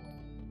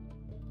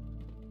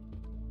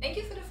 Thank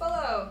you for the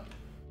follow!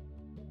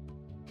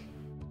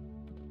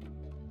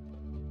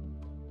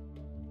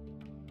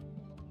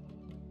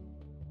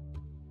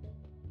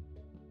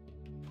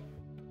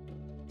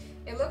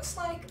 It looks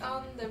like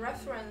on the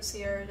reference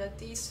here that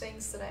these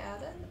things that I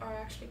added are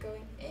actually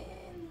going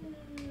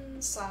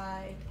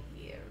inside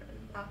here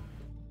and up.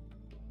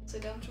 So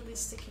they don't really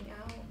sticking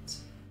out.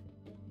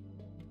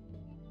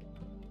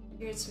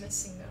 Here it's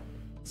missing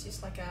though. It's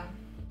just like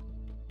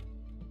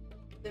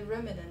the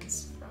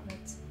remnants from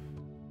it.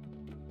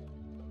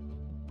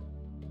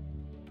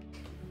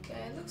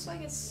 Yeah, it looks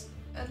like it's,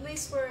 at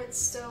least where it's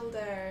still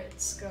there,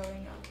 it's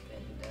going up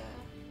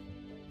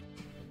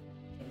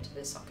into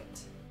the socket.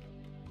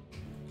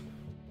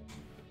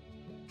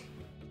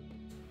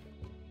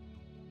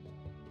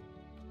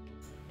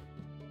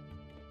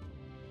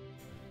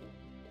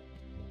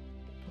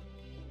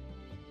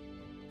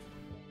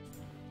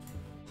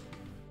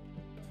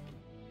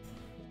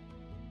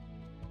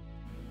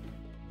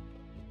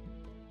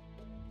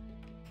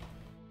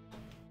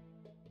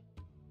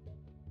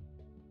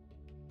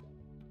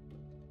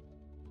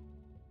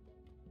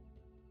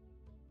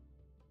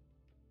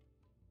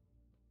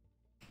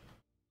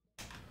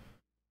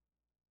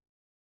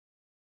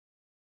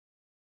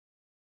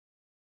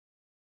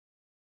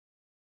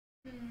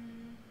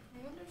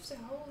 I wonder if the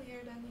hole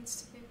here then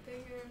needs to be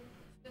bigger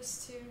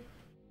just to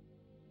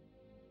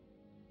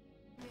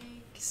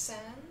make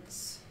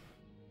sense.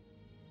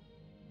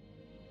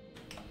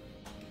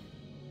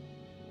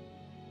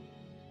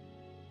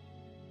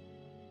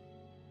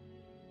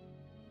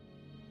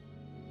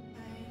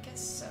 I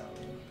guess so.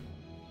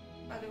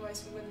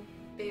 Otherwise we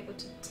wouldn't be able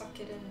to tuck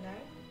it in there.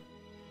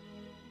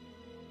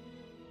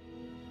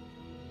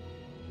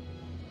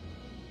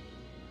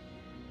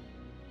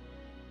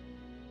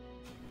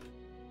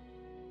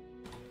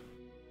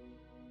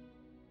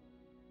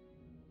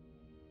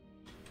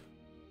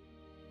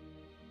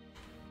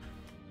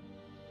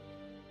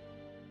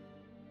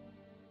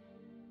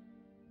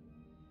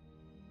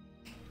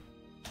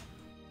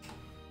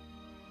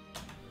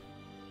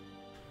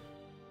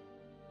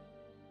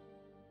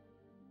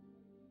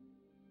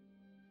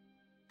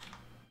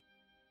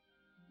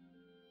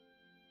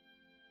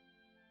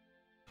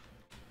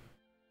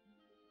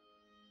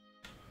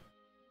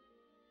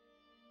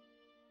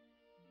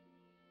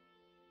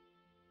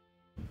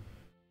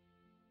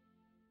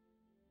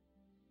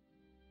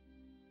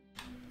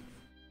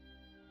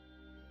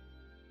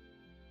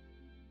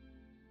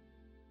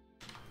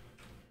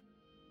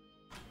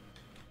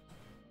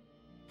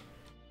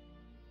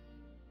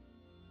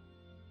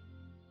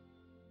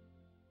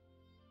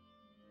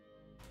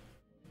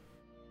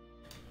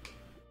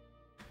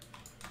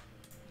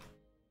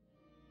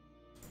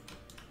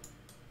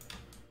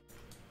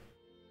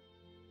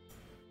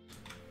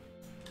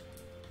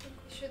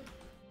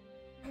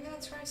 I'm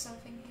gonna try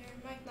something here.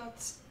 It might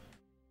not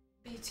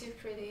be too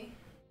pretty,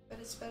 but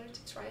it's better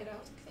to try it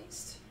out at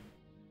least.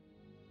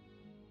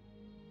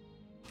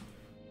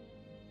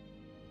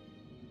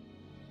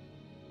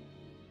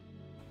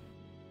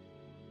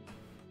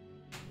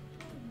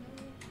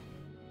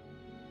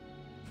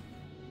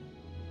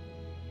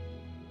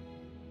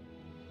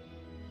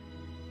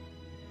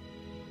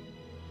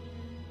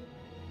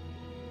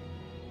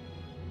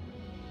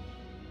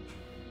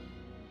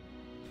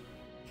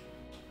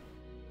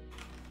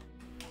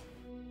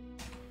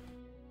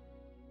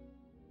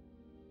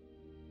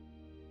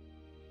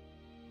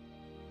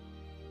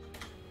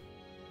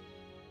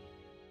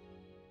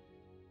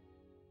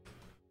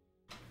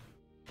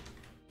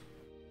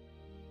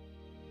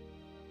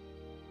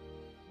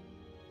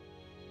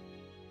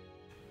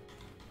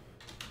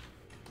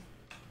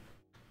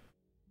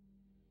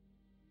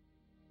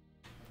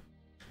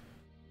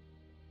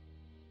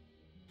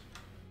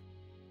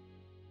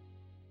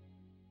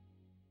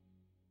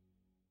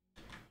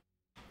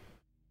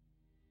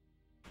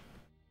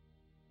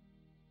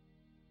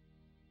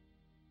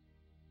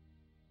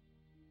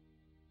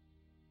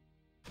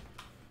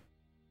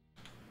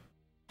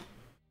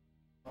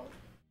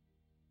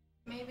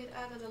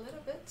 add it a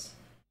little bit.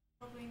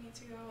 Probably need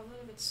to go a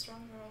little bit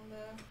stronger on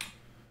the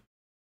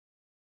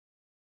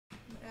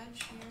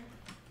edge here.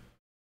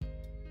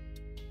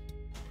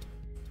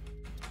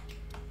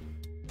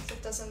 So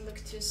it doesn't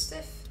look too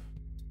stiff.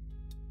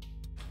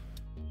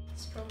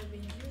 It's probably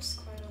been used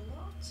quite a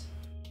lot.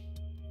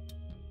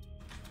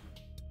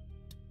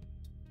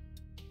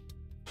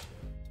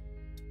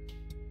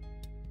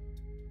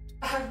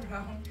 I'm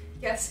wrong.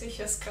 Yes, we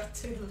just got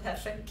to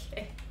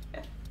 11k.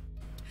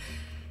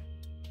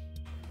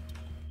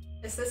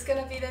 Is this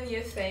gonna be the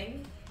new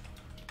thing?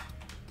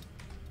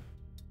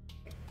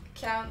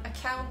 A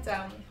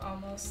countdown,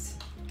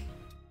 almost.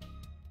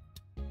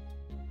 I'm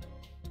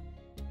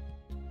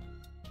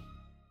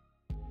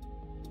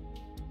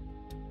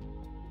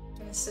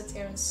gonna sit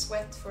here and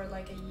sweat for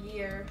like a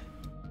year.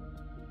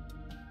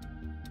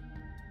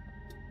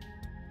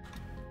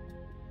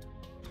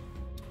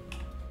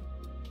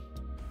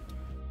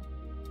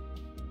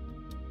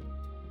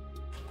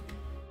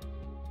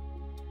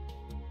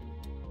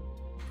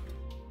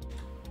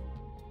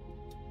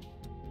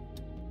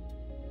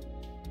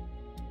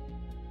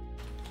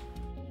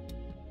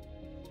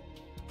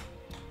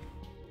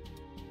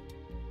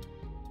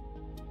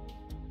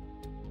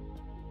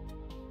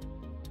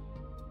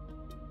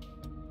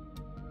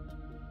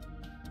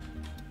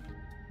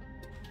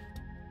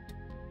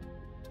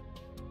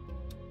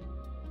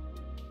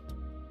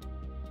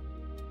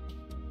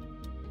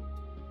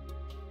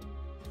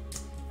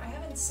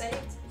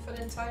 Saved for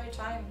the entire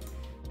time.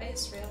 I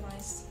just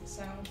realized,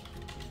 so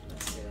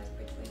let's do that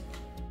quickly.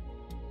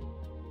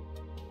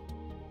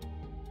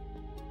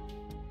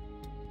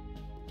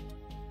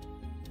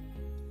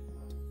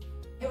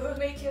 It will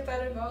make you a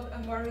better mode, a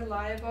more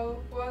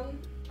reliable one,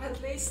 at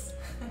least.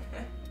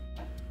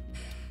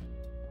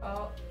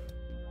 Well,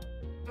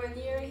 when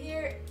you're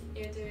here,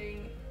 you're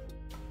doing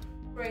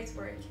great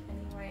work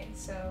anyway,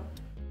 so.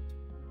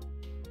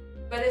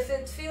 But if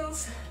it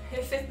feels,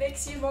 if it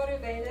makes you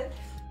motivated,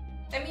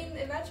 I mean,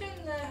 imagine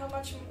how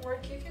much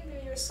work you can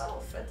do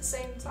yourself at the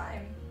same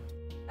time.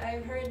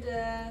 I've heard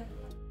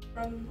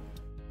from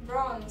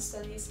Bronze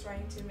that he's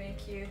trying to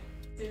make you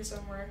do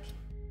some work.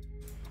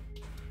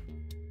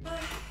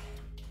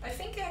 I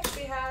think I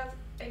actually have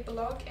a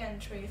blog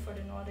entry for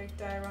the Nordic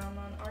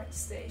Diorama on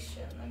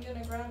ArtStation. I'm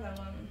gonna grab that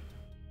one.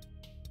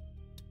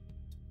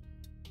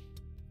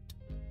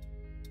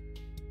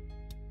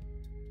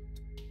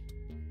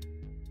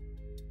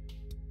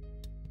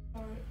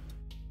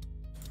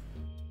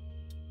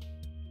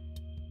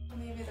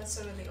 Maybe that's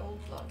a really old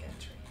blog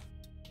entry.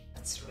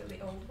 That's a really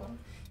old one.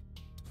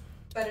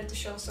 Better to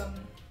show some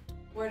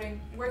work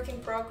in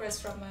progress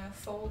from a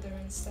folder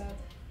instead.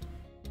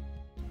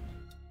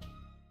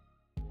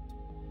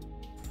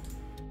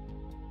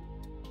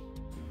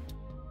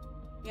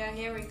 Yeah,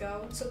 here we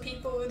go. So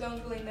people who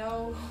don't really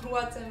know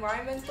what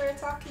environment we're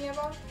talking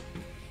about,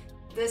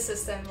 this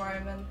is the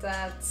environment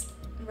that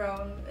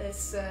Roan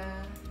is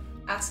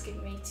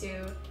asking me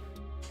to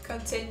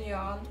continue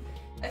on.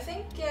 I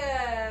think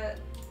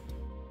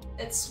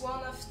it's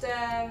one of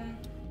the...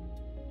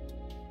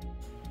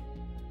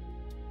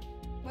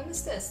 When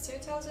is this?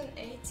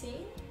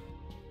 2018?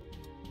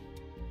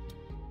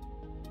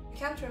 I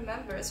can't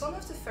remember. It's one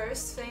of the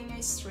first things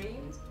I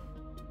streamed.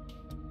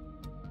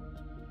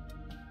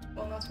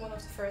 Well, not one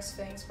of the first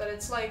things, but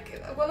it's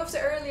like one of the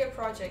earlier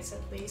projects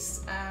at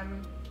least,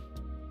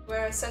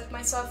 where I set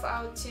myself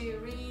out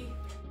to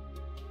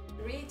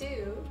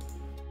redo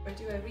or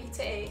do a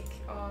retake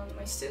on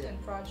my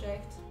student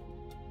project.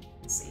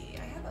 Let's see,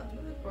 I have a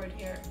mood board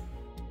here.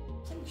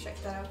 Can check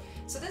that out.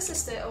 So this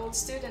is the old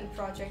student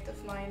project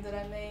of mine that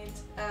I made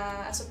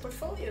as a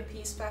portfolio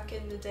piece back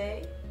in the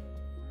day.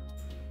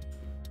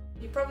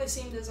 You've probably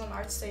seen this on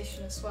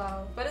ArtStation as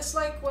well, but it's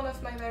like one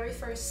of my very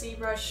first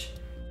Zbrush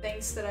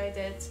things that I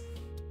did,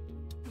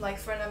 like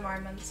for an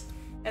environment.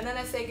 And then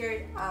I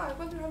figured, I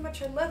wonder how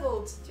much I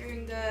leveled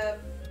during the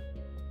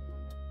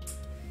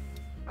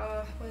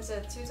what is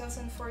it,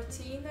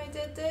 2014 I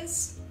did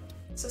this?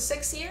 So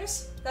 6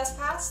 years that's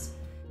passed.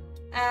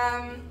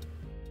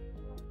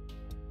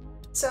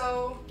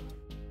 So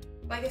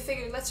like I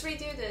figured, let's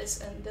redo this,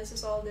 and this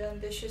is all the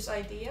ambitious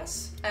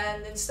ideas,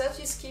 and instead of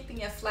just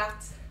keeping a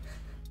flat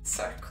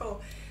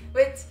circle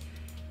with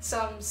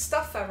some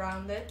stuff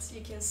around it,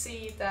 you can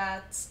see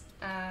that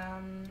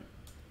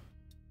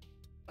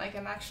like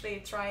I'm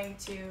actually trying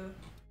to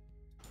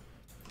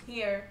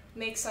here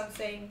make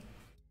something.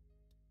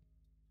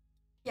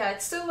 Yeah,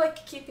 it's still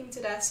like keeping to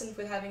the essence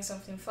with having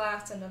something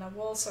flat and then a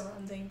wall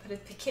surrounding, but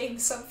it became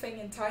something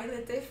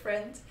entirely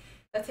different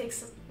that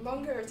takes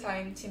longer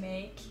time to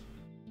make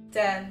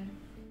than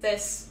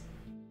this.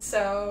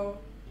 So,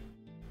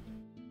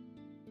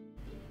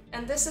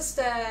 and this is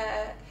the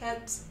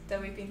head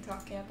that we've been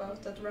talking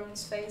about, that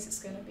Roan's face is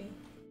gonna be.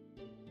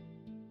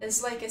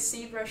 It's like a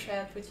Zbrush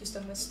head with just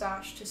a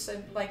mustache,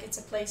 like it's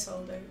a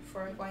placeholder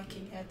for a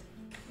Viking head.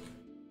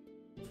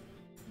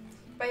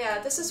 But yeah,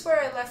 this is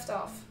where I left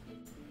off.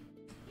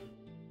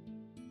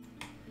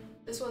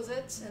 This was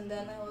it, and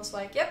then I was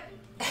like, yep.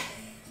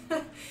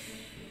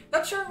 Not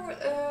Not sure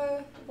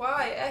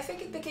why. I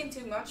think it became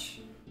too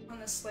much,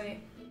 honestly.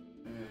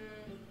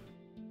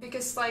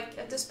 Because like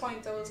at this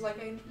point I was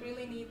like, I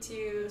really need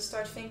to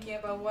start thinking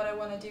about what I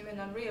want to do in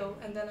Unreal,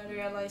 and then I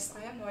realized I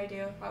have no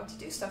idea how to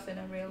do stuff in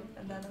Unreal,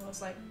 and then I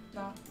was like,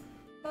 no,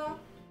 no,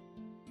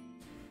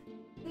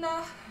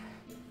 no,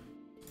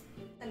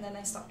 and then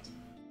I stopped.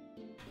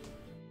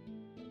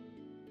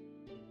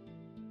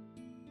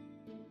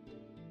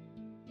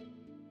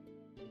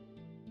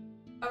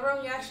 Oh,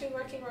 Ron, you're actually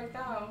working right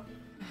now.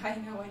 I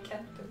know, I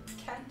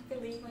can't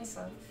believe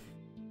myself.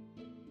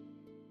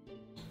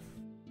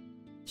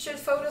 Should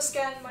photo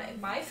scan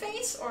my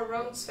face or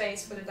Ron's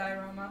face for the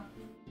diorama?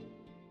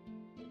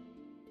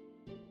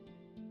 You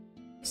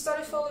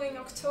started following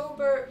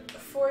October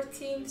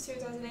 14th,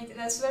 2018.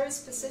 That's a very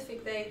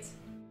specific date.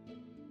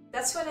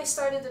 That's when I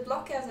started the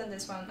blockout on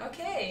this one.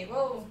 Okay,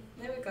 well,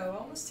 there we go.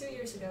 Almost 2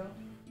 years ago.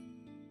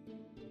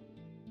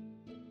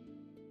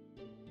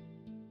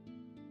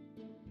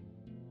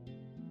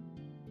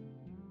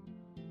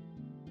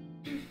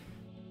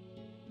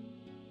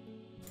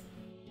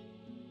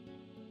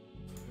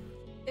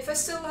 If I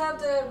still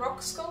have the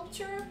rock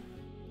sculpture,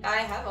 I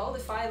have all the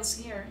files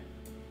here.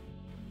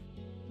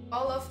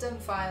 All of them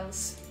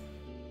files.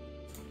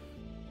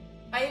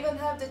 I even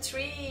have the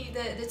tree,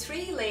 the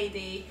tree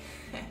lady.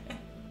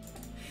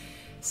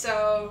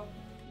 So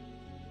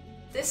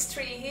this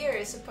tree here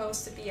is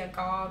supposed to be a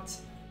god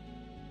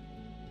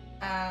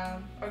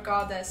or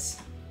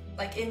goddess,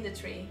 like in the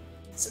tree.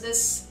 So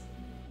this,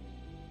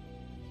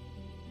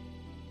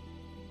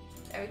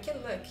 yeah, we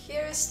can look.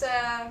 Here is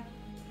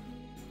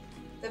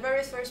the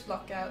very first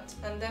blockout,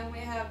 and then we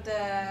have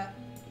the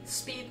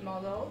speed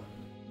model,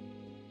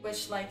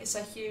 which like is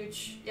a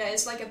huge, yeah,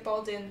 it's like a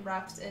body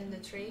wrapped in the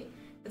tree.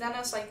 But then I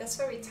was like, that's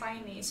very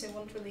tiny, so you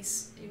won't really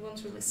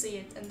see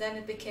it. And then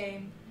it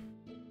became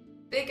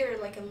bigger,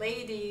 like a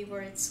lady,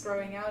 where it's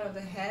growing out of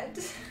the head.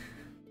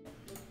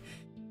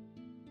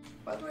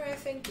 What were I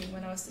thinking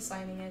when I was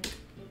designing it?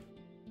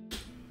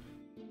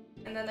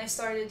 And then I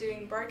started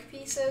doing bark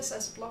pieces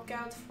as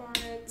blockout for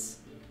it.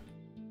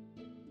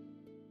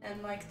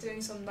 And like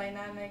doing some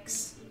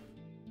dynamics,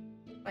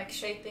 like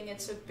shaping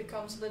it so it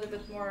becomes a little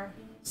bit more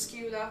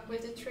skewed up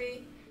with the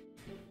tree.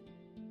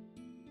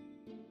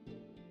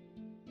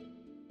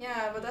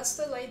 Yeah, but that's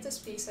the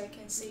latest piece I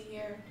can see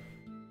here.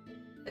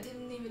 I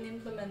didn't even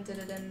implement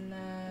it in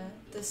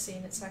this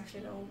scene, it's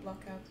actually the old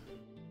blockout.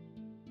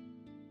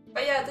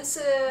 But yeah, this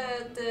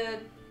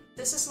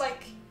is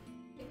like,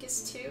 I think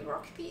it's 2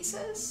 rock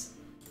pieces,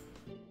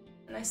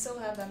 and I still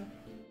have them.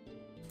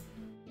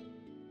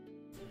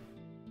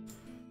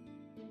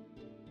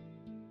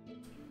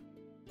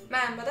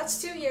 Man, but that's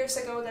 2 years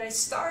ago that I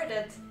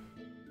started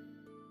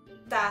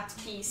that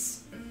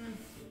piece.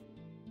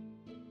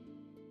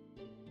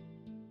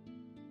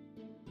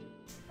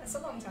 That's a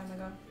long time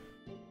ago.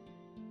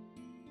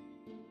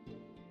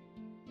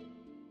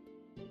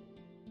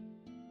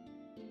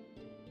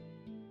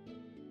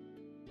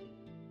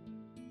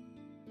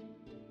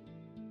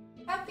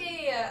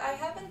 I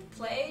haven't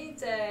played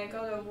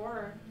God of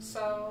War,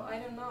 so I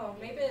don't know,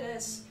 maybe it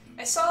is.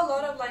 I saw a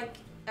lot of like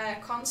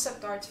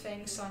concept art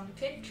things on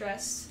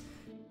Pinterest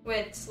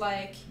with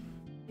like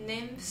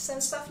nymphs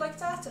and stuff like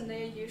that, and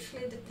they're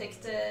usually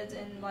depicted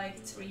in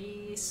like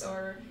trees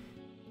or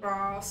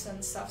grass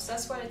and stuff, so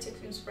that's what I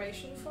took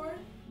inspiration for.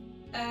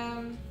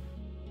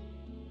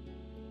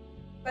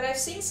 But I've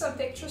seen some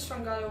pictures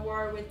from God of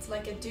War with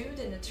like a dude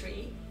in a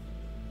tree.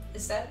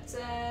 Is that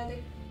the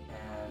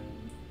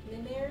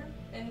Mimir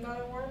in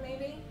God of War,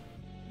 maybe?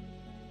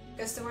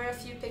 Because there were a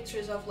few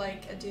pictures of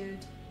like a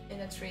dude in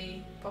a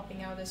tree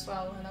popping out as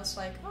well, and I was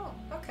like, oh,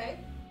 okay,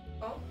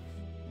 well,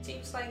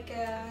 seems like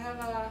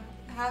I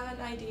have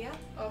an idea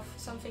of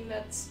something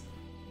that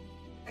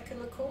could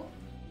look cool.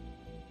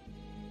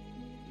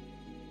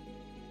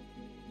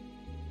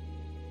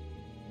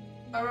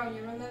 Oh, Ron,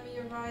 you remember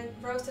you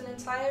wrote an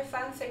entire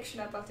fan fiction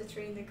about the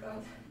tree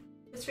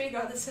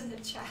goddess in the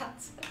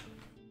chat.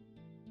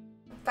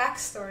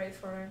 Backstory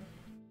for her.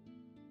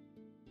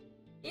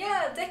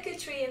 Yeah, Deku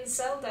Tree in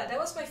Zelda. That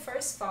was my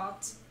first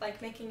thought,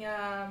 like making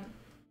a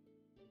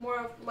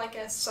more of like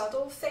a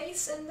subtle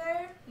face in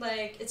there.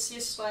 Like it's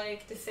just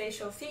like the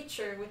facial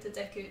feature with the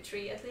Deku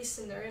Tree, at least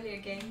in the earlier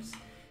games.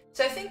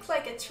 So I think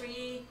like a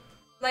tree,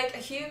 like a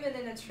human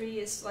in a tree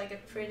is like a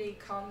pretty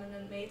common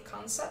and made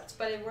concept,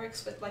 but it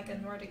works with like a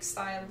Nordic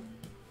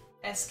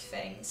style-esque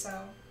thing, so.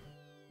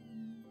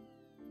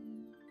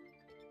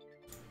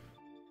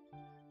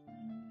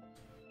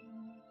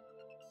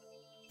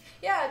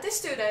 Yeah, this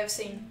dude I've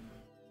seen.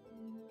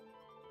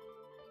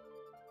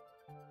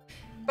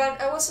 But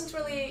I wasn't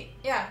really,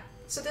 yeah.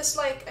 So this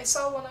like, I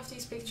saw one of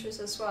these pictures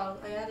as well.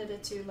 I added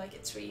it to like a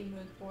tree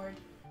mood board.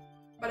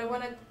 But I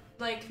want to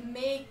like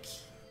make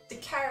the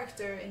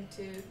character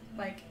into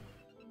like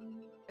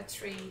a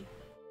tree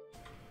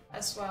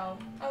as well.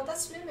 Oh,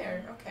 that's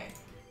Mimir, okay.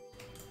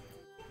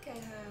 I think I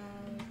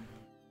have...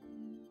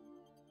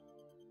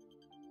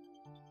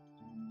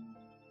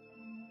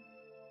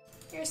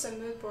 Here's a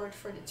mood board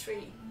for the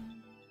tree.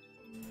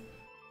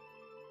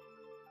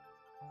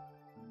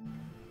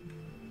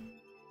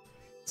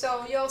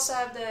 So you also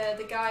have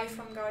the guy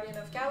from Guardian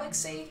of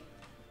Galaxy,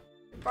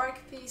 the bark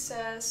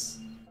pieces.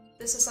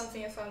 This is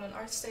something I found on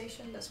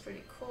ArtStation, that's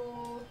pretty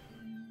cool.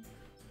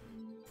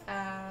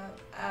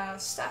 A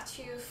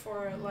statue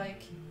for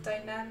like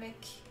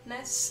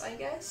dynamicness, I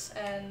guess,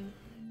 and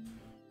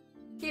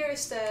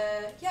here's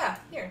the, yeah,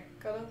 here,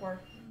 God of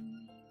War.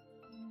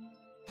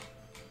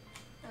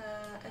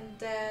 And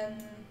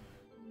then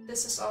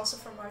this is also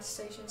from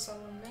ArtStation,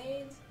 someone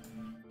made,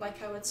 like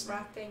how it's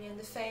wrapping in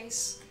the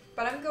face.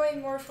 But I'm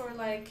going more for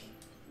like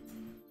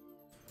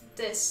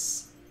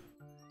this,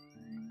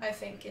 I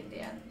think, in the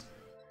end.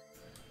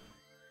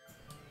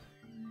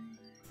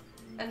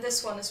 And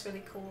this one is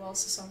really cool,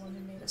 also someone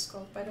who made a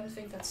sculpt, but I don't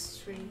think that's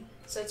 3.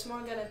 So it's more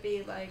gonna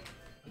be like,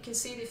 you can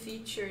see the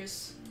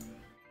features,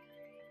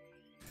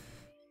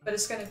 but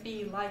it's gonna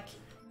be like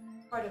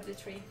part of the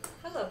tree.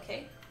 Hello,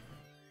 Kay.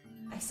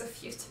 Nice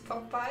of you to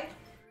pop by.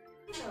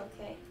 Hello,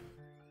 Kay.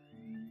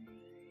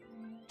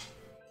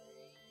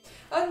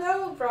 Oh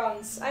no,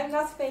 Bronze, I'm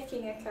not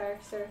making a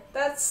character.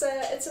 That's,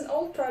 it's an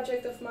old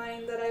project of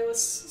mine that I was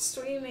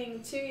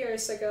streaming 2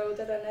 years ago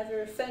that I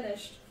never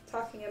finished.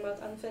 Talking about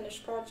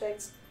unfinished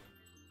projects.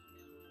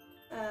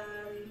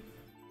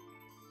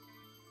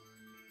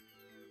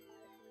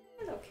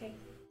 Hello, Kay.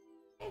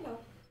 Hello.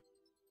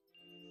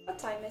 What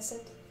time is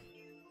it?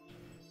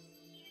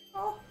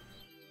 Oh,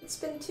 it's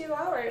been 2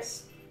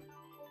 hours.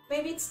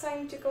 Maybe it's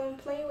time to go and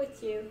play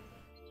with you.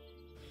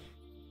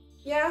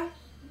 Yeah,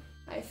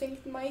 I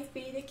think it might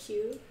be the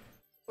cue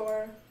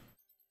for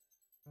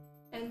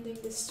ending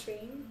the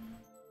stream.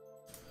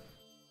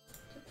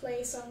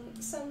 Play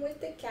some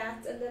with the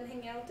cat and then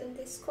hang out in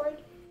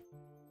Discord.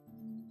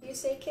 You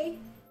say Kay?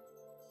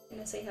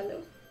 Gonna say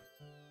hello?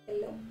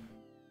 Hello?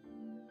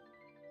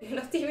 You're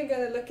not even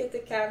gonna look at the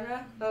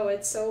camera? Oh,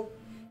 it's so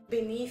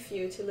beneath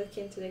you to look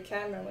into the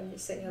camera when you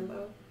say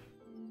hello.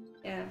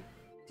 Yeah.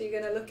 So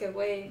you're gonna look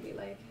away and be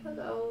like,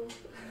 hello.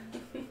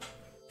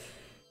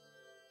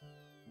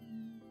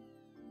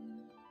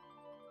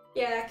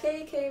 Yeah,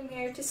 Kay came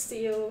here to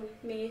steal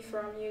me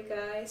from you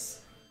guys.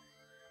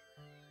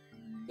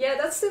 Yeah,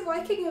 that's the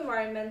Viking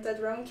environment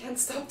that Ron can't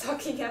stop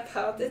talking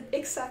about.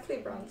 Exactly,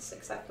 Bronze,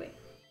 exactly.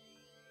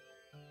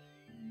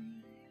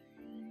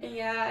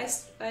 Yeah,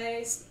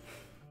 I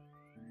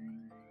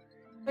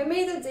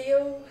made a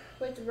deal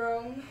with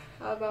Rome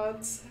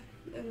about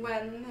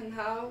when and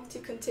how to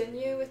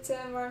continue with the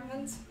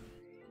environment.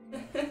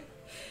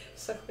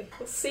 So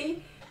we'll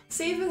see if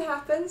it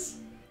happens.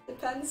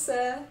 Depends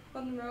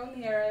on Rome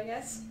here, I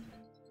guess.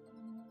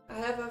 I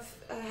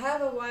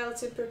have a while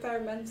to prepare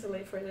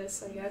mentally for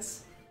this, I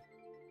guess.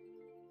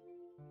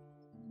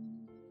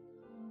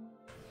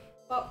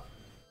 Well,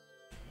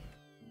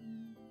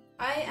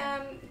 I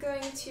am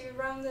going to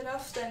round it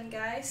off then,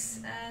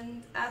 guys,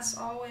 and as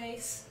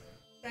always,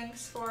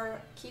 thanks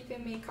for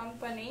keeping me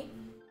company.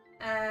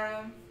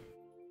 Well,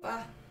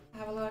 I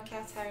have a lot of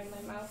cat hair in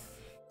my mouth.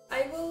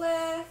 I will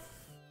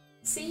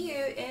see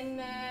you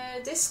in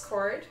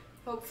Discord,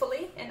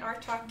 hopefully, in the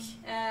Art Talk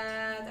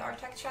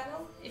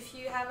channel. If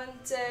you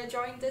haven't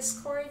joined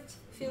Discord,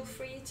 feel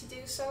free to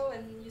do so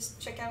and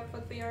just check out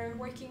what we are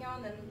working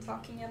on and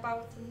talking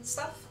about and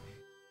stuff.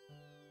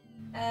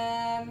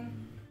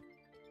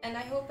 And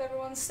I hope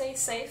everyone stays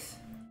safe.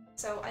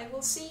 So I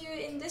will see you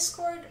in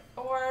Discord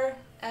or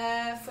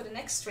for the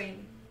next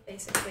stream,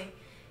 basically.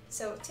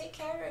 So take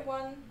care,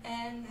 everyone,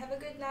 and have a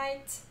good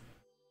night.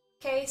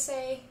 Kay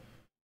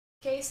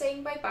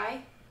saying bye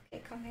bye.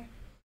 Okay, come here.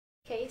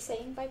 Kay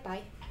saying bye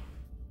bye.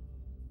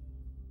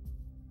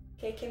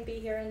 Kay can be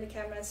here in the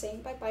camera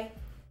saying bye bye.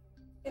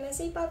 Can I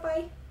say bye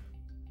bye?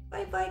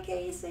 Bye bye,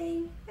 Kay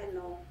saying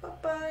hello, bye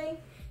bye.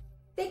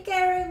 Take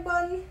care,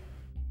 everyone.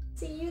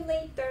 See you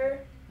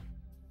later.